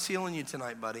God's healing you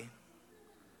tonight, buddy.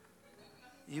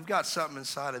 You've got something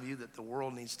inside of you that the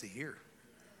world needs to hear.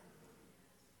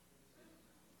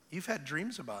 You've had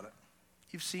dreams about it.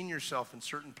 You've seen yourself in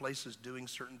certain places doing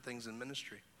certain things in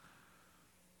ministry.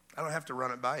 I don't have to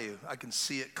run it by you. I can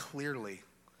see it clearly.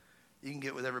 You can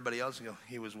get with everybody else and go,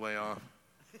 he was way off.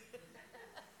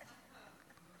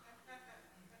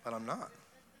 But I'm not.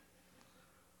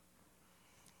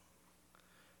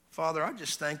 Father, I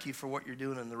just thank you for what you're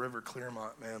doing in the River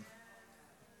Clermont, man.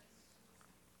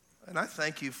 And I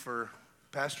thank you for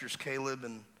Pastors Caleb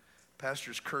and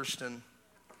Pastors Kirsten.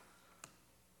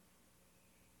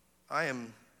 I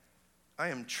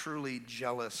am truly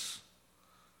jealous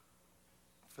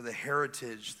for the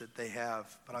heritage that they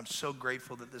have, but I'm so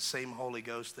grateful that the same Holy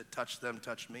Ghost that touched them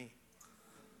touched me.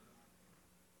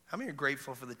 How many are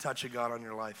grateful for the touch of God on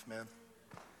your life, man?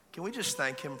 Can we just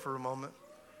thank him for a moment?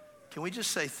 Can we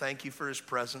just say thank you for his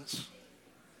presence?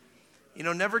 You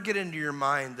know, never get into your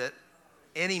mind that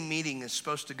any meeting is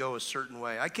supposed to go a certain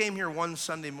way. I came here one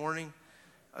Sunday morning,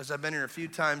 as I've been here a few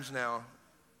times now.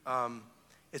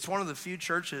 It's one of the few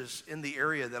churches in the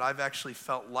area that I've actually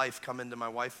felt life come into my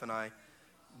wife and I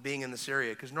being in this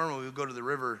area. Because normally we would go to the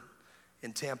river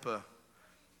in Tampa,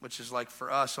 which is like for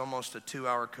us almost a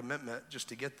 2-hour commitment just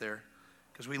to get there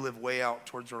because we live way out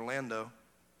towards Orlando.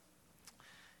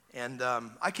 And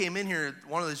I came in here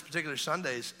one of these particular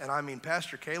Sundays, and I mean,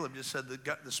 Pastor Caleb just said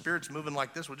the Spirit's moving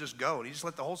like this, we'll just go. And he just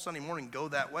let the whole Sunday morning go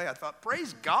that way. I thought,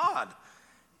 praise God.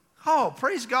 Oh,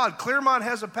 praise God. Clermont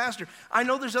has a pastor. I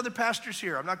know there's other pastors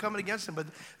here. I'm not coming against them, but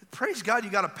praise God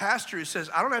you got a pastor who says,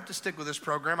 I don't have to stick with this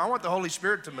program. I want the Holy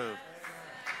Spirit to move.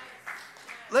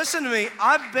 Listen to me.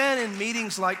 I've been in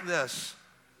meetings like this,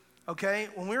 okay?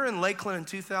 When we were in Lakeland in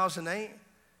 2008,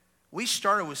 we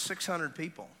started with 600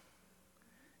 people.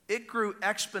 It grew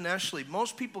exponentially.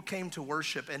 Most people came to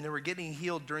worship, and they were getting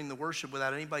healed during the worship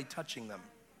without anybody touching them.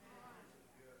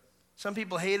 Some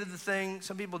people hated the thing.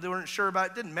 Some people weren't sure about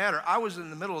it. It didn't matter. I was in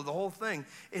the middle of the whole thing,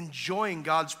 enjoying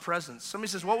God's presence.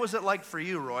 Somebody says, what was it like for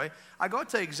you, Roy? I go, I'll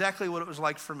tell you exactly what it was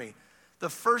like for me. The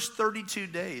first 32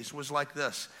 days was like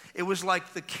this. It was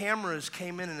like the cameras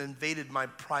came in and invaded my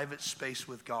private space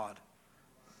with God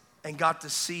and got to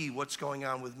see what's going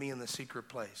on with me in the secret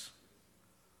place.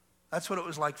 That's what it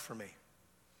was like for me.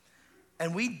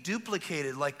 And we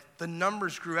duplicated, like the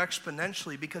numbers grew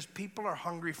exponentially because people are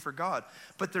hungry for God.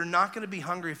 But they're not going to be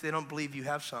hungry if they don't believe you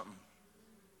have something.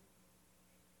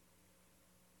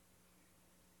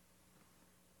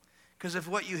 Because if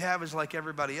what you have is like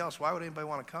everybody else, why would anybody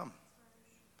want to come?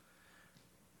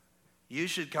 You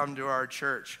should come to our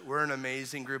church. We're an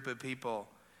amazing group of people.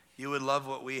 You would love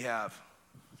what we have.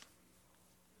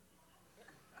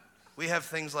 We have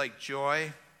things like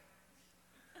joy.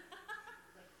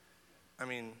 I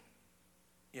mean,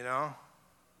 you know.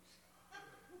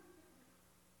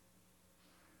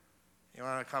 You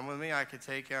want to come with me? I could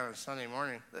take you on a Sunday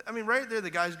morning. I mean, right there,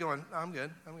 the guy's going, I'm good.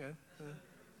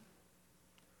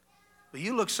 But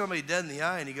you look somebody dead in the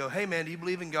eye and you go, hey, man, do you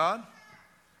believe in God?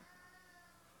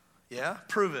 Yeah?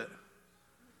 Prove it.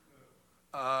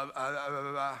 Let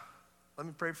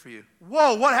me pray for you.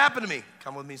 Whoa, what happened to me?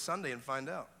 Come with me Sunday and find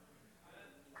out.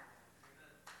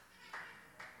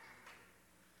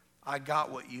 I got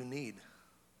what you need.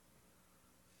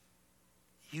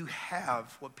 You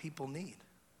have what people need.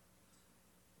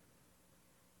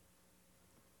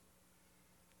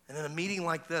 And in a meeting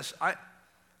like this,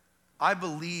 I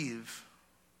believe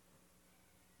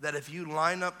that if you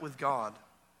line up with God,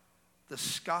 the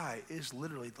sky is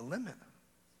literally the limit.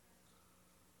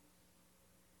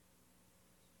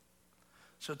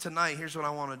 So tonight, here's what I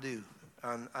want to do.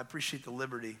 I appreciate the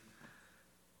liberty.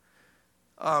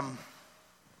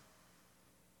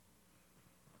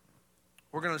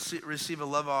 We're going to receive a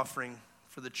love offering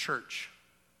for the church.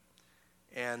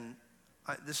 And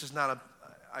this is not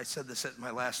I said this at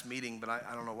my last meeting, but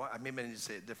I don't know why. Maybe I need to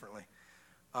say it differently.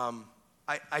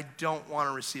 I don't want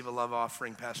to receive a love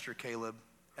offering, Pastor Caleb,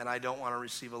 and I don't want to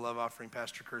receive a love offering,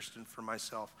 Pastor Kirsten, for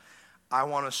myself. I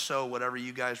want to sow whatever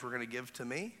you guys were going to give to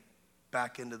me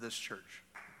back into this church.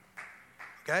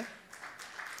 Okay? And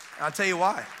I'll tell you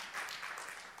why.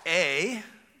 A,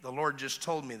 the Lord just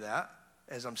told me that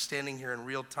as I'm standing here in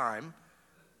real time.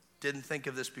 Didn't think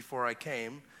of this before I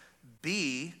came.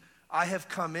 B, I have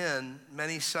come in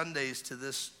many Sundays to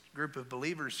this group of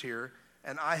believers here,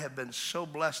 and I have been so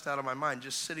blessed out of my mind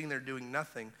just sitting there doing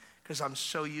nothing because I'm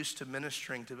so used to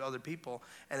ministering to other people.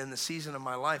 And in the season of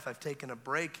my life, I've taken a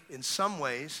break in some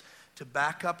ways to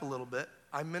back up a little bit.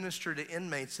 I minister to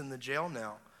inmates in the jail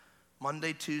now,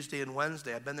 Monday, Tuesday, and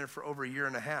Wednesday. I've been there for over a year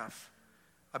and a half.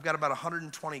 I've got about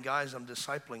 120 guys I'm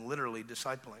discipling, literally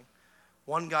discipling.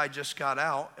 One guy just got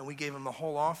out, and we gave him the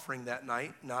whole offering that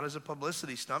night, not as a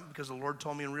publicity stunt, because the Lord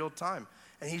told me in real time.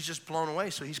 And he's just blown away.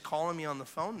 So he's calling me on the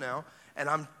phone now, and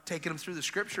I'm taking him through the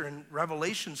scripture, and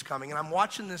Revelation's coming. And I'm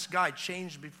watching this guy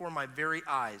change before my very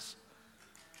eyes,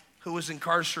 who was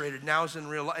incarcerated, now is in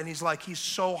real life. And he's like, he's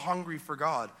so hungry for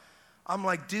God. I'm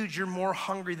like, dude, you're more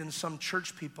hungry than some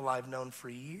church people I've known for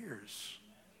years.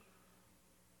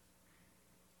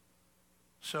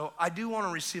 So I do want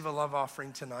to receive a love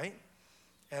offering tonight.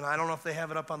 And I don't know if they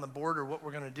have it up on the board or what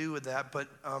we're going to do with that. But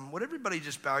would everybody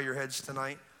just bow your heads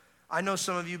tonight? I know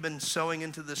some of you have been sowing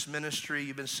into this ministry.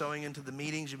 You've been sowing into the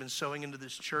meetings. You've been sowing into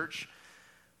this church.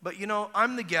 But, you know,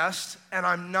 I'm the guest, and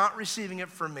I'm not receiving it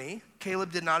from me.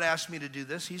 Caleb did not ask me to do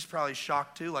this. He's probably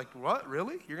shocked, too. Like, what?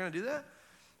 Really? You're going to do that?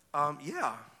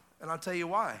 Yeah. And I'll tell you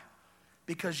why.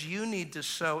 Because you need to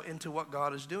sow into what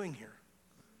God is doing here.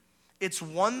 It's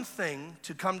one thing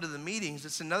to come to the meetings.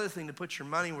 It's another thing to put your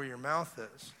money where your mouth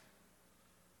is.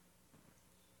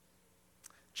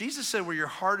 Jesus said, where your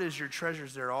heart is, your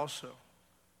treasure's there also.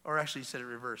 Or actually, he said it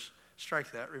reverse.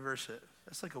 Strike that, reverse it.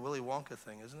 That's like a Willy Wonka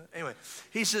thing, isn't it? Anyway,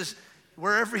 he says,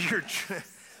 wherever your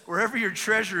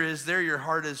treasure is, there your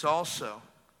heart is also.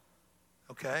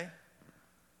 Okay?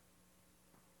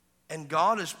 And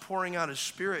God is pouring out his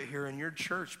Spirit here in your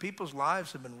church. People's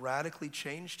lives have been radically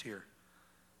changed here.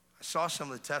 I saw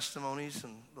some of the testimonies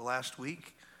in the last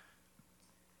week.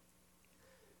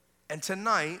 And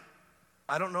tonight,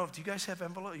 I don't know, do you guys have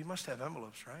envelopes? You must have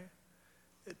envelopes,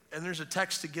 right? And there's a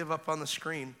text to give up on the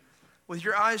screen. With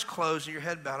your eyes closed and your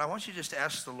head bowed, I want you to just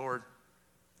ask the Lord,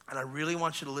 and I really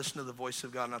want you to listen to the voice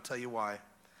of God, and I'll tell you why.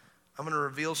 I'm going to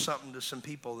reveal something to some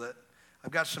people that,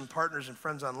 I've got some partners and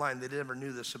friends online, they never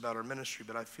knew this about our ministry,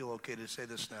 but I feel okay to say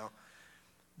this now.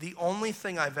 The only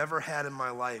thing I've ever had in my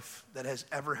life that has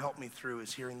ever helped me through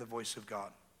is hearing the voice of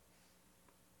God.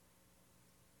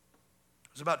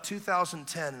 It was was about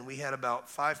 2010, and we had about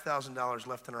 $5,000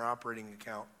 left in our operating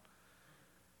account.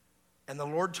 And the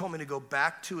Lord told me to go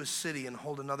back to a city and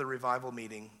hold another revival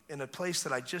meeting in a place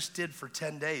that I just did for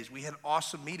 10 days. We had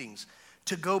awesome meetings.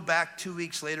 To go back 2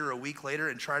 weeks later, a week later,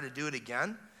 and try to do it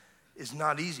again is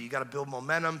not easy. You got to build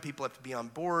momentum. People have to be on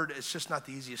board. It's just not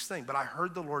the easiest thing. But I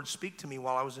heard the Lord speak to me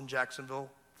while I was in Jacksonville,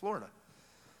 Florida.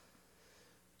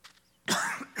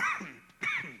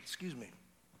 Excuse me.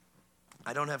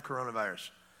 I don't have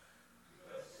coronavirus.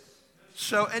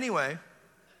 So anyway,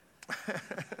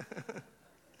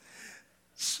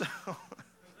 so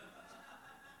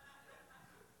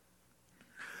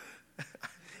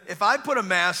if I put a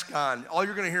mask on, all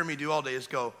you're going to hear me do all day is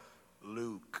go,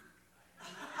 Luke.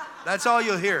 That's all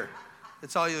you'll hear.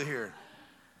 That's all you'll hear.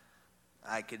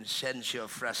 I can sense your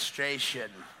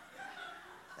frustration.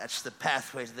 That's the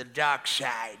pathway to the dark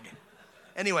side.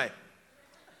 Anyway.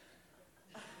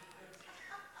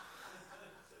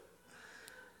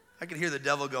 I can hear the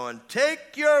devil going,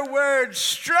 take your word,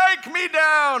 strike me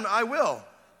down. I will.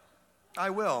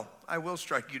 I will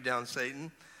strike you down,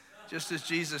 Satan, just as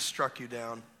Jesus struck you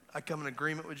down. I come in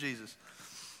agreement with Jesus.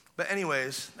 But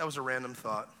anyways, that was a random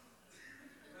thought.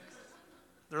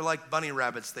 They're like bunny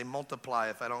rabbits. They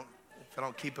multiply if I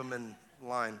don't keep them in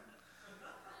line.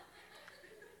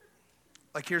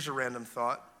 Like, here's a random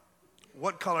thought.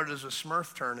 What color does a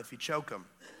Smurf turn if you choke him?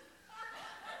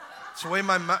 It's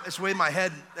the way my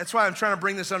head, that's why I'm trying to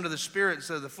bring this under the spirit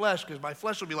instead of the flesh, because my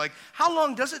flesh will be like, how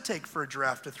long does it take for a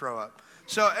giraffe to throw up?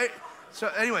 So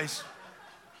anyways,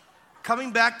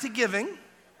 coming back to giving,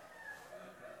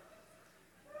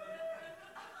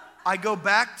 I go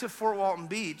back to Fort Walton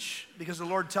Beach because the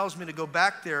Lord tells me to go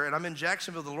back there, and I'm in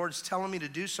Jacksonville. The Lord's telling me to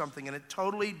do something, and it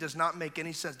totally does not make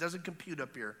any sense. It doesn't compute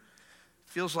up here.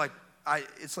 Feels like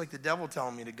it's like the devil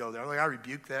telling me to go there. I'm like, I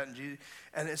rebuke that.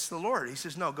 And it's the Lord. He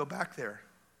says, no, go back there.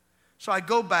 So I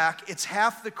go back. It's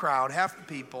half the crowd, half the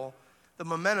people. The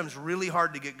momentum's really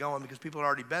hard to get going because people had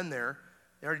already been there.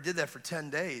 They already did that for 10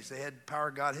 days. They had power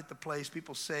of God hit the place,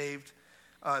 people saved.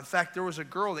 In fact, there was a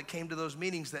girl that came to those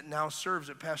meetings that now serves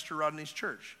at Pastor Rodney's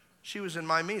church. She was in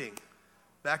my meeting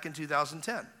back in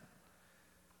 2010.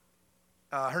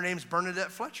 Her name's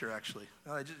Bernadette Fletcher, actually.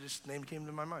 Just name came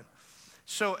to my mind.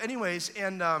 So anyways,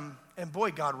 and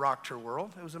boy, God rocked her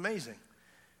world. It was amazing.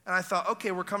 And I thought,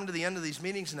 okay, we're coming to the end of these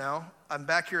meetings now. I'm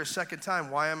back here a second time.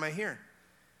 Why am I here?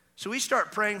 So we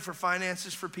start praying for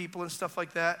finances for people and stuff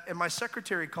like that. And my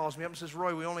secretary calls me up and says,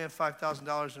 Roy, we only have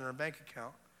 $5,000 in our bank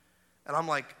account. And I'm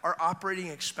like, our operating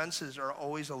expenses are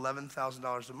always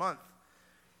 $11,000 a month.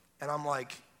 And I'm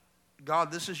like,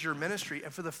 God, this is your ministry.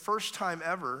 And for the first time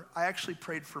ever, I actually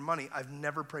prayed for money. I've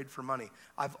never prayed for money.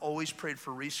 I've always prayed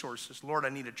for resources. Lord, I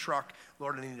need a truck.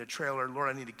 Lord, I need a trailer. Lord,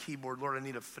 I need a keyboard. Lord, I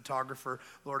need a photographer.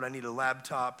 Lord, I need a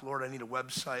laptop. Lord, I need a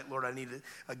website. Lord, I need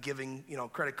a giving,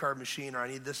 credit card machine, or I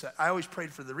need this. I always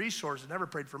prayed for the resources, never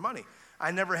prayed for money. I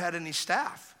never had any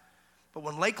staff. But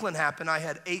when Lakeland happened, I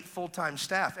had 8 full-time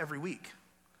staff every week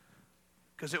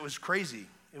because it was crazy.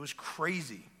 It was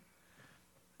crazy.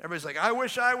 Everybody's like, I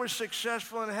wish I was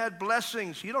successful and had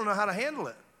blessings. You don't know how to handle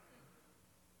it.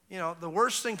 The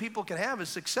worst thing people can have is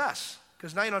success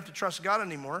because now you don't have to trust God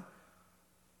anymore.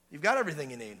 You've got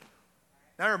everything you need.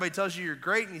 Now everybody tells you you're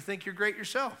great and you think you're great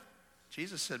yourself.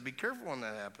 Jesus said, be careful when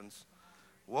that happens.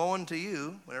 Woe unto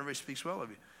you when everybody speaks well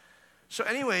of you. So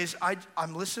anyways,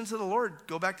 I'm listening to the Lord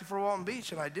go back to Fort Walton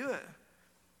Beach, and I do it.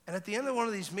 And at the end of one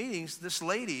of these meetings, this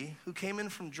lady who came in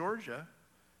from Georgia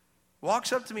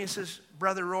walks up to me and says,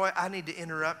 Brother Roy, I need to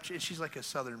interrupt you. She's like a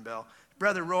Southern belle.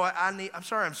 Brother Roy, I'm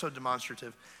sorry I'm so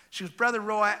demonstrative. She goes, Brother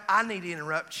Roy, I need to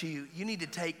interrupt you. You need to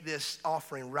take this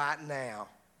offering right now.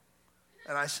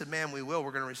 And I said, ma'am, we will.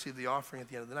 We're going to receive the offering at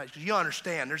the end of the night. She goes, you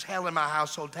understand, there's hell in my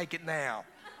household. Take it now.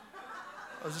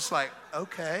 I was just like,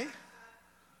 okay.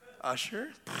 Usher,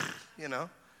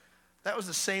 That was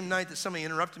the same night that somebody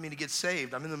interrupted me to get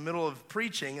saved. I'm in the middle of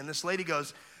preaching, and this lady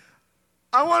goes,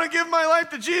 I want to give my life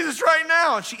to Jesus right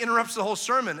now. And she interrupts the whole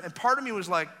sermon. And part of me was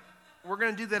like, we're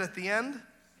going to do that at the end?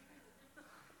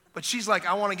 But she's like,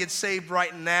 I want to get saved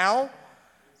right now.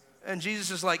 And Jesus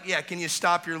is like, yeah, can you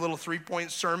stop your little 3-point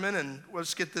sermon and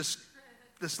let's get this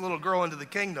little girl into the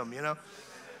kingdom,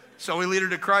 So we lead her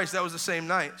to Christ. That was the same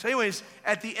night. So anyways,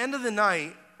 at the end of the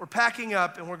night, we're packing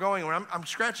up and we're going. I'm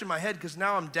scratching my head because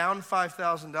now I'm down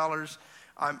 $5,000.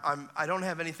 I don't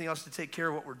have anything else to take care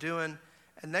of what we're doing.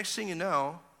 And next thing you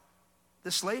know,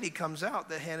 this lady comes out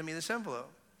that handed me this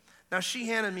envelope. Now she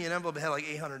handed me an envelope that had like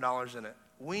 $800 in it.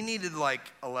 We needed like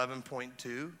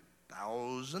 11.2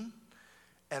 thousand.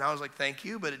 And I was like, thank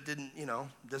you, but it didn't,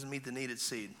 doesn't meet the needed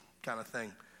seed kind of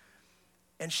thing.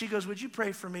 And she goes, would you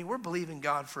pray for me? We're believing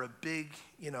God for a big,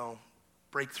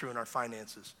 breakthrough in our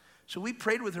finances. So we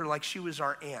prayed with her like she was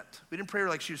our aunt. We didn't pray her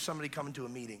like she was somebody coming to a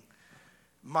meeting.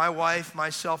 My wife,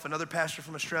 myself, another pastor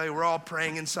from Australia, we're all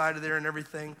praying inside of there and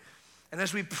everything. And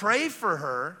as we pray for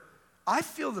her, I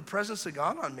feel the presence of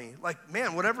God on me. Like,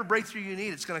 man, whatever breakthrough you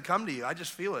need, it's going to come to you. I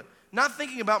just feel it. Not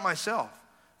thinking about myself,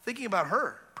 thinking about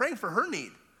her, praying for her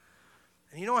need.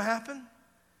 And you know what happened?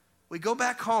 We go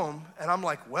back home, and I'm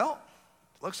like, well,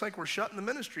 looks like we're shutting the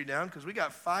ministry down because we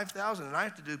got 5,000, and I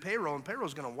have to do payroll, and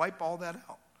payroll's going to wipe all that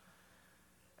out.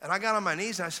 And I got on my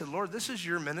knees, and I said, Lord, this is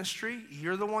your ministry.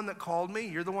 You're the one that called me.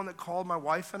 You're the one that called my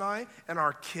wife and I, and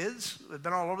our kids have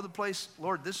been all over the place.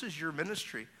 Lord, this is your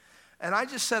ministry. And I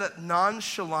just said it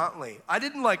nonchalantly. I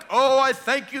didn't like, oh, I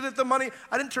thank you that the money.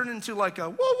 I didn't turn into like a,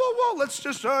 whoa, let's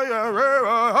just,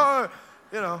 I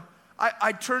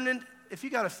turned in. If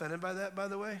you got offended by that, by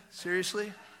the way,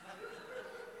 seriously.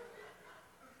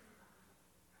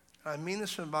 I mean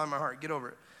this from the bottom of my heart. Get over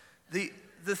it.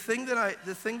 The thing that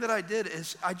I did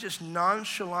is I just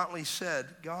nonchalantly said,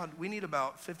 God, we need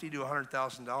about $50,000 to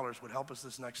 $100,000 would help us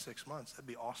this next 6 months. That'd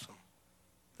be awesome.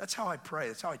 That's how I pray.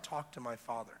 That's how I talk to my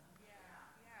Father.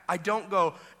 I don't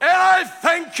go, and I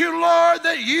thank you, Lord,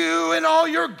 that you in all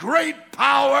your great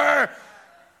power,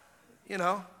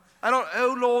 I don't,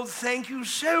 oh, Lord, thank you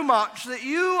so much that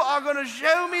you are going to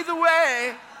show me the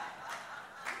way.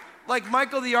 Like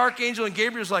Michael the Archangel and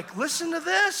Gabriel's like, listen to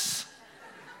this.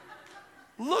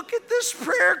 Look at this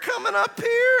prayer coming up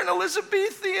here in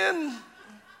Elizabethan.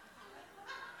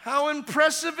 How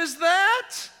impressive is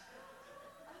that?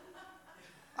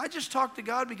 I just talk to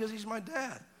God because he's my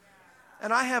dad.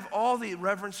 And I have all the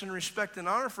reverence and respect and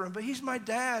honor for him, but he's my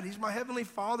dad. He's my heavenly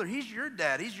Father. He's your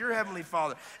dad. He's your heavenly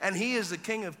Father. And he is the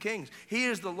King of Kings. He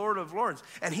is the Lord of Lords.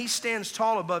 And he stands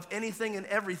tall above anything and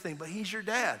everything, but he's your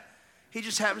dad. He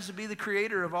just happens to be the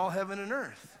creator of all heaven and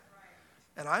earth.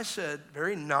 And I said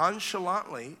very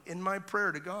nonchalantly in my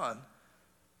prayer to God,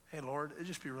 hey, Lord, it'd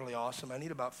just be really awesome. I need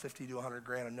about 50 to 100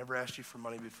 grand. I've never asked you for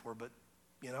money before, but,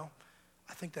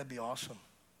 I think that'd be awesome.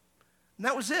 And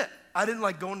that was it. I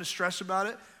didn't go into stress about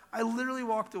it. I literally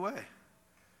walked away.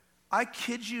 I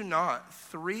kid you not,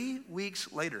 3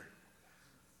 weeks later,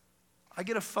 I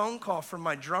get a phone call from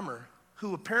my drummer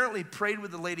who apparently prayed with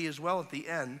the lady as well at the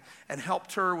end and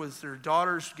helped her with their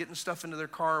daughters getting stuff into their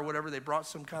car or whatever. They brought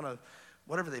some kind of,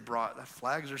 whatever they brought,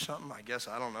 flags or something, I guess,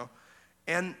 I don't know.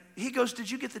 And he goes, did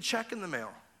you get the check in the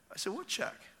mail? I said, what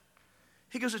check?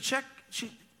 He goes, a check,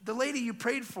 the lady you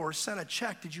prayed for sent a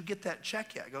check. Did you get that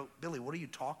check yet? I go, Billy, what are you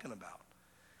talking about?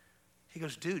 He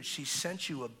goes, dude, she sent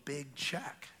you a big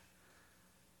check.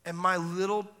 And my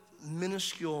little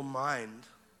minuscule mind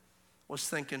was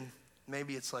thinking,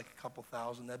 maybe it's like a couple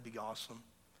thousand. That'd be awesome.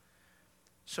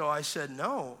 So I said,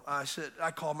 no. I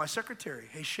called my secretary.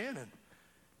 Hey, Shannon,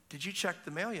 did you check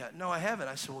the mail yet? No, I haven't.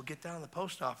 I said, well, get down to the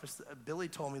post office. Billy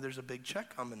told me there's a big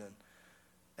check coming in.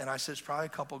 And I said, it's probably a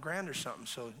couple grand or something,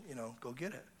 so, go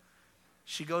get it.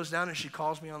 She goes down and she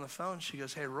calls me on the phone. She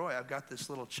goes, hey, Roy, I've got this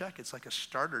little check. It's like a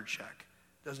starter check.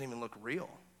 It doesn't even look real.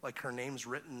 Like her name's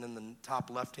written in the top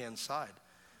left-hand side.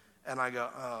 And I go,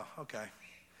 oh, okay.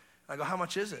 I go, how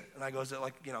much is it? And I go, is it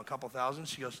like, a couple thousand?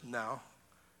 She goes, no.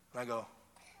 And I go,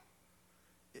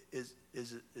 is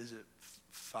it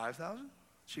 5,000?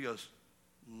 She goes,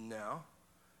 no.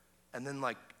 And then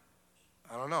I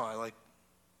don't know,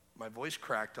 my voice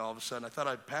cracked all of a sudden. I thought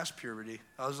I'd passed puberty.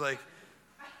 I was like,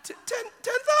 10,000?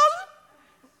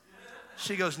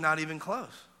 She goes, not even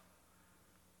close.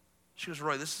 She goes,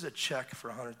 Roy, this is a check for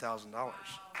 $100,000.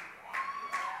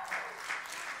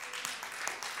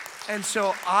 And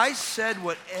so I said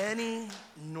what any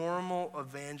normal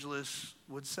evangelist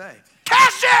would say.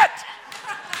 Cash it!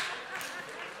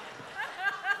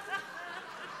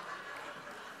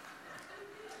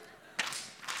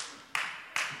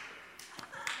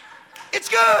 It's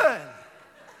good.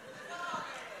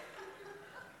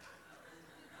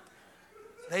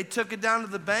 They took it down to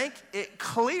the bank. It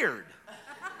cleared.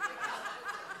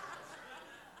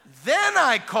 Then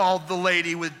I called the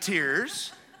lady with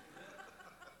tears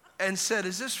and said,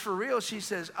 is this for real? She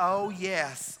says, oh,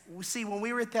 yes. See, when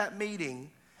we were at that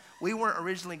meeting, we weren't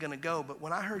originally going to go, but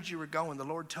when I heard you were going, the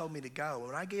Lord told me to go.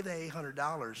 When I gave that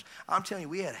 $800, I'm telling you,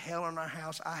 we had hell in our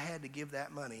house. I had to give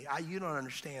that money. You don't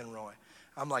understand, Roy.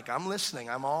 I'm like, I'm listening.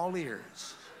 I'm all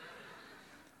ears.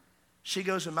 She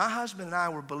goes, and my husband and I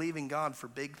were believing God for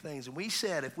big things. And we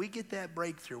said, if we get that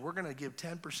breakthrough, we're going to give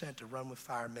 10% to Run with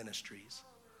Fire Ministries.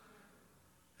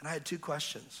 And I had 2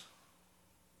 questions.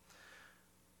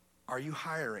 Are you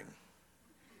hiring?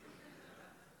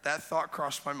 That thought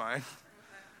crossed my mind.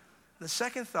 The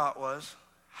second thought was,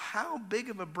 how big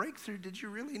of a breakthrough did you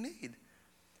really need?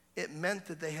 It meant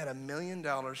that they had $1 million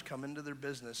come into their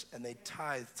business and they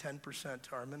tithed 10%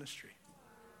 to our ministry.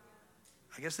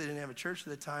 I guess they didn't have a church at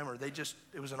the time, or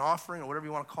it was an offering or whatever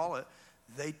you want to call it.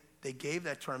 They gave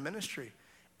that to our ministry.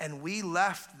 And we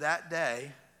left that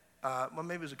day,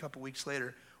 maybe it was a couple weeks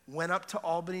later, went up to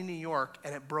Albany, New York,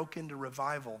 and it broke into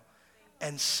revival.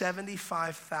 And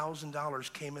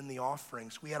 $75,000 came in the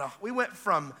offerings. We went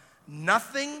from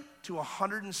nothing to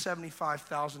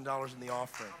 $175,000 in the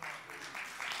offering.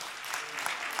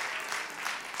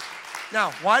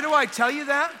 Now, why do I tell you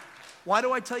that? Why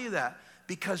do I tell you that?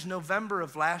 Because November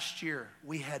of last year,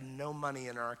 we had no money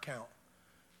in our account.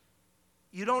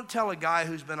 You don't tell a guy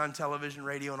who's been on television,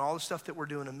 radio, and all the stuff that we're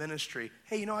doing in ministry,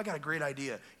 hey, I got a great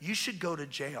idea. You should go to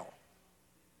jail.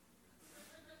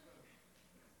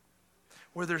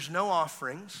 Where there's no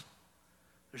offerings,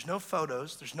 there's no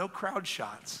photos, there's no crowd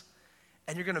shots,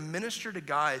 and you're going to minister to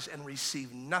guys and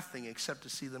receive nothing except to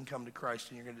see them come to Christ,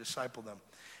 and you're going to disciple them.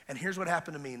 And here's what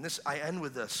happened to me, and I end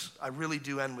with this. I really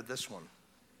do end with this one.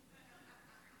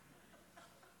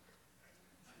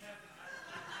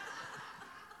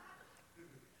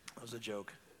 That was a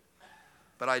joke.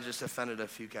 But I just offended a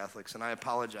few Catholics, and I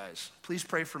apologize. Please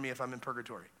pray for me if I'm in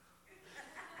purgatory.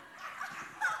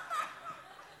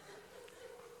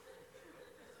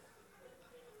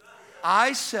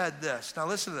 I said this. Now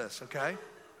listen to this, okay?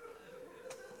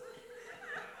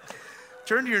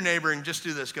 Turn to your neighbor and just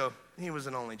do this. Go, he was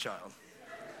an only child.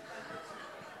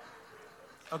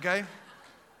 Okay?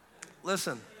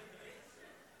 Listen.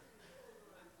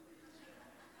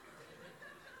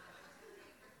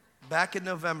 Back in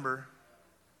November,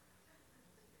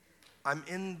 I'm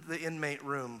in the inmate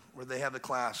room where they have the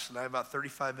class, and I have about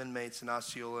 35 inmates in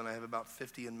Osceola, and I have about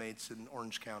 50 inmates in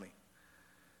Orange County.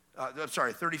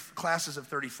 30 classes of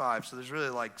 35, so there's really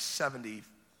like 70,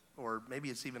 or maybe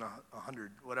it's even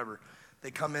 100, whatever. They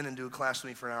come in and do a class with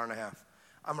me for an hour and a half.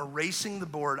 I'm erasing the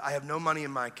board. I have no money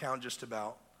in my account just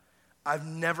about. I've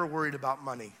never worried about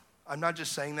money. I'm not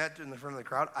just saying that in the front of the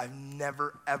crowd. I've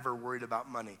never, ever worried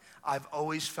about money. I've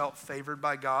always felt favored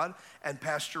by God, and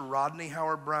Pastor Rodney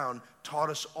Howard-Browne taught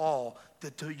us all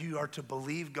that you are to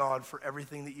believe God for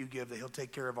everything that you give, that he'll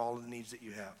take care of all of the needs that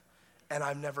you have. And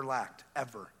I've never lacked,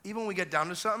 ever. Even when we get down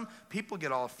to something, people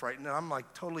get all frightened, and I'm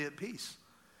like totally at peace.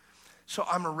 So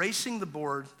I'm erasing the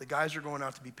board. The guys are going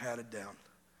out to be patted down.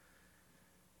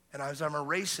 And as I'm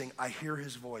erasing, I hear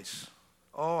his voice.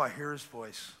 Oh, I hear his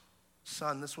voice.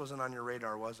 Son, this wasn't on your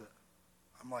radar, was it?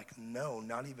 I'm like, no,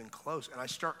 not even close. And I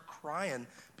start crying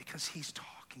because he's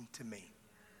talking to me.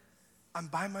 I'm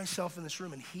by myself in this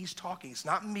room, and he's talking. It's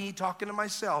not me talking to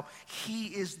myself. He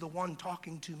is the one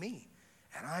talking to me.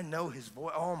 And I know his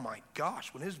voice. Oh, my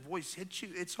gosh. When his voice hits you,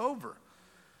 it's over.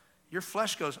 Your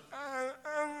flesh goes,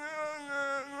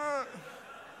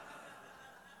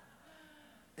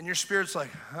 and your spirit's like,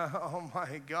 oh,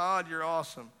 my God, you're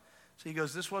awesome. So he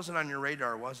goes, this wasn't on your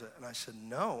radar, was it? And I said,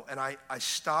 no. And I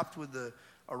stopped with the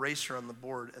eraser on the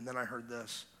board, and then I heard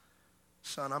this.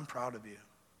 Son, I'm proud of you.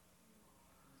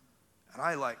 And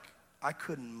I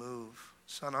couldn't move.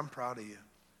 Son, I'm proud of you.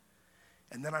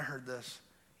 And then I heard this.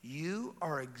 You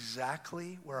are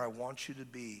exactly where I want you to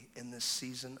be in this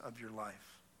season of your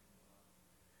life.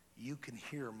 You can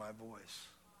hear my voice.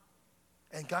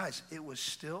 And guys, it was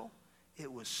still,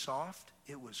 it was soft,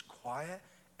 it was quiet,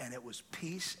 and it was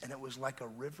peace, and it was like a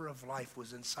river of life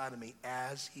was inside of me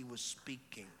as he was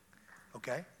speaking.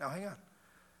 Okay? Now hang on.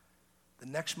 The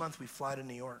next month we fly to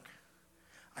New York.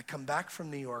 I come back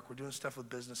from New York. We're doing stuff with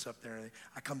business up there.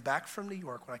 I come back from New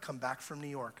York. When I come back from New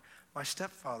York, my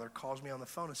stepfather calls me on the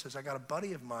phone and says, I got a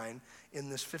buddy of mine in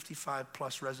this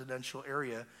 55-plus residential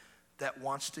area that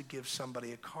wants to give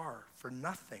somebody a car for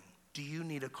nothing. Do you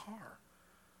need a car?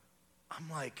 I'm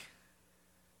like,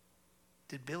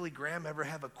 did Billy Graham ever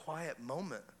have a quiet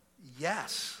moment?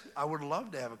 Yes, I would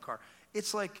love to have a car.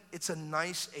 It's like, it's a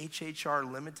nice HHR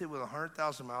Limited with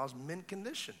 100,000 miles, mint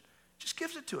condition. Just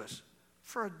gives it to us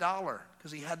for $1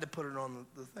 because he had to put it on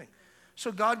the thing.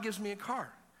 So God gives me a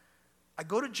car. I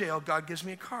go to jail, God gives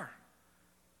me a car.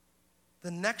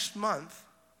 The next month,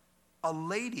 a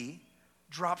lady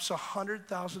drops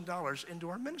 $100,000 into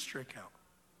our ministry account.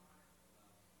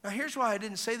 Now, here's why I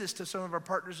didn't say this to some of our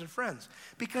partners and friends.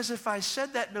 Because if I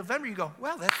said that in November, you go,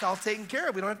 well, that's all taken care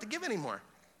of. We don't have to give anymore.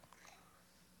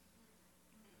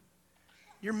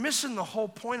 You're missing the whole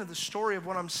point of the story of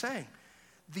what I'm saying.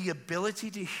 The ability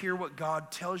to hear what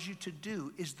God tells you to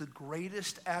do is the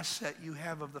greatest asset you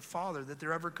have of the Father that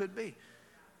there ever could be.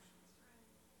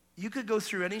 You could go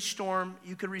through any storm.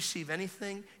 You could receive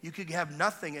anything. You could have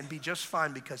nothing and be just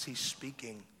fine because he's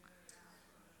speaking.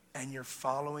 And you're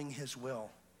following his will.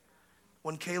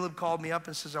 When Caleb called me up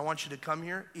and says, I want you to come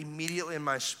here, immediately in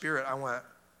my spirit, I went,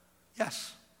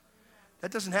 yes.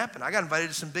 That doesn't happen. I got invited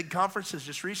to some big conferences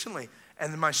just recently,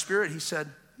 and in my spirit, he said,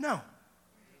 no.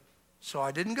 So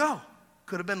I didn't go.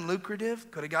 Could have been lucrative,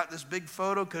 could have got this big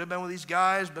photo, could have been with these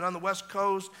guys, been on the West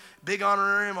Coast, big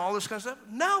honorarium, all this kind of stuff.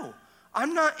 No,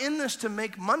 I'm not in this to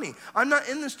make money. I'm not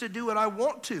in this to do what I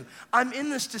want to. I'm in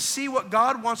this to see what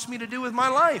God wants me to do with my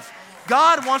life.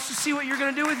 God wants to see what you're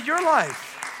going to do with your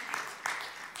life.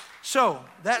 So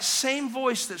that same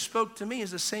voice that spoke to me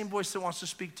is the same voice that wants to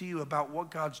speak to you about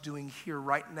what God's doing here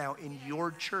right now in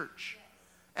your church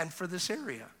and for this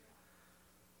area.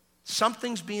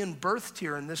 Something's being birthed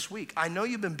here in this week. I know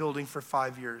you've been building for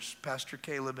 5 years, Pastor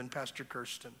Caleb and Pastor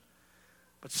Kirsten.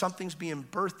 But something's being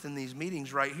birthed in these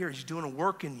meetings right here. He's doing a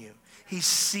work in you. He's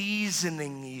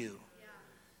seasoning you,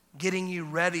 getting you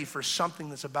ready for something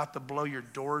that's about to blow your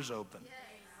doors open.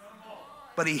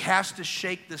 But he has to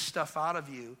shake this stuff out of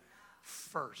you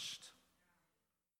first.